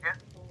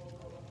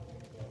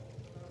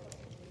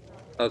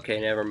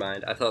 Okay, never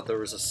mind. I thought there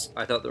was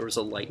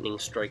a lightning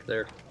strike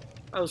there.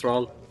 I was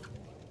wrong.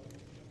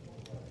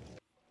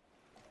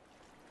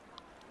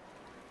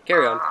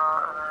 Carry on.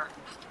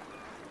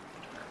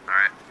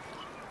 Alright.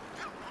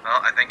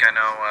 Well, I think I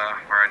know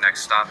where our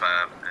next stop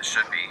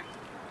should be.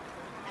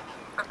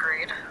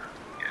 Agreed.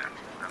 Yeah,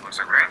 it looks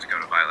like we're going to go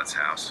to Violet's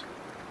house.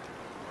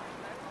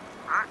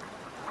 Alright.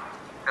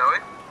 Go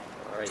it.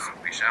 Alright.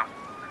 We shall.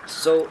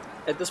 So,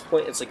 at this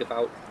point, it's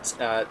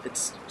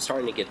it's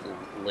starting to get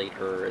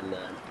later in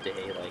the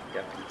day.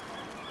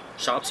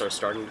 Shops are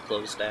starting to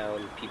close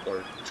down. People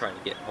are trying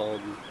to get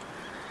home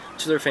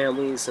to their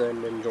families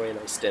and enjoy a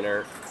nice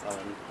dinner.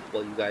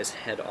 While you guys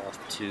head off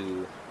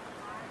to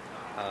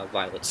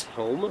Violet's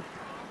home,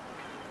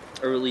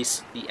 or at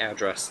least the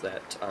address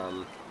that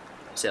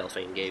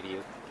Sailfane gave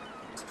you.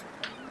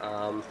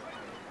 Do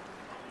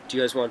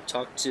you guys want to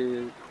talk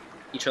to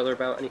each other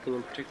about anything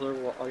in particular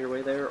on your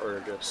way there, or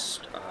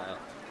just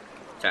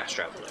fast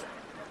travel there?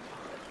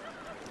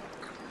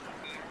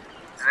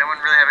 Does anyone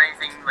really have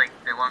anything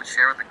they want to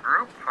share with the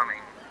group? I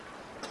mean,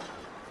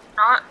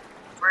 Not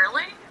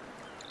really?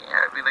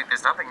 yeah, I mean,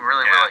 there's nothing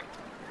really Yeah.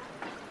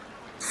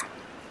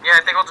 Yeah,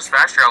 I think I'll just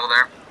fast travel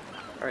there.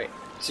 Alright,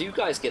 so you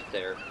guys get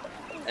there,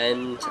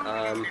 and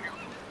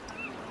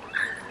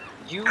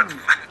you...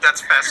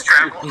 That's fast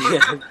travel.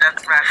 Yeah.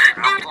 That's fast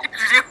travel.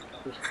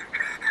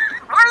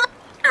 What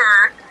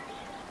are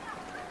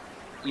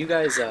You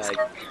guys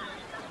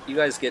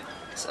get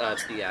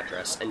to the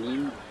address, and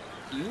you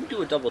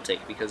do a double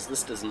take because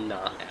this does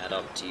not add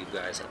up to you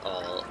guys at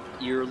all.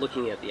 You're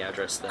looking at the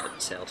address that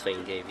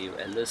Sailfane gave you,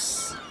 and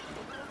this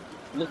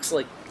looks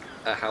like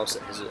a house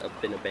that has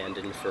been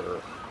abandoned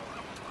for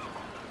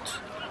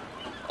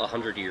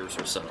 100 years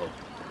or so.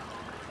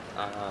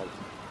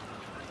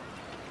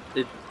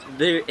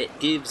 It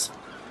gives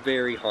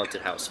very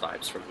haunted house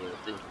vibes from you.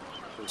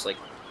 There's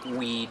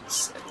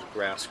weeds and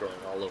grass growing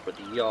all over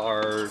the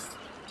yard.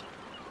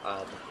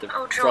 The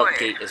front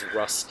gate is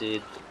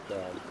rusted.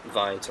 The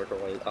vines are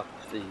going up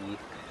the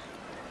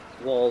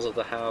walls of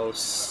the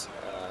house.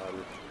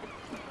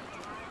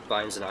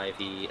 Vines and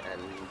ivy,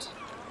 and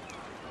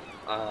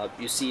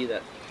you see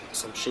that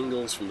some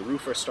shingles from the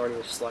roof are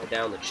starting to slide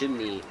down. The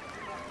chimney,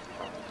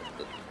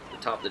 the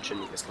top of the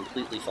chimney has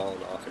completely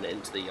fallen off and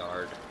into the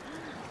yard.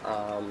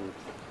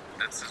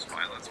 This is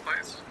Violet's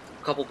place?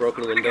 couple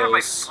broken I'm gonna get my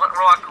windows.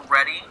 flintlock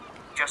ready,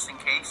 just in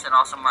case, and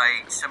also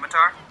my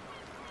scimitar.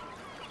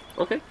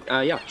 Okay,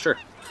 yeah, sure.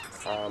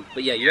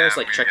 But yeah, you Yeah, guys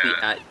like we, check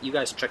you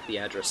guys check the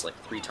address like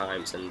 3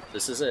 times, and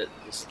this is it.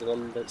 This is the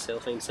one that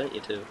Sailfane sent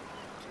you to.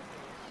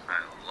 I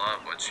love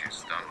what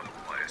she's done with the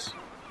place.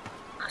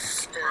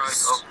 This Right,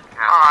 is oh,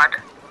 odd.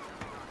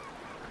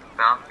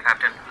 Well,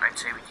 Captain, I'd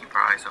say we keep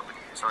our eyes open.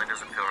 Something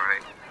doesn't feel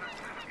right.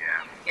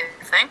 Yeah. You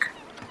think?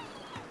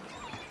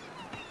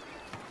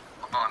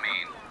 Well, I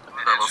mean,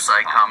 A little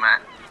side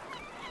comment.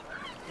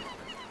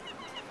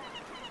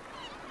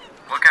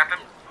 What, Captain?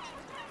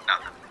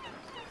 Nothing.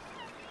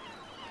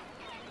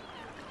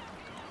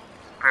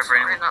 Pray for Sorry,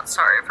 anything. not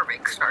sorry for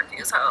being snarky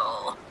as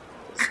hell.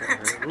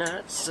 Sorry,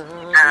 not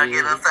sorry. I'll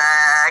give a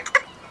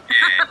fuck.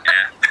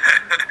 Yeah.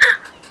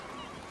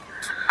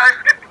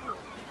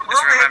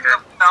 We'll make remember-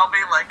 him tell me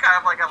like kind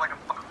of like have like a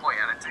fuckboy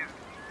attitude.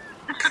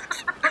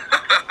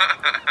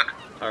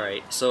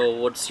 Alright, so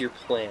what's your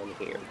plan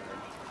here?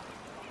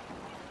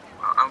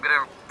 Well, I'm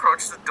gonna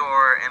approach the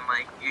door and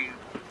like you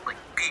like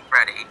be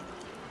ready.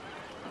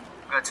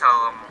 I'm gonna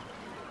tell him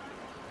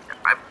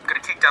I'm gonna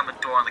kick down the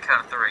door on the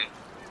count of 3.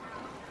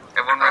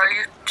 Everyone Are ready?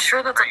 you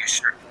sure that's Are a you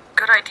sure?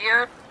 good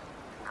idea?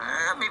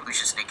 Maybe we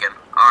should sneak in.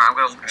 Alright, I'm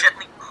gonna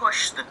gently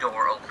push the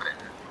door open.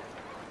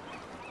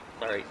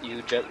 Alright,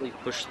 you gently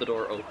push the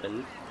door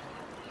open,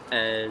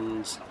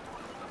 and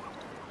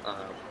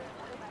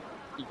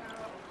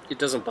it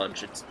doesn't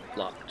budge, it's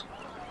locked.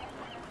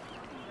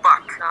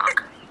 Fuck.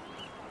 Knock.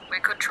 We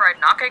could try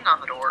knocking on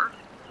the door.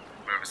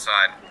 Move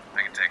aside.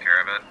 I can take care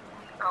of it.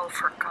 Oh,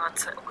 for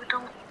God's sake, we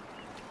don't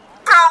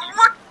Bro,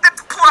 look at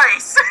the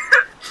place!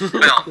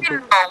 Bill,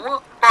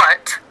 know,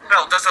 but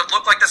Bill, does it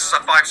look like this is a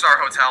 5-star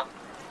hotel?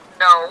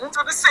 no.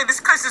 So to say,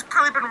 this place has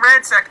clearly been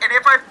ransacked, and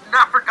if I've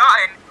not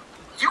forgotten,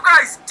 you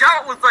guys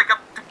dealt with like a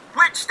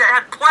witch that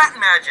had plant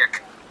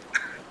magic.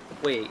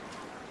 Wait,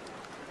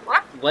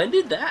 What? when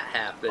did that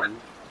happen?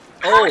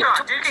 Oh,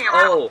 Oh, did she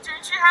oh. did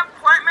she have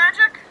plant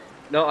magic?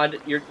 no,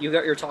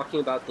 you're talking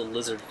about the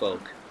lizard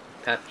folk.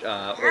 What was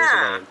Yeah.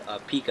 her name?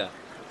 Pika.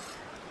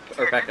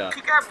 Or Pekka.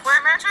 Pika have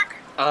plant magic?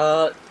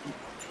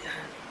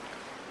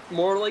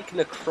 More like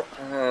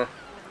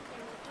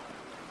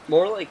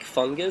more like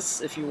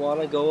fungus, if you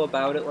want to go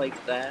about it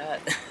like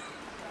that.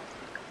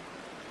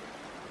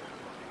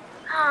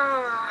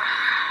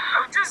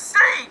 I'm just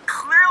saying,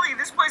 clearly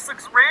this place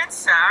looks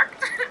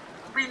ransacked.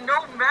 We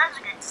know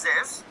magic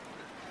exists.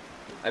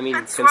 I mean,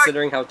 That's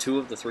considering how 2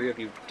 of the 3 of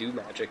you do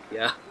magic,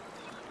 yeah.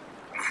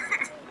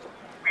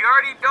 We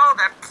already know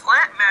that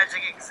plant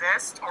magic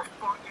exists, or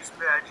fungus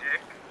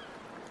magic.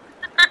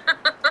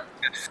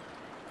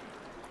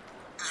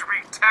 Just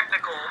read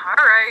technical.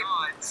 Alright.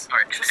 Gods.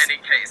 Alright, in any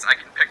case, I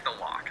can pick the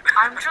lock.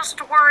 I'm just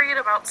worried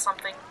about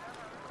something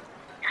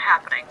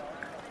happening.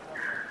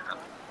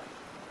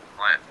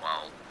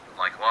 Well,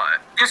 like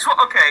what? This one,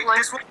 okay, Like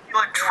this one be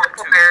like War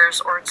II.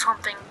 tripwires or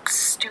something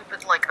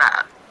stupid like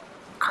that.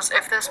 Because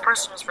if this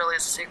person is really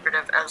as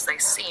secretive as they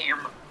seem,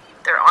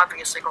 they're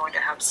obviously going to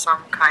have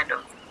some kind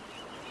of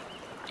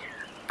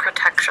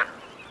protection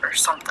or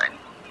something.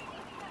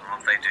 Well,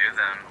 if they do,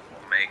 then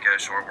we'll make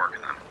short work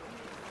of them.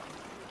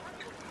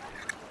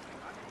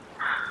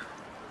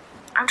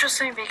 I'm just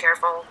saying, be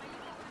careful.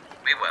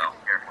 We will.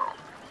 Careful.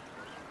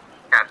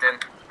 Captain,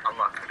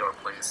 unlock the door,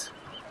 please.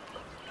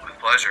 With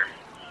pleasure.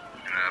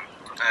 I'm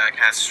gonna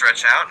cast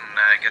Stretch Out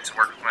and get to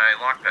work with my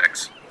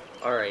lockpicks.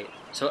 Alright,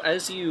 so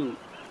as you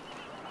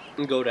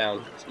go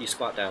down, you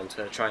squat down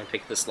to try and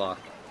pick this lock,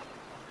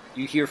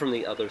 you hear from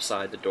the other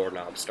side the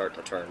doorknob start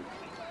to turn.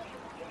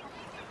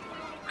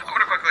 I'm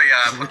gonna quickly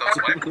put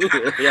those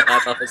away. Yeah, I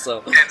thought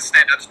so. And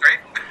stand up straight.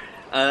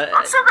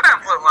 I'm still gonna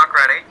have flintlock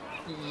ready.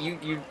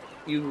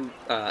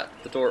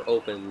 The door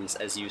opens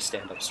as you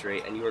stand up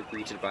straight, and you are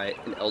greeted by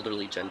an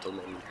elderly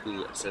gentleman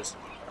who says,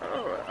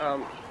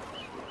 "Oh,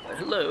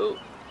 hello.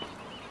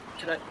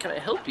 Can I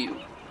help you,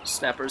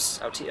 snappers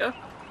out here?"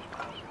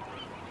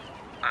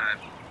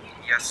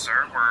 Yes,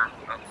 sir. We're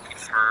looking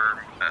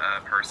for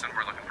a person.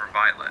 We're looking for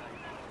Violet.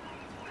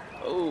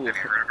 Oh, Have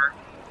you heard of her?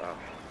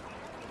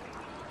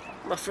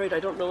 I'm afraid I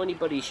don't know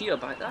anybody here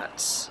by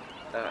that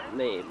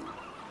name.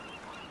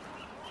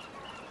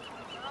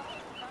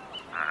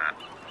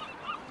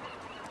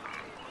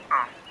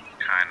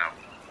 Kind of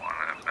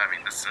wanna. I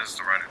mean, this is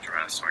the right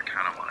address, so I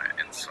kind of want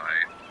an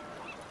insight.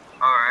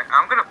 Alright,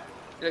 I'm gonna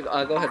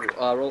Go ahead,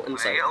 roll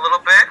insight. wait a little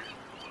bit.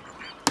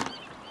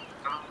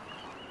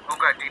 Oh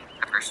god, dude,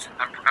 first.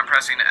 I'm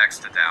pressing X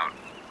to doubt.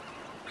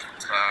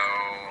 So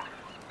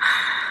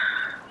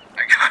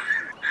I got.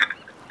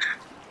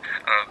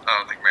 I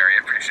don't think Mary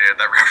appreciated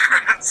that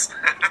reference.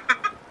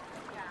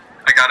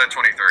 I got a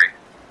 23.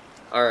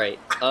 Alright,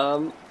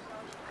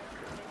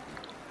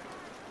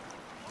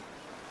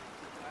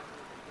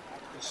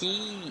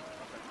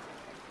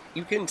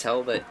 you can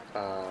tell that,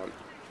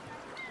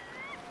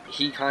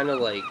 he kind of,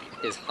 like,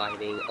 is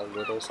hiding a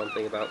little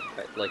something about,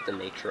 like, the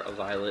nature of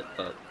Violet,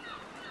 but,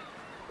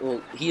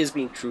 well, he is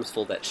being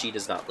truthful that she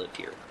does not live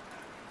here.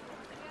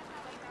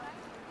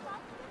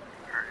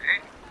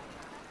 Alright.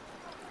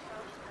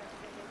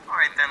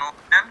 Alright then,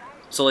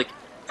 So, like,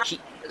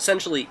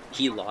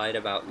 he lied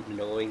about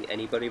knowing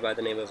anybody by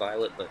the name of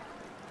Violet, but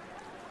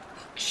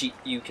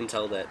you can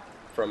tell that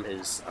from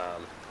his,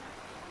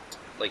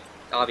 like,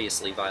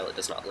 obviously Violet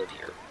does not live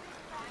here.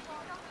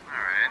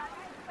 Alright.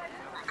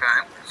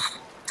 Okay.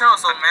 Tell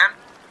us, old man.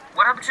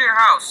 What happened to your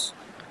house?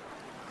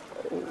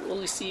 Oh,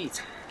 well, you see,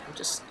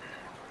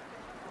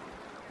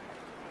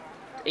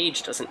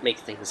 age doesn't make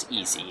things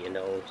easy, you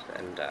know,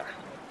 and,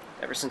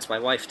 ever since my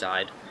wife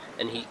died,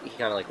 and he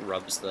kind of, like,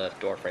 rubs the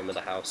doorframe of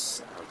the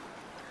house,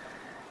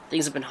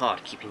 things have been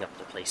hard keeping up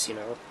the place, you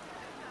know?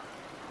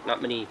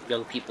 Not many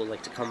young people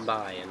like to come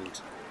by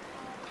and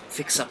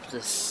fix up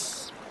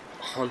this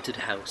haunted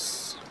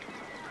house.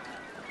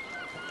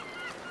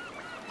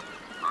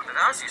 Haunted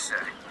house, you say?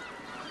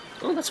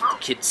 Well, that's what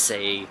the kids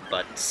say,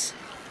 but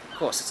of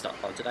course it's not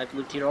haunted. I've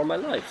lived here all my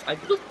life. I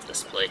built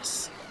this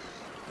place.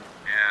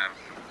 Yeah,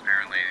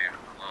 apparently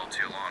a little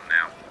too long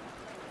now.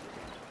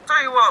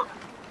 Tell you what,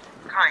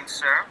 kind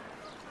sir.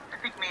 I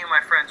think me and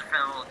my friends are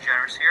feeling a little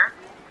generous here.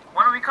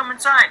 Why don't we come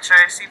inside and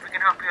try to see if we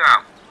can help you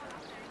out?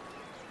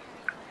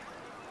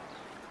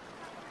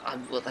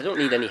 Well, I don't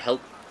need any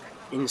help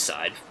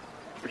inside.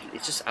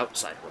 It's just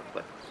outside work.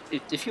 But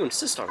if you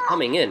insist on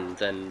coming in,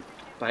 then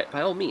by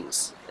all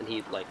means. And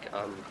he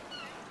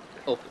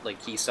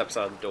he steps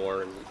out of the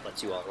door and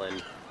lets you all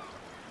in.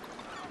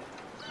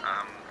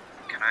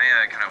 Can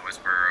I kind of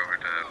whisper over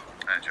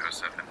to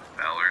Joseph and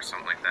Belle or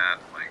something like that,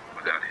 like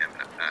without him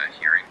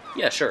hearing?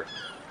 Yeah, sure.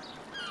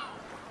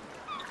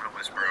 I'm gonna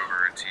whisper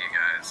over to you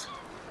guys.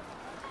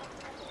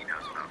 He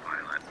knows about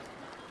Violet.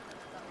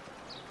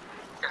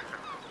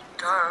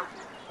 Duh.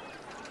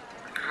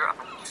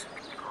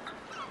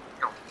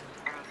 Don't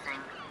anything,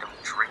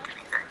 don't drink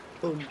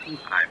anything.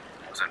 I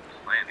wasn't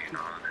planning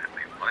on it.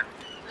 Wait, what?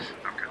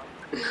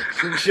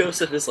 Okay.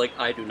 Joseph is like,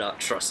 I do not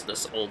trust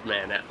this old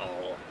man at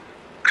all.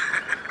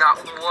 Not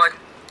one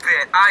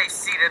bit. I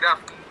seen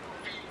enough.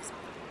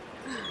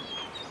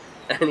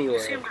 Anyway. You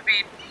seem to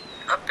be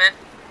a bit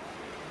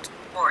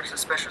more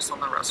suspicious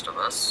than the rest of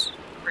us.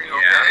 Are you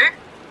okay?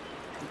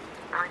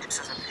 No, it just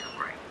doesn't feel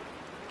right.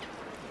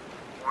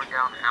 Worn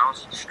down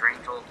house,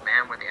 strange old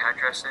man where the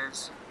address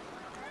is.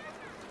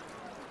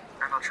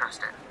 I don't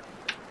trust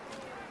it.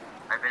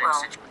 I've been in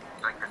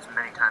situations like this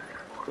many times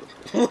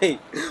before. Wait,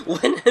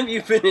 when have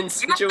you been in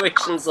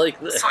situations like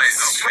this?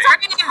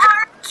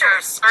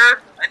 Sir.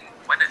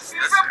 When has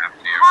He's this a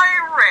happened to you?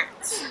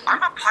 pirate!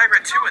 I'm a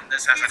pirate too, and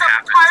this hasn't He's a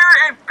happened.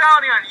 pirate and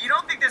bounty hunter. You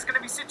don't think there's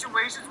gonna be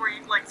situations where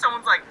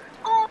someone's like,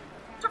 oh,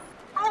 it's an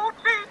old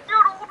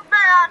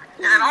man,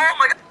 and then oh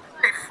my god.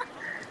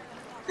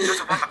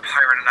 Joseph, I'm a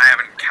pirate, and I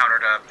haven't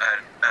encountered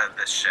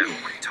this ship.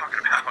 What are you talking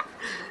about?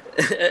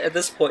 At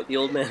this point, the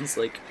old man's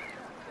like,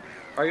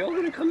 are you all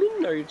gonna come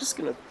in, or are you just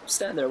gonna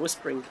stand there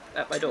whispering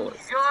at my door?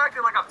 You're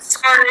acting like I'm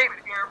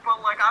stupid here,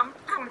 but like I'm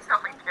doing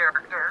something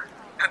character.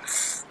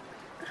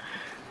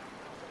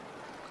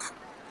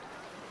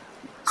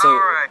 So,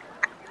 Alright,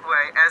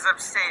 anyway, as I'm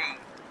stating,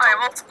 I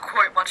am also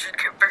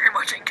very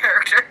much in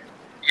character.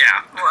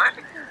 Yeah. what?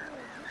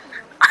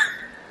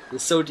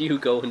 so do you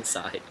go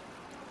inside?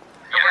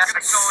 We're gonna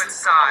go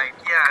inside,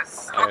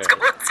 yes. Let's go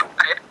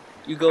inside.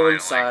 You go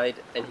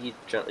inside, and he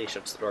gently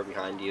shuts the door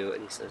behind you,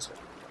 and he says,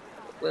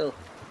 well,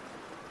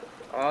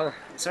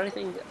 is there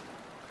anything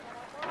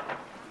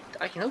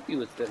I can help you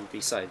with then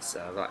besides,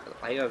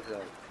 I have,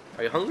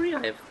 are you hungry?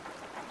 I have,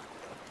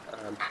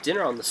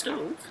 dinner on the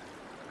stove.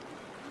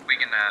 We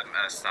can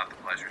stop the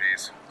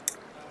pleasurities.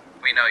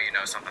 We know you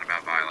know something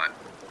about Violet.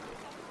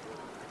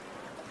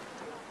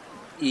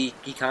 He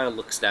kind of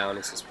looks down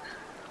and says,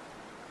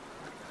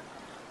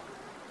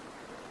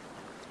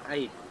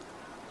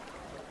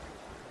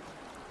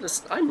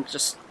 listen, I'm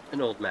just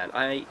an old man.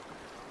 I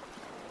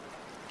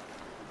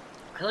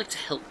like to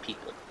help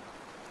people.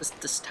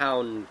 This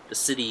town, the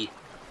city,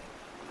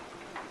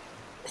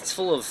 it's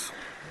full of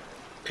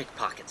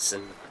pickpockets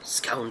and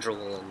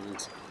scoundrel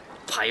and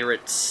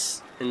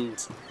pirates,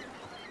 and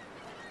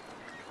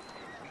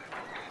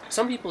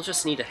some people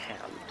just need a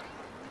hand.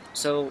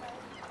 So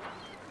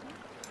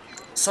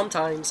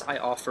sometimes I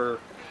offer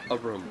a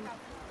room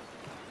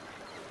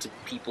to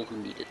people who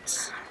need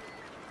it.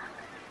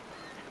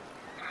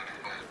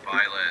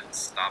 Violet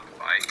stopped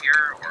by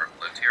here, or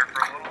lived here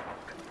for a little?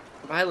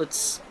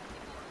 Violet's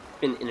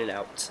been in and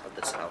out of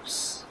this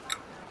house.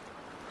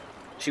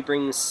 She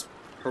brings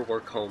her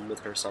work home with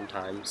her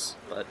sometimes,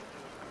 but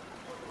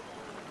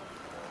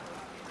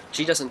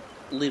she doesn't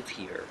live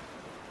here.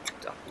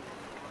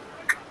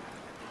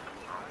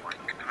 What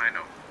kind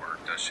of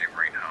work does she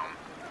bring home?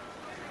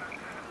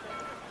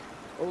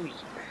 Oh,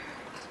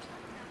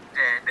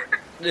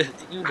 Dead.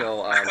 you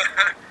know,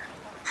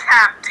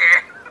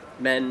 Captain!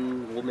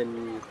 men,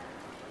 women,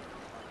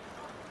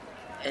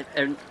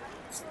 and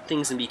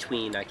things in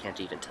between I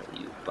can't even tell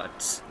you,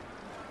 but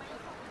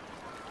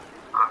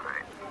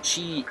Alright.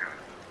 she's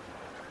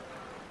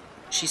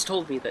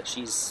told me that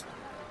she's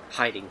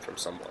hiding from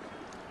someone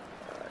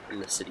in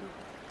the city,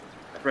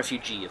 a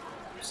refugee of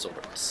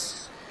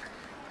sorts.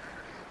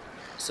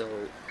 So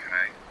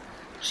Okay.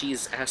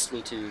 she's asked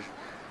me to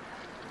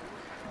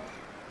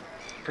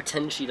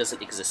pretend she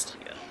doesn't exist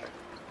here.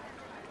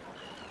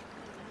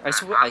 I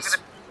swear, I'm gonna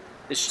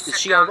is sit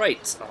she down.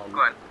 alright?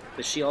 Go ahead.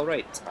 Is she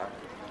alright?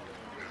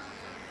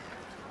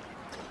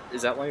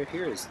 Is that why you're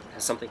here? Has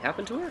something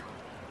happened to her?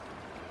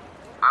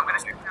 I'm gonna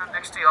sit down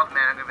next to the old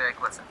man. I'm gonna be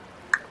like, listen.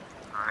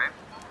 Alright?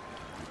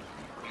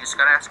 You just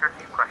gotta ask her a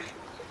few questions.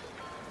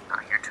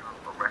 Not here to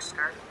arrest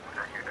her.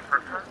 Not here to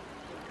hurt her.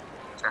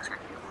 Just ask her a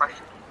few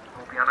questions.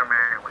 We'll be on our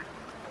merry way.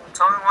 That's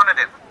all we want to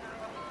do.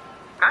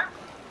 Okay?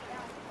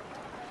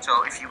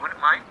 So, if you wouldn't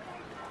mind,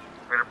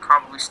 we're gonna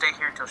probably stay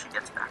here until she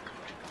gets back.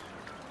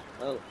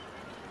 Well,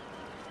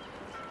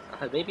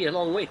 maybe a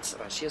long wait.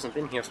 She hasn't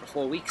been here for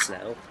 4 weeks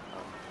now.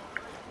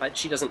 But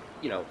she doesn't,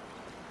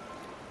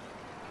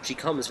 she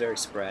comes very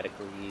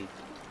sporadically.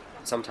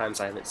 Sometimes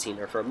I haven't seen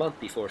her for a month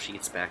before she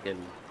gets back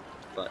in,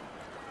 but...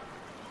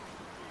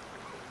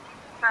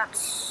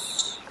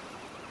 That's...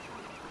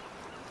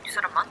 You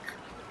said a month?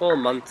 Well, a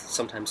month,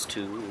 sometimes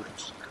 2.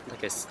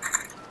 Like I said,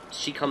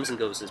 she comes and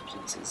goes as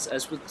pleases,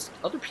 as with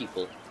other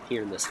people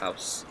here in this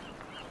house.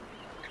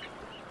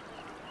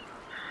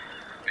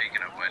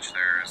 Speaking of which,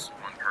 there's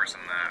one person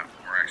that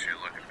we're actually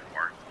looking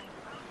for.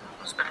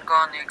 Who's been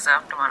gone the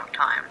exact amount of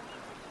time?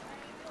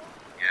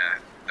 Yeah,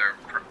 the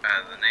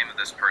name of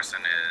this person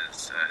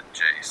is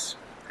Jace.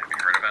 Have you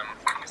heard of him?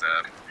 He's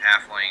a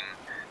halfling,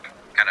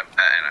 kind of,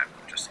 and I'm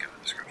just giving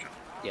the description.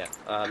 Yeah,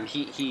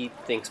 he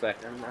thinks back,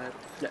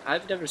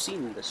 I've never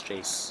seen this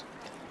Jace.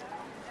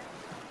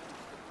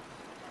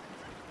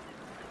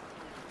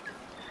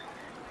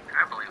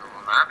 I believe him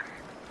on that.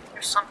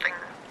 There's something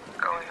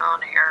going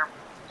on here.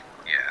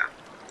 Yeah.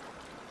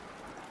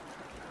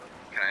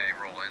 Can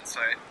I roll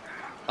insight?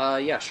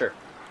 Yeah, sure.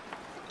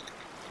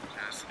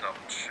 Just double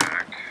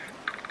check.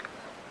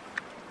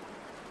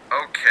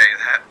 Okay,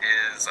 that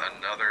is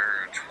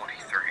another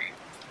 23.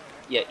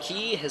 Yeah,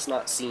 he has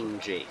not seen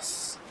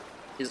Jace.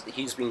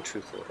 He's being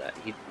truthful with that.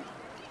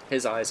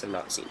 His eyes have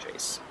not seen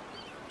Jace.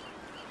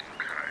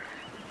 Okay.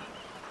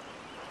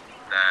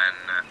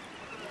 Then,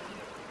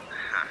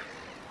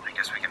 I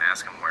guess we can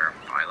ask him where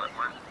Violet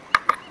went.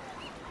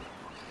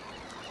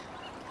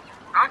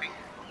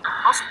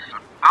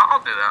 I'll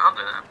do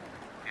that.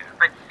 Yeah.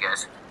 Thank you,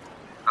 guys.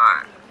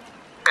 Alright.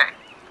 Okay.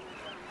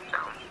 So,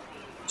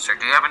 sir,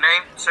 do you have a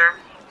name, sir?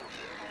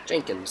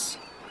 Jenkins.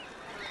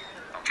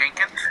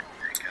 Jenkins?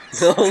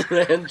 Old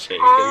man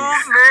Jenkins. Old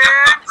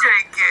man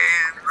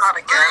Jenkins! Not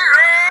again.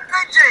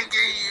 Leroy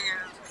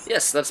Jenkins!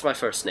 Yes, that's my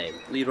first name,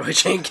 Leroy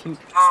Jenkins.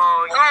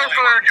 Oh,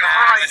 For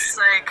Christ's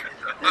sake.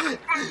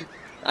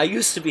 I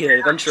used to be an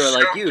adventurer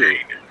like you,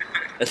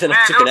 and then I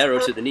Man, took an those arrow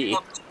to people the knee.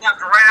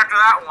 snapped right after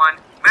that one.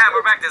 Man,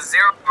 we're back to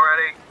 0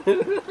 already.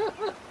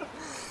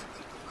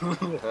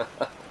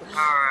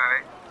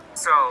 Alright.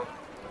 So,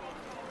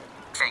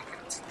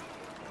 Jenkins.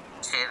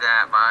 Say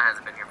that Ma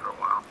hasn't been here for a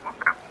while.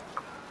 Okay.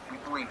 We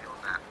believe you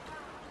on that.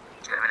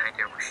 Do you have an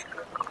idea where she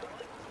could go?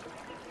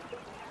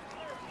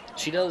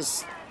 She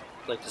does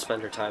like to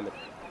spend her time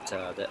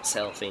at the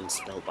cellophane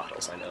spell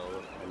bottles, I know,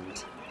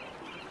 and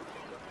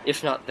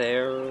if not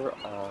there,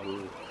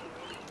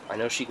 I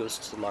know she goes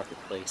to the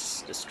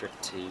marketplace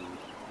district to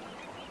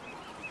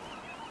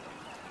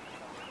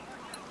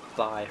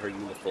buy her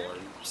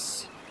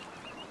uniforms.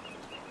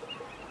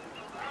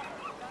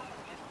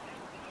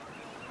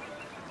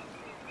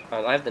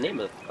 I have the name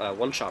of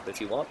one shop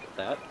if you want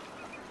that.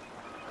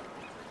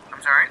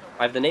 I'm sorry?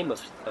 I have the name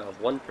of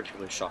one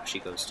particular shop she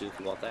goes to if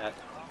you want that.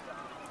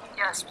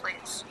 Yes,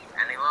 please.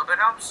 Any little bit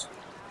helps?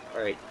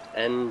 Alright,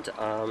 and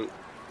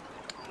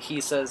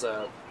he says,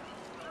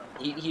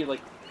 he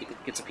like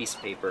gets a piece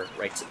of paper,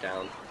 writes it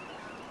down,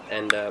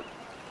 and the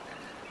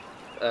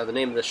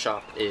name of the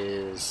shop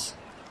is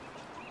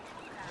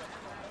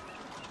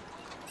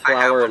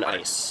Flour and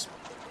Ice.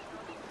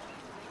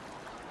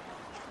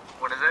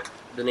 What is it?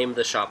 The name of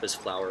the shop is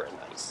Flour and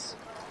Ice.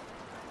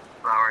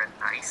 Flower and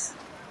ice?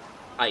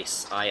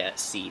 Ice,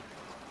 I-S-C.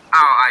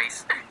 Oh,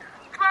 ice.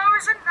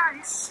 Flowers and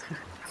ice.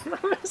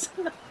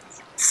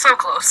 So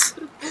close.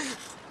 I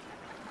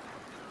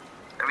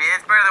mean,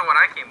 it's better than what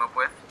I came up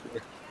with.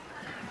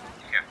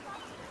 Yeah.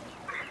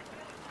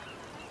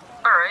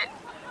 Alright.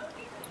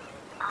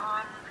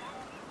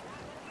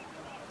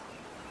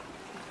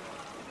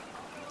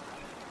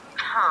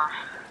 Huh.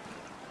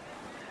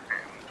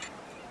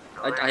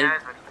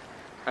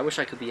 I wish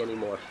I could be any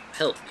more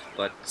help,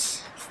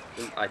 but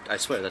I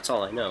swear that's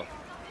all I know.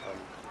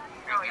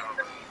 No, you've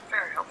been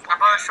very helpful.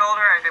 Tap on the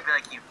shoulder and I'd be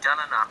like, you've done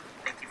enough.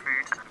 Thank you for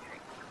your time.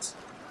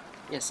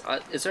 Yes,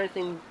 is there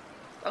anything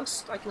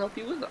else I can help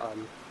you with?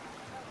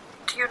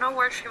 Do you know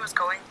where she was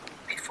going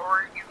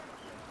before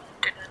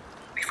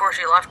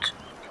she left?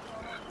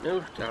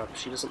 No,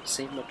 she doesn't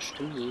say much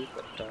to me,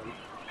 but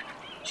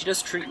she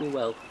does treat me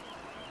well.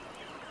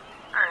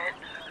 Alright.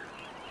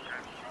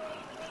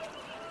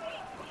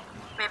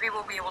 Maybe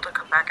we'll be able to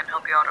come back and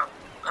help you out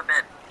a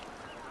bit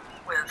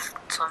with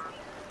some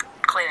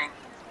cleaning.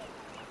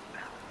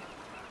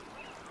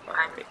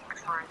 I'm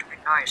trying to be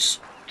nice.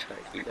 Try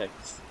to be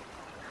nice.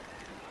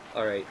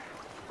 Alright,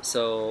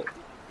 so...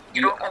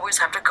 You don't always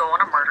have to go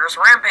on a murderous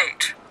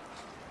rampage.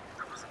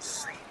 I wasn't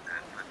saying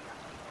that, but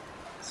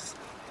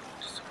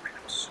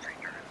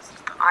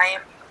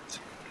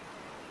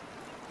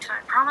Did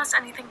I promise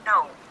anything?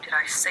 No. Did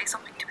I say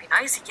something to be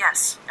nice?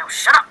 Yes. Now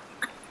shut up!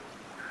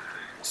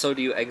 So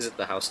do you exit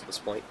the house at this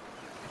point?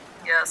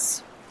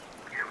 Yes.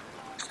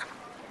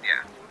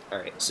 Yeah.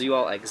 Alright, so you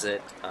all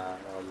exit.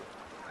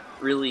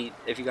 Really,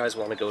 if you guys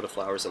want to go to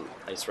Flowers and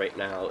Ice right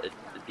now, it'd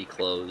be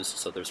closed,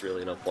 so there's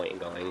really no point in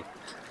going.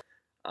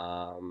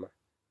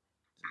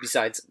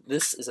 Besides,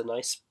 this is a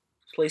nice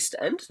place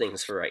to end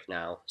things for right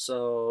now.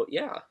 So,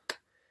 yeah.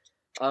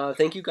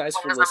 Thank you guys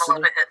As for long as I'm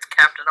allowed listening. to hit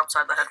Captain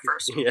upside the head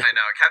first. Yeah. I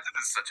know, Captain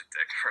is such a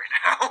dick right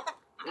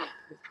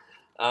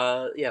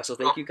now. Yeah, so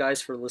thank you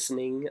guys for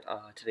listening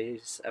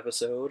today's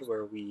episode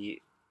where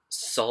we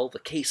solve a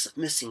case of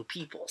missing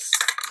peoples.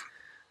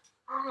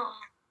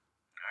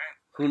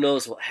 Who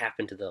knows what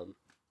happened to them?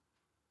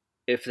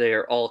 If they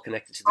are all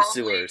connected to the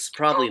sewers.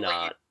 Probably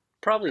not.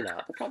 Probably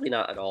not. But probably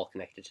not at all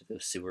connected to the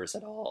sewers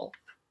at all.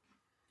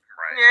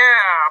 Right.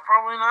 Yeah,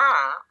 probably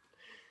not.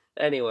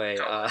 Anyway,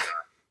 Totally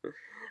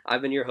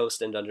I've been your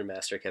host and Dungeon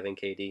Master, Kevin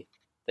Cady.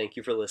 Thank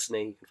you for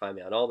listening. You can find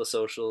me on all the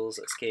socials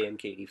as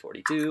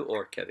KMKD42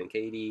 or Kevin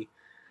Cady.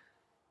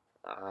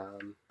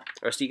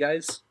 Rest of you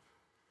guys?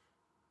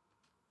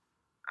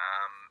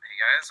 Hey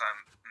guys,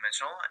 I'm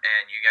Mitchell,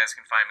 and you guys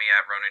can find me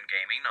at Ronin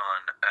Gaming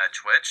on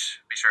Twitch.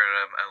 Be sure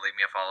to leave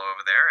me a follow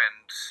over there,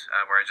 and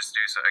where I just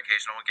do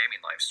occasional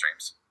gaming live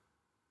streams.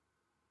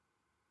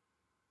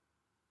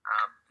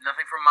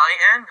 Nothing from my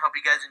end. Hope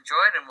you guys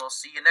enjoyed, and we'll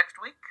see you next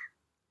week.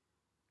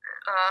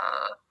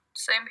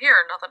 Same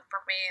here. Nothing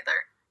from me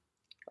either.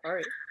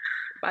 Alright.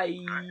 Bye.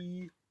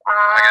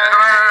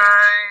 Bye.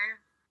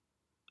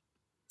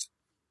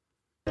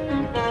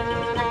 Bye.